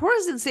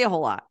 Torres didn't say a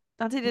whole lot.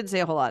 Dante didn't say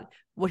a whole lot.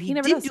 What he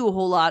did do a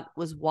whole lot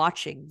was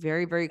watching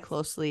very, very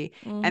closely,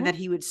 and that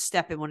he would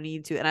step in when he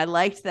needed to. And I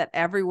liked that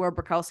everywhere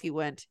Bukowski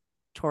went,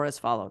 Torres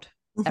followed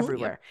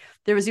everywhere.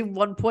 There was even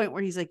one point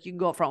where he's like, you can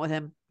go up front with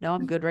him. No,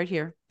 I'm good right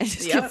here. And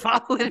just keep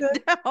following him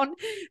down,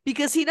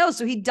 because he knows.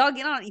 So he dug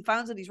in on it. He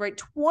finds that he's right.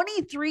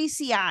 23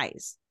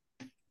 CIs.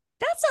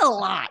 That's a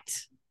lot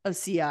of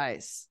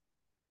CIs.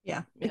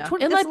 Yeah.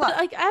 And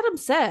like Adam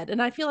said, and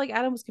I feel like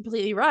Adam was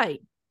completely right.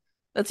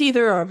 That's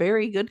either a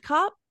very good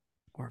cop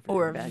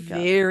or a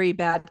very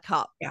bad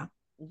cop. Yeah.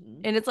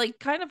 Mm-hmm. And it's like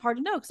kind of hard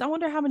to know, because I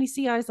wonder how many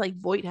CIs like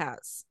Voight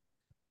has.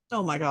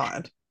 Oh my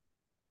God.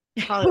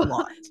 Probably a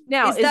lot.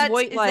 Now, is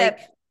Voight like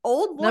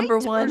old Voight number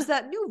one? Or is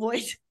that new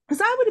Voight?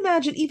 Because I would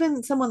imagine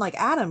even someone like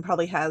Adam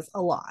probably has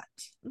a lot.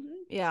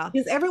 Yeah.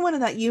 Because everyone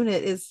in that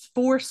unit is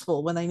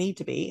forceful when they need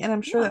to be. And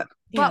I'm sure that,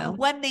 but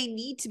when they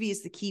need to be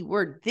is the key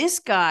word. This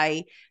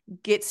guy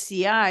gets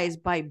CIs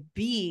by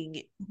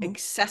being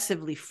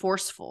excessively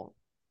forceful.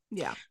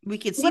 Yeah. We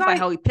can see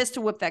how he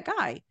pistol whipped that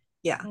guy.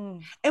 Yeah.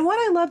 And what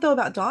I love though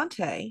about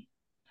Dante,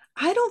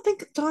 I don't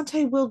think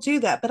Dante will do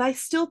that, but I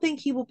still think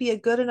he will be a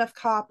good enough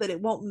cop that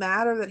it won't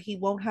matter that he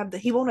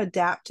won't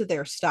adapt to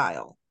their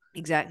style.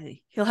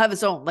 Exactly. He'll have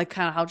his own, like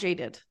kind of how Jay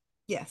did.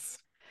 Yes.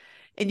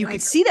 And you can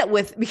see that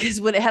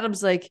because when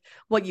Adam's like,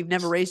 what, you've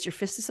never raised your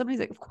fist to somebody?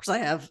 He's like, of course I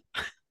have.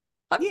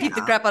 I beat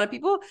the crap out of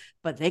people,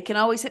 but they can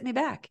always hit me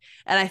back.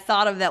 And I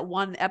thought of that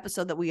one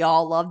episode that we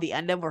all loved, the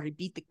end of, where he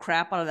beat the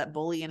crap out of that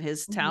bully in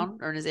his town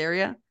or in his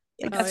area.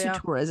 Like, that's who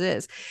Torres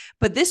is.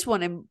 But this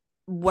one, and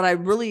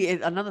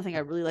another thing I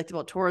really liked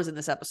about Torres in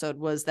this episode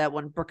was that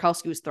when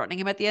Bukowski was threatening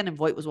him at the end and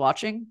Voight was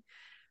watching,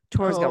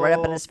 Torres got right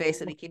up in his face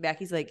and he came back.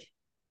 He's like,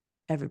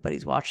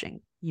 everybody's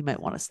watching. You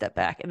might want to step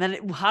back. And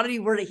then how did he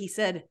word it? He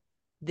said,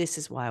 this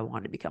is why I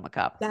wanted to become a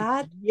cop.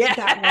 That line.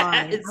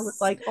 I was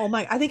like, oh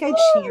my, I think I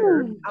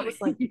cheered. I was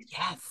like,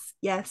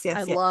 yes.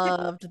 I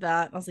loved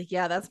that. I was like,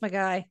 yeah, that's my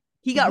guy.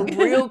 He got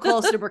real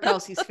close to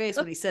Bukowski's face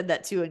when he said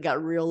that too, and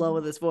got real low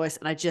with his voice.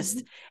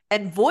 And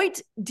and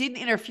Voight didn't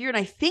interfere. And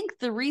I think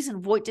the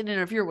reason Voight didn't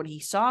interfere when he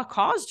saw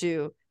cause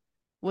to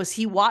was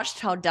he watched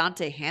how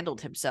Dante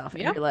handled himself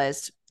and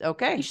realized,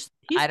 okay, he's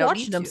I don't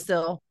watching him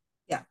still.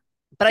 Yeah.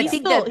 But I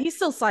think that he's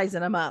still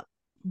sizing him up.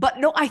 But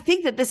no, I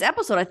think that this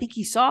episode, I think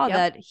he saw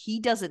that he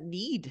doesn't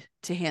need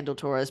to handle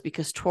Torres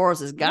because Torres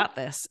has got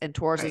this, and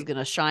Torres is going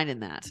to shine in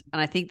that. And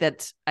I think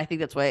that's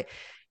why,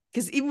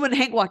 because even when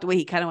Hank walked away,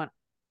 he kind of went,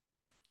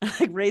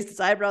 like, raised his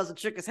eyebrows and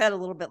shook his head a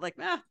little bit, like,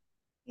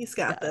 he's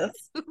got this.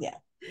 Yeah.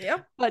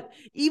 Yep. But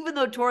even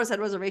though Torres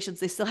had reservations,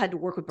 they still had to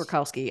work with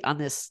Bukowski on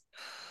this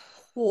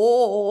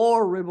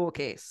horrible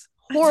case.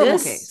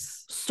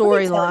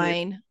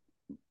 Storyline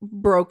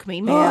broke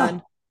me,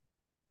 man.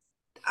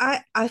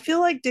 I feel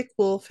like Dick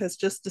Wolf has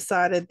just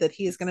decided that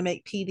he is going to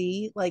make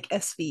PD like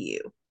SVU,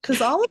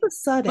 because all of a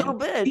sudden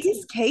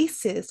these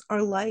cases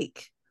are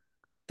like,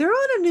 they're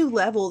on a new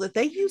level that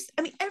they use.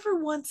 I mean,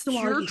 every once in a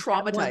while,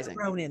 traumatizing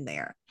thrown in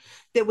there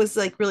that was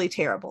like really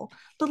terrible,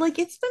 but like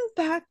it's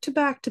been back to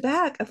back to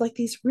back of like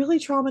these really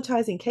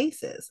traumatizing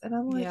cases, and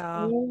I'm like,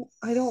 oh,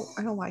 I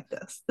don't like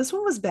this. This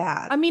one was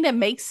bad. I mean, it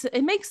makes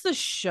the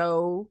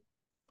show,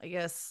 I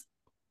guess,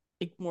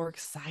 like more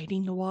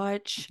exciting to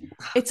watch.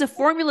 It's a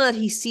formula that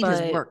he's seen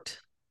has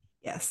worked.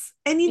 Yes,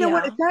 and you know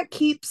what?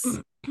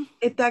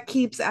 If that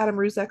keeps Adam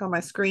Ruzek on my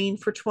screen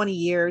for 20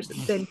 years,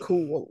 then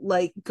cool.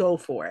 Like, go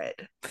for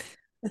it.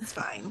 It's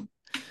fine.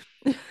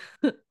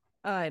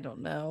 I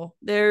don't know.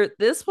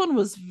 This one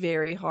was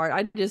very hard.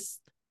 I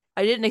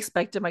didn't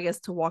expect him, I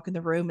guess, to walk in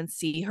the room and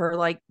see her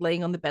like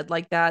laying on the bed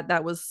like that.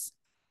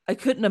 I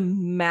couldn't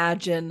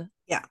imagine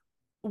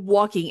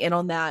walking in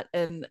on that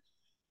and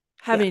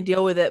having to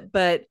deal with it.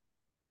 But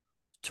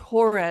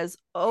Torres,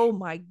 oh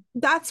my,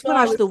 that's what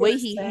I was the way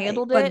he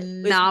handled it,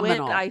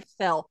 phenomenal. I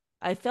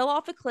fell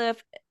off a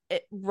cliff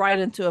right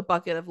into a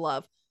bucket of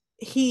love.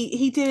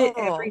 He did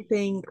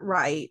everything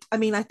right. I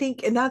mean, I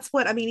think, and that's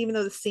what I mean, even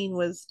though the scene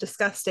was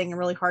disgusting and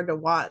really hard to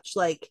watch,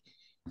 like,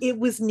 it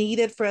was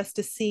needed for us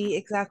to see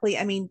exactly,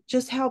 I mean,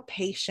 just how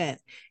patient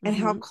and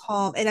how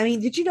calm. And I mean,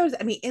 did you notice,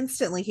 I mean,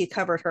 instantly he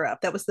covered her up.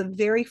 That was the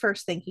very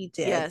first thing he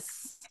did.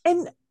 Yes.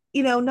 And,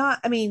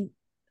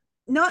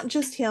 not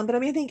just him, but I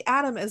mean, I think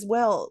Adam as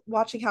well,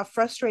 watching how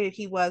frustrated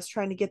he was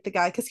trying to get the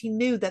guy, because he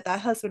knew that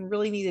husband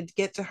really needed to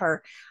get to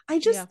her. I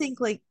just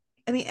think, like,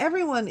 I mean,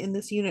 everyone in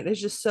this unit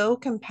is just so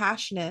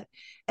compassionate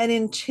and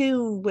in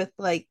tune with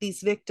like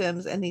these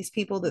victims and these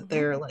people that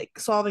they're like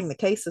solving the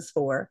cases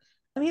for.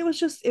 I mean,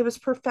 it was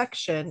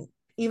perfection,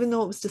 even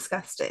though it was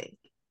disgusting.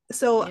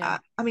 So, I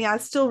mean, I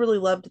still really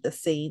loved the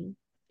scene.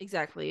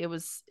 Exactly. It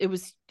was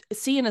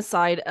seeing a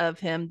side of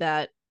him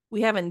that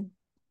we haven't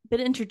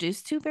been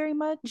introduced to very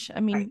much. I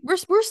mean,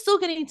 we're still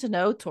getting to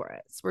know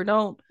Torres. We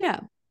don't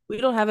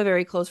have a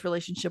very close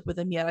relationship with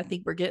him yet. I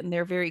think we're getting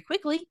there very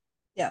quickly.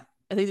 Yeah.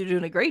 I think they're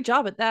doing a great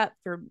job at that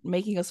for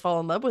making us fall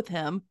in love with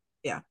him.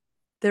 Yeah.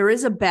 There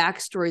is a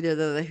backstory there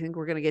that I think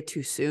we're going to get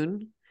to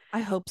soon.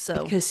 I hope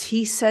so. Because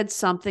he said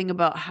something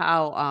about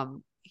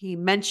how he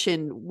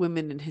mentioned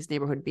women in his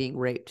neighborhood being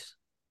raped.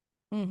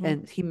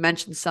 And he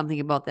mentioned something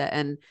about that.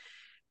 And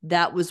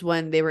that was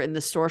when they were in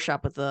the store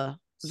shop with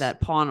that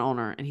pawn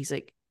owner. And he's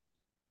like,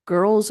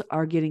 girls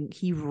are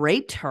he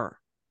raped her.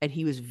 And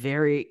he was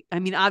I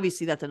mean,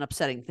 obviously that's an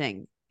upsetting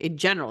thing in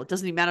general. It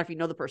doesn't even matter if you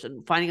know the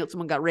person. Finding out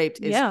someone got raped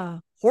is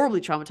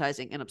horribly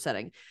traumatizing and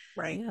upsetting.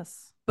 Right.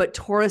 Yes. But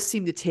Torres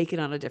seemed to take it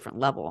on a different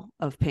level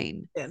of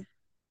pain. Yeah.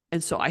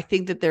 And so I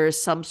think that there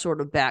is some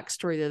sort of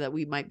backstory there that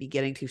we might be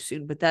getting to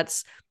soon. But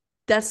that's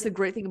the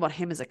great thing about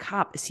him as a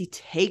cop, is he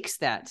takes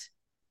that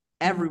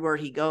everywhere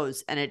he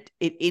goes, and it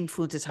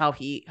influences how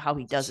he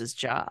does his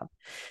job.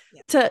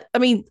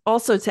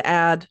 Also to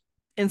add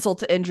insult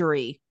to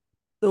injury,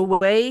 the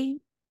way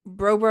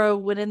Bro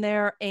went in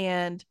there,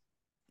 and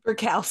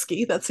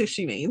Bukowski, that's who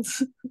she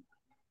means.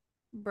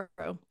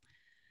 Bro.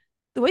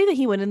 The way that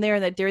he went in there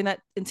and that during that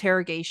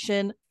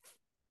interrogation,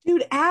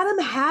 dude, Adam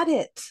had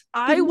it.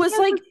 I was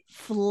like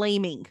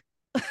flaming.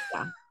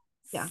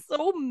 Yeah.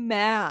 So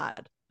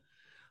mad.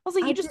 I was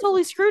like, you just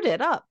totally screwed it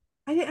up.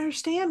 I didn't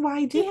understand why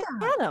he did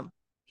that. Adam.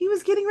 He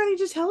was getting ready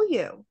to tell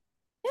you.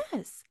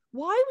 Yes.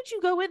 Why would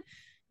you go in?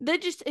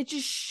 It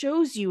just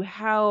shows you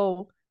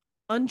how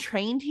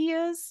untrained he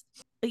is.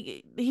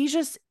 He's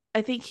just,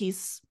 I think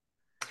he's,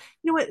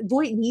 you know what,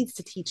 Voight needs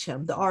to teach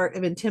him the art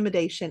of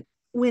intimidation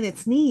when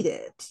it's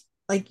needed.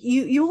 Like,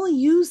 you only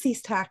use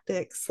these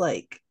tactics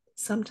like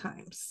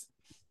sometimes.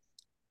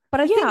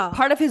 But I think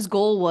part of his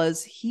goal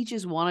was he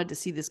just wanted to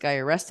see this guy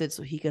arrested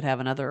so he could have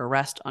another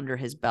arrest under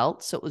his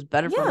belt. So it was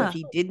better for him if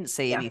he didn't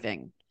say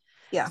anything.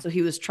 Yeah. So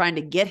he was trying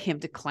to get him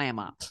to clam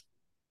up.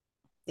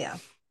 Yeah.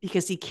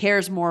 Because he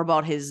cares more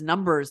about his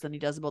numbers than he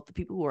does about the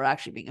people who are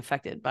actually being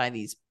affected by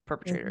these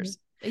perpetrators.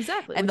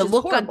 Exactly. And the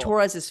look on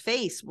Torres's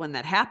face when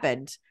that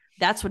happened,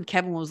 that's when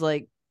Kevin was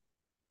like,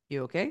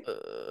 you okay?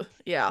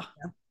 Yeah.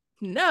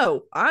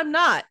 No, I'm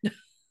not.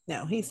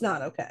 No, he's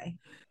not okay.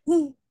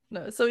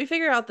 No. So we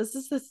figure out this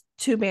is this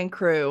 2-man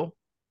crew.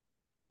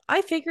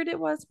 I figured it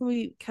was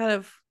when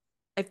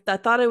I I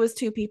thought it was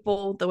two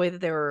people. The way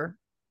that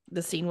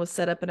the scene was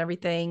set up and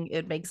everything,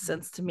 it makes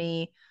sense to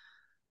me.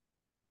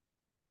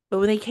 But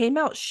when they came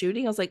out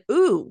shooting, I was like,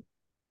 "Ooh,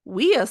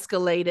 we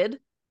escalated."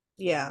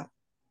 Yeah,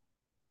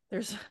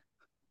 there's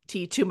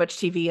too much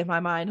TV in my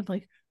mind. I'm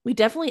like, we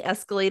definitely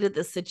escalated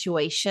the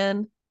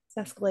situation.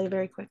 It's escalated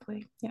very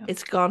quickly. Yeah,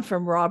 it's gone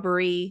from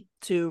robbery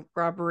to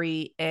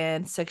robbery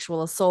and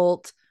sexual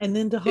assault, and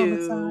then to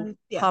homicide.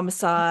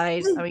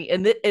 Homicide. I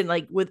mean, and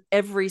like with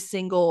every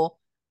single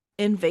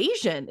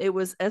invasion, it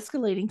was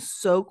escalating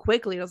so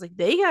quickly. I was like,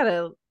 they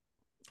gotta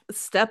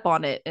step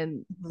on it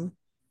and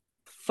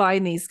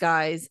find these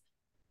guys.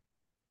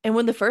 And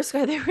when the first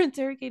guy they were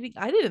interrogating,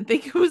 I didn't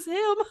think it was him.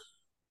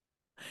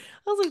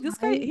 I was like, this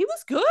guy, he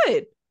was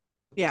good.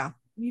 Yeah.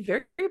 He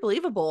very, very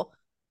believable.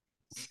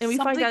 And we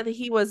find out that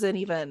he wasn't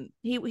even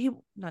he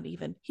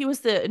was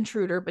the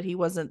intruder, but he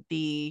wasn't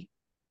the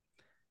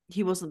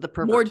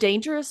pervert. More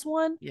dangerous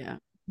one. Yeah.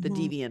 The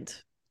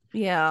deviant.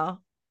 Yeah.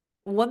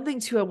 One thing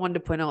too I wanted to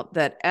point out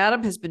that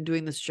Adam has been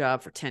doing this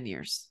job for 10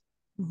 years.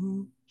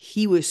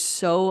 He was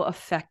so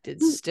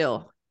affected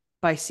still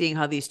by seeing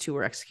how these two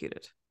were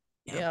executed.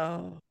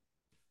 Yeah.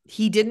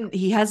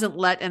 He hasn't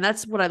let, and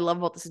that's what I love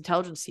about this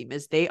intelligence team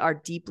is they are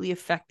deeply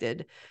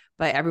affected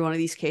by every one of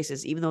these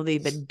cases, even though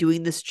they've been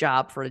doing this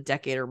job for a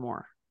decade or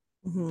more.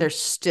 They're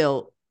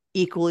still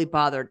equally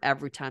bothered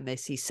every time they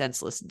see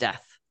senseless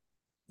death.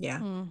 Yeah.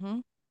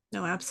 No,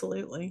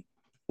 absolutely.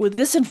 With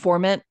this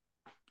informant,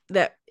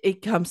 that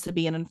it comes to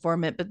be an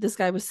informant, but this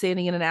guy was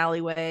standing in an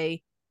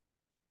alleyway.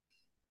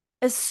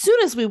 As soon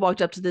as we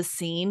walked up to this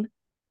scene,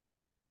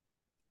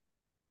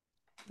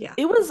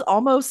 it was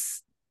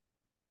almost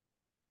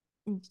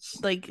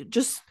like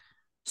just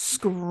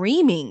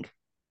screaming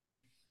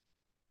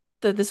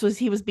that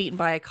he was beaten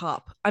by a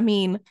cop. I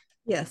mean,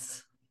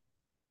 yes,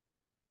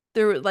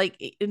 there were like,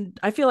 and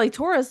I feel like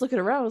Torres looking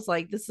around was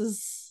like,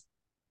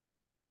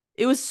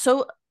 it was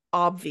so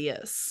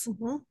obvious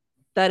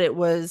that it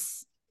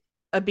was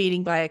a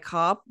beating by a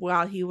cop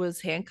while he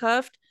was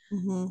handcuffed.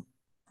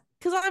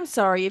 Because I'm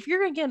sorry, if you're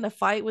gonna get in a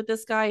fight with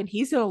this guy and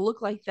he's gonna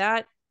look like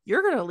that,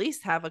 you're gonna at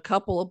least have a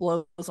couple of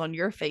blows on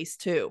your face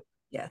too.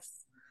 Yes.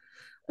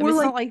 I mean,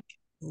 it's not like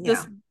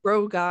this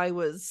bro guy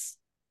was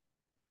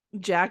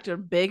jacked or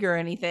big or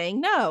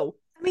anything. No.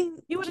 I mean,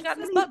 he would have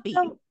gotten his butt beat.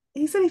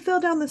 He said he fell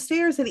down the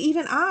stairs, and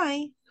even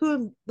I, who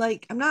am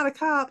like, I'm not a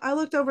cop, I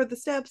looked over at the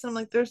steps and I'm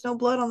like, there's no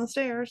blood on the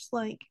stairs.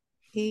 Like,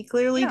 he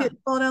clearly didn't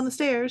fall down the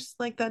stairs.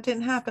 Like, that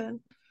didn't happen.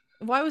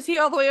 Why was he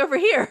all the way over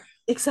here?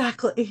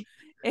 Exactly.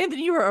 And then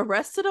you were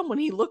arrested him when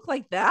he looked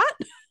like that?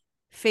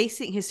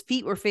 His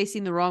feet were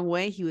facing the wrong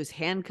way. He was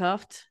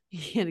handcuffed.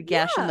 He had a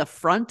gash in the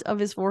front of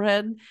his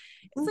forehead.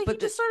 It's like he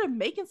just started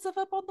making stuff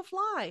up on the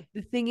fly.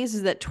 The thing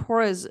is that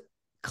Torres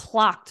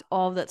clocked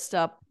all of that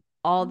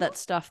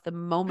stuff the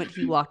moment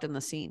he walked on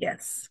the scene.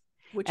 Yes.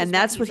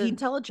 That's what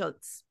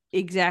intelligence.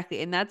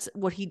 Exactly. And that's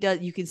what he does.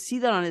 You can see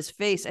that on his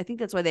face. I think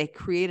that's why they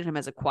created him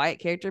as a quiet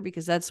character,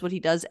 because that's what he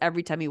does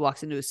every time he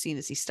walks into a scene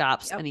is he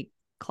stops and he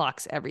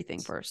clocks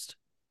everything first.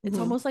 It's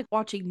almost like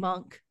watching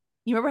Monk.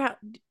 You remember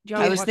how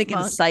I was thinking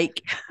Monk?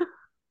 Psych.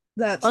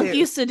 That Monk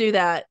used to do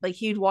that. Like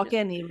he'd walk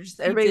in,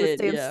 everybody would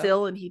stand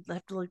still, and he'd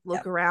have to like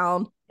look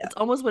around. It's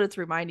almost what it's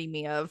reminding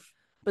me of.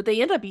 But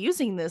they end up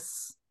using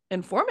this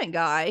informant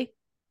guy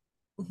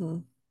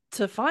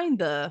to find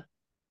the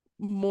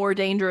more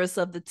dangerous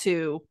of the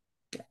two.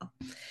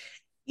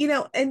 You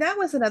know, and that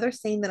was another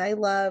scene that I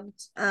loved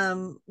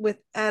with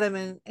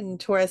Adam and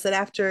Torres, that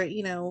after,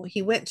 you know,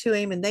 he went to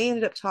him and they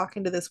ended up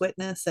talking to this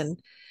witness, and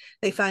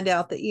they find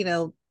out that, you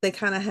know, they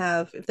kind of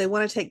have, if they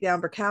want to take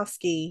down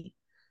Bukowski,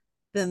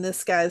 then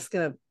this guy's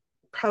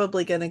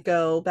probably going to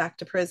go back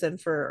to prison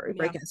for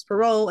breaking his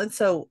parole. And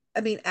so,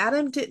 I mean,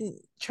 Adam didn't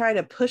try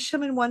to push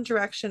him in one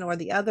direction or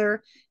the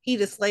other. He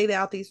just laid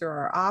out, these are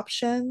our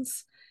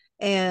options,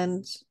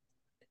 and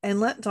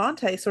let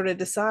Dante sort of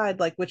decide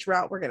like which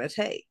route we're going to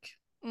take.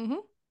 I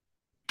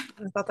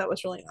thought that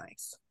was really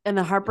nice. And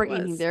the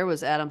heartbreaking thing there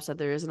was Adam said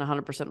there isn't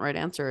 100% right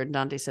answer, and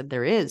Dante said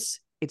there is.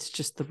 It's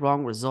just the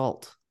wrong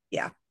result.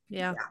 Yeah.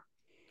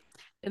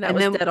 And that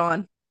was dead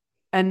on.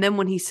 And then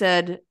when he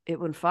said it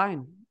went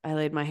fine, I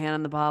laid my hand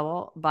on the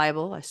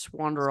Bible, I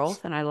swore under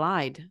oath, and I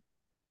lied.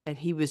 And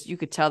you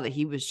could tell that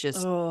he was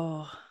just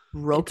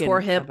broken. It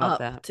tore him about up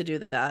that. to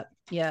do that.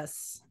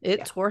 Yes,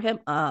 it tore him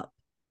up.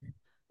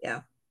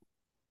 Yeah.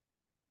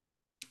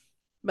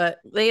 But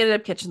they ended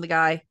up catching the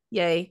guy.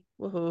 Yay.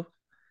 Woohoo.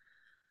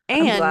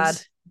 And I'm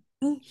glad.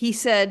 He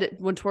said,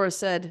 when Torres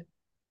said,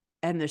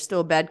 and there's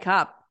still a bad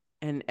cop,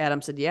 and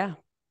Adam said, yeah,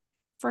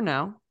 for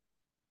now.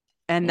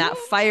 And that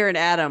fire in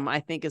Adam, I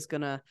think, is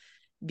going to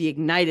be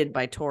ignited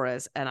by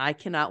Torres. And I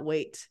cannot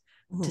wait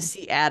to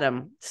see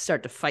Adam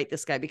start to fight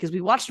this guy, because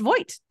we watched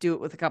Voight do it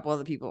with a couple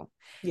other people.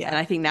 Yeah. And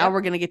I think now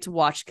we're going to get to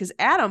watch, because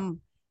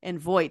Adam and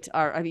Voight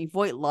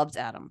Voight loves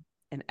Adam,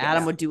 and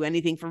Adam would do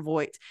anything for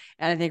Voight.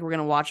 And I think we're going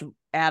to watch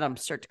Adam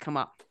start to come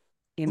up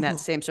in that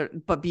same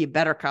sort, but be a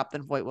better cop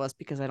than Voight was,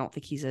 because I don't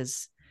think he's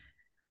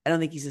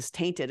as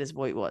tainted as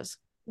Voight was.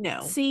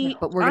 No. See,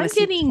 but we're going to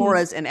see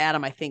Torres and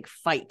Adam, I think,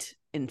 fight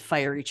and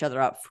fire each other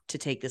up to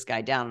take this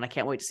guy down. And I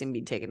can't wait to see him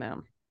be taken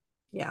down.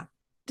 Yeah.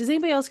 Does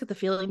anybody else get the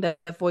feeling that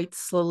Voight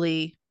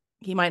slowly,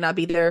 he might not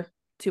be there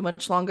too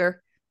much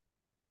longer?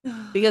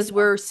 Because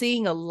we're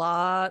seeing a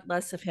lot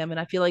less of him. And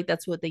I feel like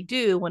that's what they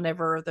do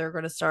whenever they're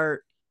going to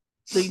start,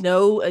 they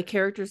know a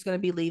character is going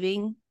to be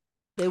leaving.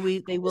 They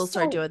will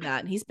start doing that.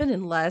 And he's been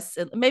in less,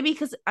 and maybe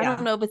because I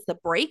don't know if it's the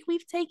break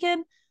we've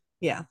taken.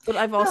 Yeah. But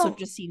I've also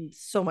just seen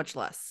so much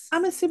less.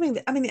 I'm assuming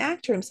that, the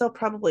actor himself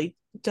probably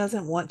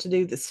doesn't want to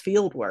do this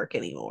field work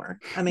anymore.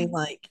 I mean,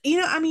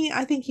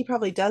 I think he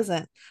probably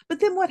doesn't. But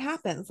then what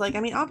happens? Like,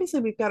 obviously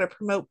we've got to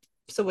promote.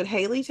 So would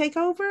Haley take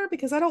over?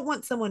 Because I don't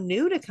want someone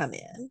new to come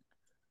in.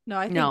 No,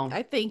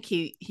 I think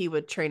he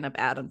would train up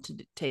Adam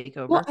to take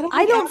over. Well,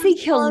 I don't think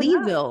he'll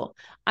leave though.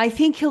 I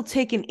think he'll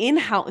take an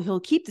in-house. He'll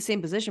keep the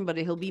same position, but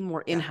he'll be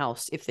more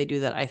in-house if they do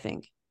that. I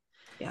think.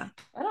 Yeah,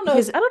 I don't know.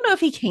 I don't know if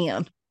he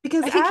can,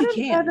 because Adam,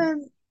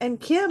 Kevin, and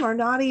Kim are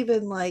not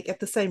even like at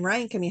the same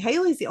rank.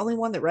 Haley's the only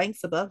one that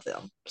ranks above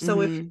them.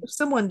 So if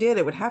someone did,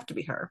 it would have to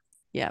be her.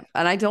 Yeah,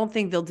 and I don't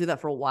think they'll do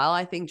that for a while.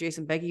 I think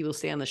Jason Becky will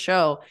stay on the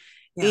show.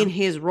 In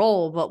his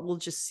role, but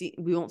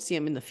we won't see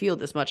him in the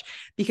field as much,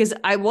 because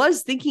I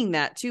was thinking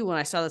that too when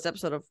I saw this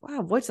episode of,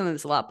 wow, Voight's on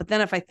this a lot. But then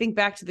if I think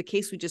back to the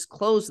case we just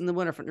closed in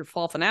the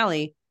fall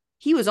finale,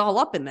 he was all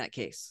up in that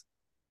case.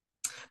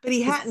 But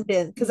he hadn't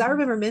been, because I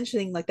remember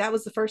mentioning like that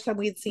was the first time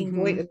we had seen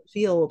Voight in the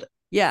field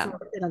in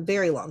a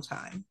very long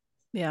time.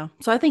 Yeah.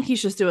 So I think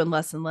he's just doing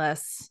less and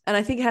less. And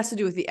I think it has to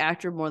do with the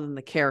actor more than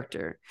the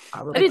character.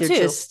 I do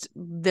too.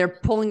 They're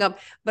pulling up.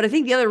 But I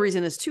think the other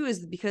reason is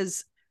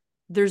because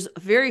there's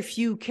very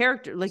few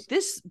characters. Like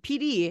this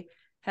PD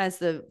has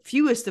the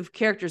fewest of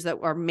characters that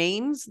are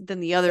mains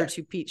than the other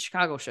two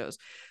Chicago shows.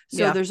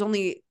 So there's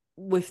only,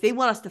 if they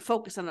want us to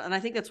focus on it, and I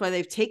think that's why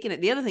they've taken it.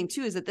 The other thing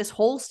too is that this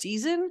whole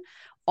season,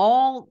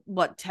 all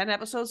 10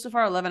 episodes so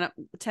far,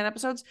 10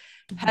 episodes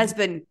has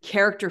been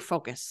character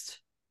focused.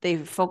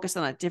 They've focused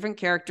on a different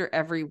character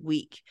every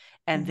week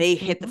and they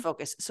hit the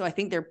focus. So I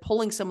think they're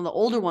pulling some of the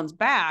older ones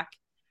back,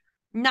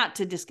 not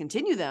to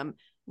discontinue them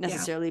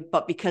necessarily,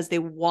 but because they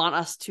want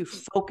us to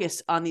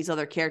focus on these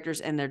other characters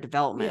and their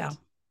development.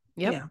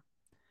 Yeah.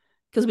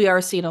 Because we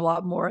are seeing a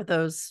lot more of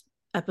those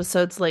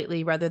episodes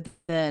lately rather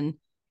than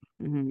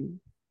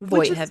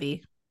Voight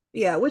heavy.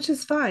 Yeah, which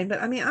is fine. But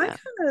I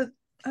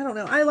don't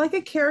know. I like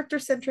a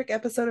character-centric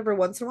episode every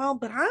once in a while,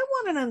 but I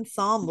want an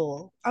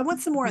ensemble. I want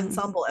some more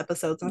ensemble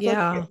episodes. I feel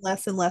like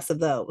less and less of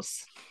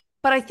those.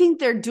 But I think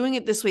they're doing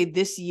it this way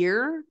this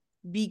year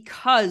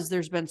because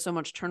there's been so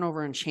much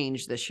turnover and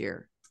change this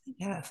year.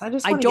 Yes, I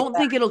don't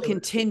think it'll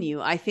continue.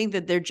 I think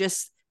that they're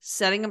just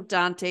setting up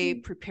Dante,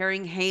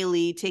 preparing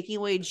Haley, taking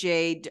away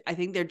Jade. I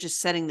think they're just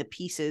setting the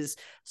pieces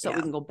so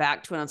we can go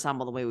back to an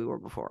ensemble the way we were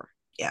before.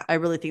 Yeah. I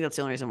really think that's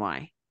the only reason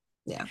why.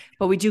 Yeah.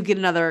 But we do get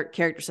another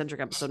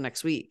character-centric episode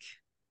next week.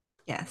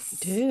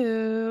 Yes.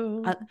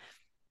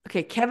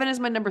 Okay, Kevin is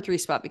my number 3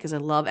 spot because I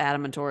love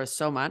Adam and Torres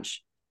so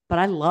much. But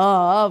I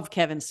love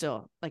Kevin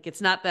still. Like,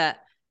 it's not that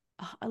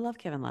I love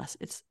Kevin less.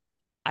 It's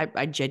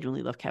I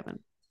genuinely love Kevin.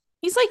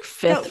 He's like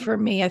 5th for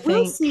me, I think.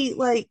 We'll see.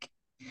 Like,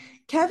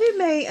 Kevin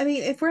may,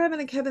 if we're having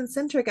a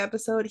Kevin-centric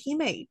episode, he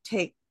may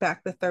take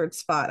back the 3rd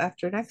spot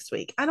after next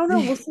week. I don't know.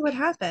 We'll see what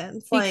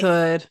happens. He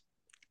could.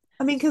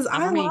 Because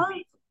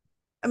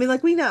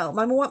we know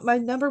my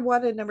number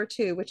 1 and number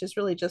 2, which is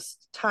really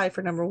just tie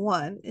for number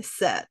 1, is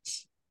set.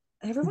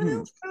 Everyone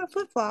else kind of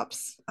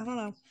flip-flops. I don't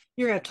know.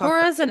 You're going to talk.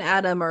 Torres and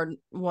Adam are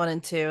 1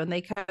 and 2, and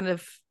they kind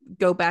of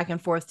go back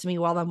and forth to me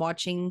while I'm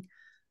watching.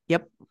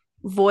 Yep.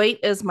 Voight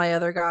is my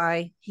other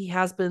guy. He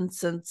has been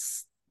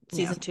since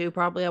season 2,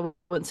 probably. I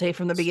wouldn't say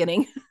from the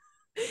beginning.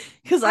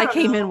 Because I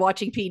came in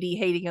watching PD,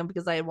 hating him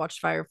because I had watched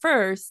Fire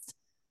first.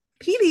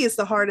 PD is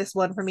the hardest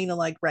one for me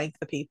to rank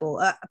the people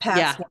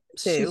past 1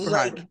 and 2.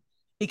 Hard.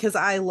 Because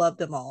I love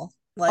them all.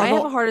 I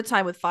have a harder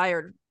time with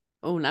Fire.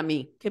 Oh, not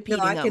me. No,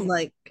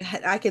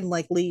 I can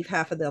leave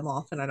half of them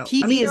off, and I don't.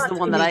 PD is the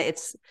one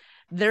that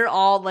they're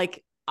all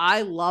like,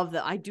 I love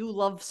that. I do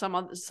love some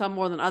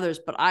more than others,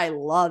 but I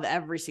love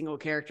every single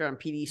character on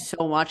PD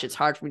so much. It's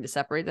hard for me to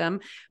separate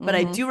them. But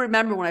I do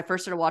remember when I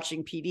first started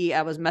watching PD,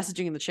 I was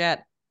messaging in the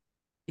chat,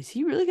 is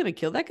he really going to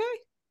kill that guy?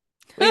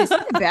 Wait, is he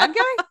the bad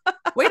guy?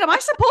 Wait, am I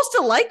supposed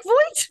to like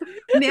Voight?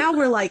 Now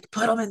we're like,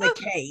 put him in the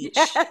cage.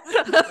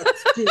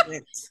 Let's do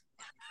it.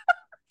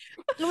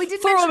 No, we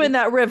didn't throw him in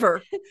that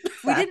river.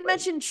 We didn't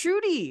mention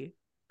Trudy.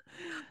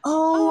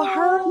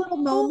 Her little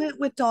moment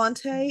with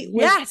Dante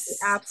was the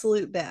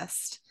absolute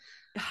best.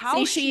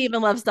 How she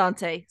even loves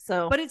Dante.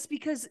 But it's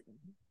because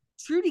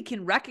Trudy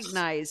can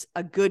recognize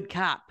a good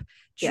cop.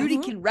 Trudy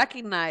can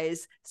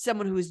recognize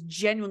someone who is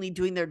genuinely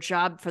doing their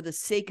job for the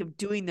sake of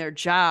doing their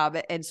job.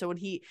 And so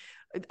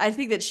I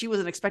think that she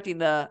wasn't expecting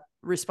the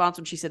response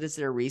when she said, is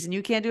there a reason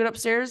you can't do it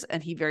upstairs?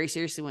 And he very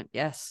seriously went,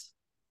 yes.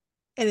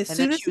 And as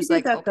soon as she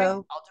did that,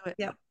 though, I'll do it.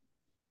 Yep.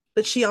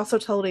 but she also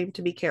told him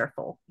to be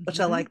careful, which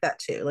I like that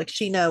too. Like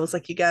she knows,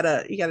 like you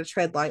gotta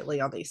tread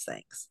lightly on these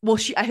things. Well,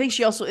 I think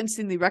she also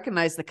instantly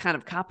recognized the kind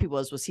of cop he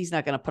was he's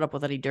not going to put up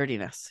with any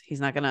dirtiness. He's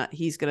going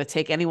to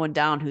take anyone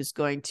down who's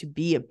going to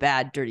be a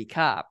bad, dirty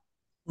cop.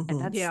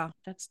 Mm-hmm. And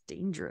that's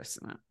dangerous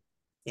in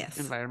that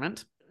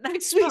environment.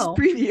 Next week's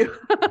preview.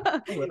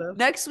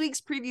 Next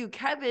week's preview,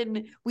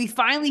 Kevin, we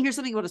finally hear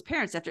something about his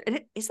parents after.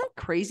 And is that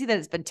crazy that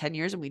it's been 10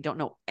 years and we don't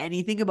know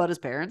anything about his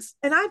parents?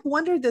 And I've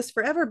wondered this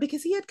forever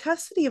because he had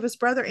custody of his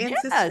brother and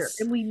sister.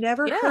 And we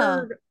never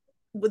heard,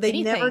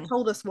 they never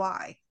told us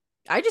why.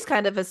 I just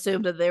kind of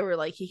assumed that they were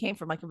like, he came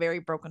from like a very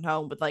broken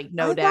home with like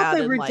no dad.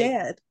 They were like...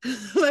 dead.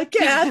 Like,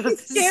 yeah, he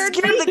scared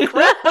me. The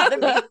crap out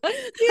of me.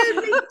 Scared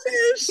me,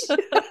 Tish.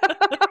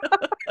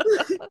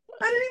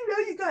 I didn't even know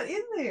you got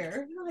in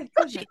there. Like,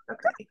 okay.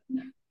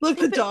 Look,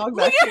 the dog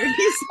back here.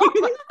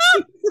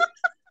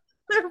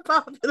 They're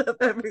popping up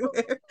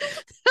everywhere.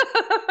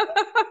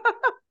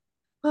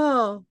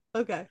 Oh,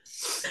 okay.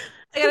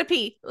 I gotta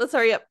pee. Let's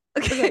hurry up.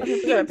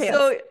 Okay.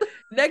 So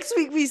next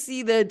week we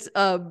see that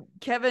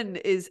Kevin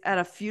is at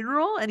a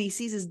funeral and he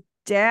sees his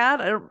dad.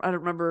 I don't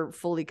remember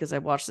fully because I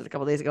watched it a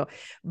couple days ago,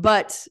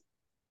 but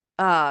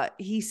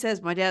he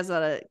says my dad's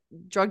not a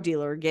drug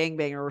dealer or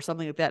gangbanger or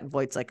something like that. And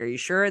Voight's like, "Are you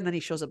sure?" And then he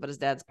shows up at his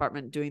dad's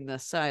apartment doing the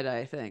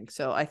side-eye thing.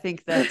 So I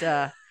think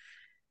that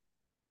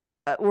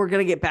we're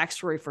gonna get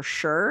backstory for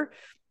sure.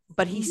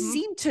 But he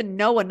seemed to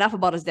know enough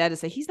about his dad to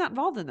say he's not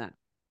involved in that.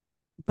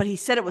 But he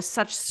said it with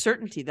such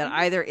certainty that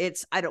either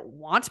it's, I don't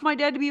want my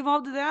dad to be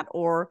involved in that,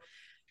 or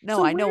no,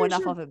 so I know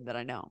enough of him that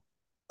I know.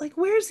 Like,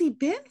 where's he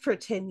been for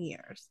 10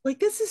 years? Like,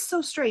 this is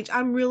so strange.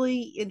 I'm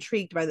really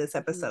intrigued by this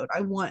episode.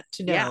 I want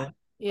to know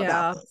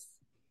about this.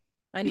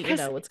 I need to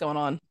know what's going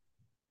on.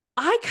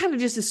 I kind of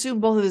just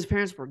assumed both of his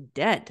parents were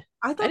dead.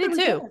 I did too.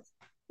 Dead.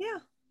 Yeah.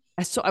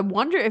 So I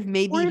wonder if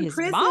maybe his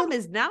mom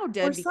is now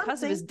dead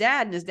because of his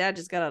dad, and his dad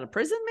just got out of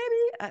prison.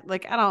 Maybe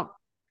I don't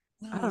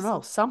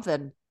know,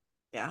 something.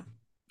 Yeah.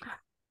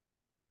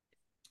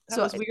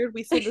 That was weird.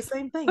 We said the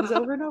same things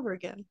over and over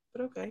again,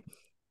 but okay.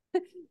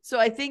 So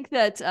I think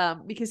that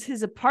because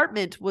his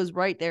apartment was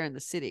right there in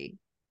the city,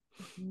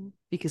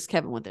 because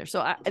Kevin went there.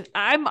 So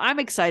I'm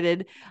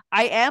excited.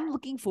 I am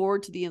looking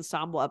forward to the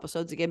ensemble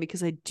episodes again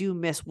because I do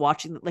miss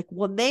watching. Like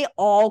when they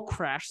all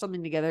crash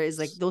something together is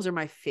like those are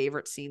my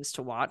favorite scenes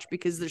to watch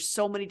because there's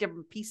so many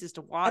different pieces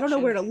to watch. I don't know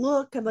where to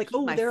look. I'm like,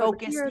 oh, my they're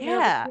focus. Over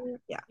here,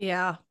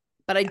 yeah.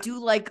 But I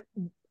do like.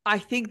 I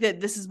think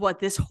that this is what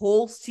this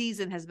whole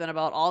season has been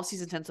about. All of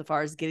season 10 so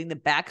far is getting the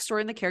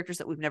backstory and the characters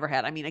that we've never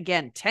had. I mean,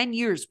 again, 10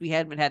 years we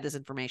haven't had this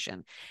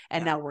information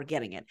and now we're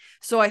getting it.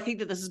 So I think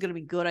that this is going to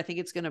be good. I think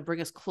it's going to bring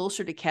us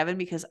closer to Kevin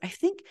because I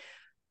think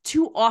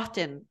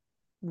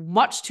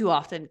much too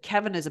often,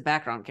 Kevin is a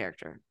background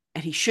character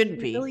and he shouldn't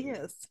be. He really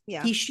is.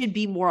 Yeah. He should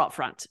be more up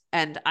front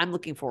and I'm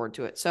looking forward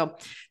to it. So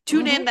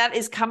tune in. That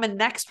is coming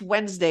next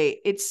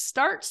Wednesday. It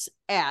starts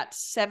at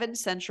 7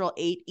 Central,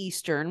 8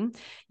 Eastern.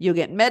 You'll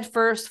get Med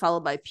first,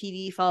 followed by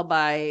PD, followed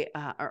by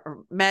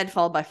or Med,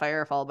 followed by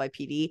Fire, followed by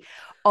PD.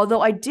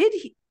 Although I did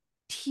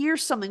hear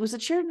something, was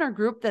it shared in our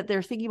group that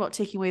they're thinking about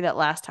taking away that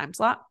last time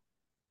slot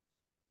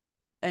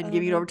and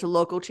giving it over to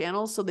local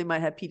channels. So they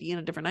might have PD in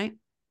a different night.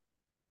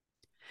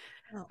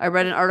 I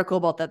read an article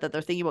about that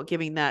they're thinking about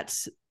giving that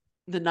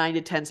the 9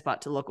 to 10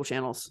 spot to local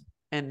channels.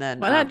 And then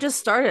why not just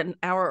start an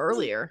hour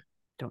earlier?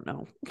 Don't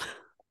know.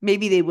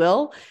 Maybe they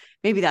will.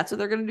 Maybe that's what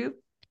they're going to do.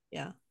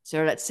 Yeah.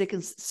 Start at 6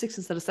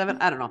 instead of 7.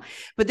 I don't know.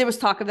 But there was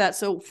talk of that.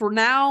 So for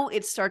now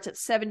it starts at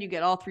 7. You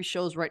get all 3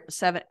 shows right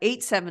 7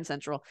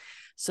 Central.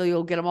 So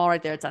you'll get them all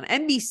right there. It's on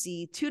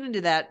NBC. Tune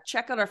into that.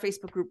 Check out our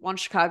Facebook group, One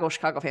Chicago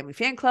Family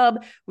Fan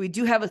Club. We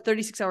do have a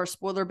 36-hour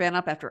spoiler ban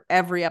up after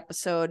every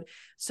episode.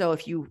 So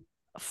if you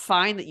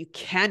find that you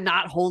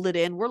cannot hold it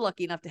in, we're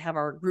lucky enough to have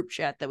our group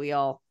chat that we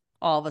all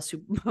of us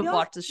who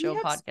watch the show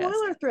podcast.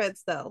 Spoiler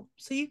threads though,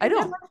 so you can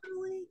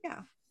definitely,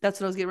 that's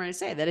what I was getting ready to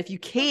say, that if you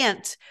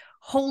can't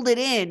hold it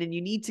in and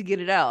you need to get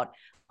it out,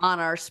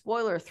 on our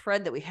spoiler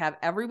thread that we have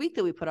every week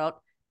that we put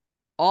out,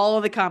 all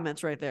of the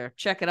comments right there,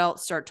 check it out,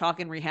 start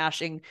talking,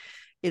 rehashing.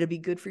 It'll be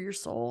good for your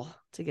soul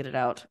to get it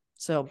out,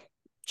 so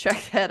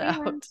check that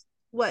out.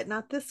 What,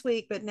 not this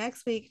week but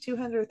next week,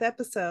 200th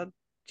episode.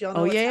 Do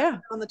y'all know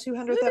on the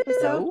 200th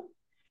episode?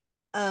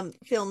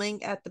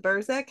 Filming at the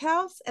Burzek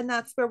house, and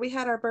that's where we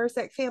had our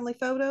Burzek family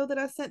photo that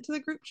I sent to the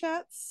group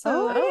chats.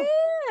 So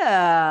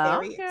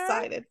very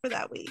excited for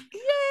that week.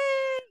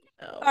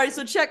 Yay! All right,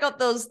 so check out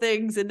those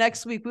things, and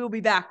next week we will be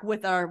back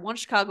with our One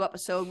Chicago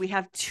episode. We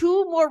have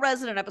 2 more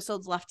resident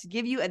episodes left to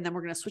give you, and then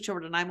we're going to switch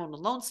over to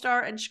 911 Lone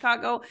Star in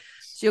Chicago,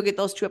 so you'll get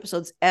those 2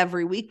 episodes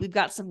every week. We've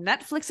got some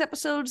Netflix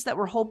episodes that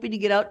we're hoping to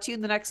get out to you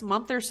in the next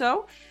month or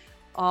so,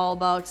 all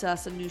about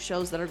some new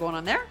shows that are going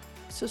on there.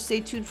 So stay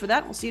tuned for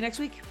that. We'll see you next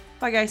week.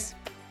 Bye, guys.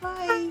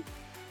 Bye.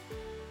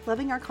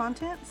 Loving our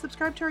content?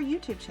 Subscribe to our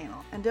YouTube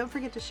channel, and don't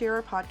forget to share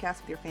our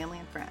podcast with your family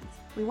and friends.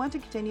 We want to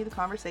continue the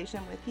conversation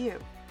with you.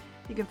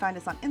 You can find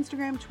us on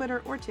Instagram,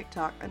 Twitter, or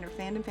TikTok under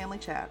Fandom Family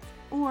Chats,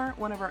 or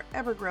one of our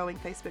ever-growing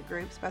Facebook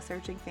groups by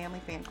searching Family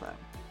Fan Club.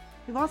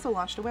 We've also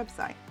launched a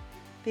website.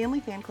 Family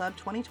Fan Club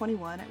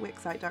 2021 at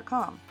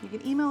Wixsite.com. You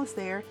can email us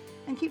there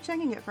and keep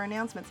checking it for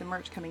announcements and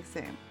merch coming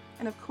soon.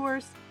 And of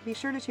course, be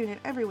sure to tune in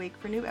every week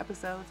for new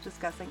episodes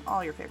discussing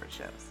all your favorite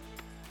shows.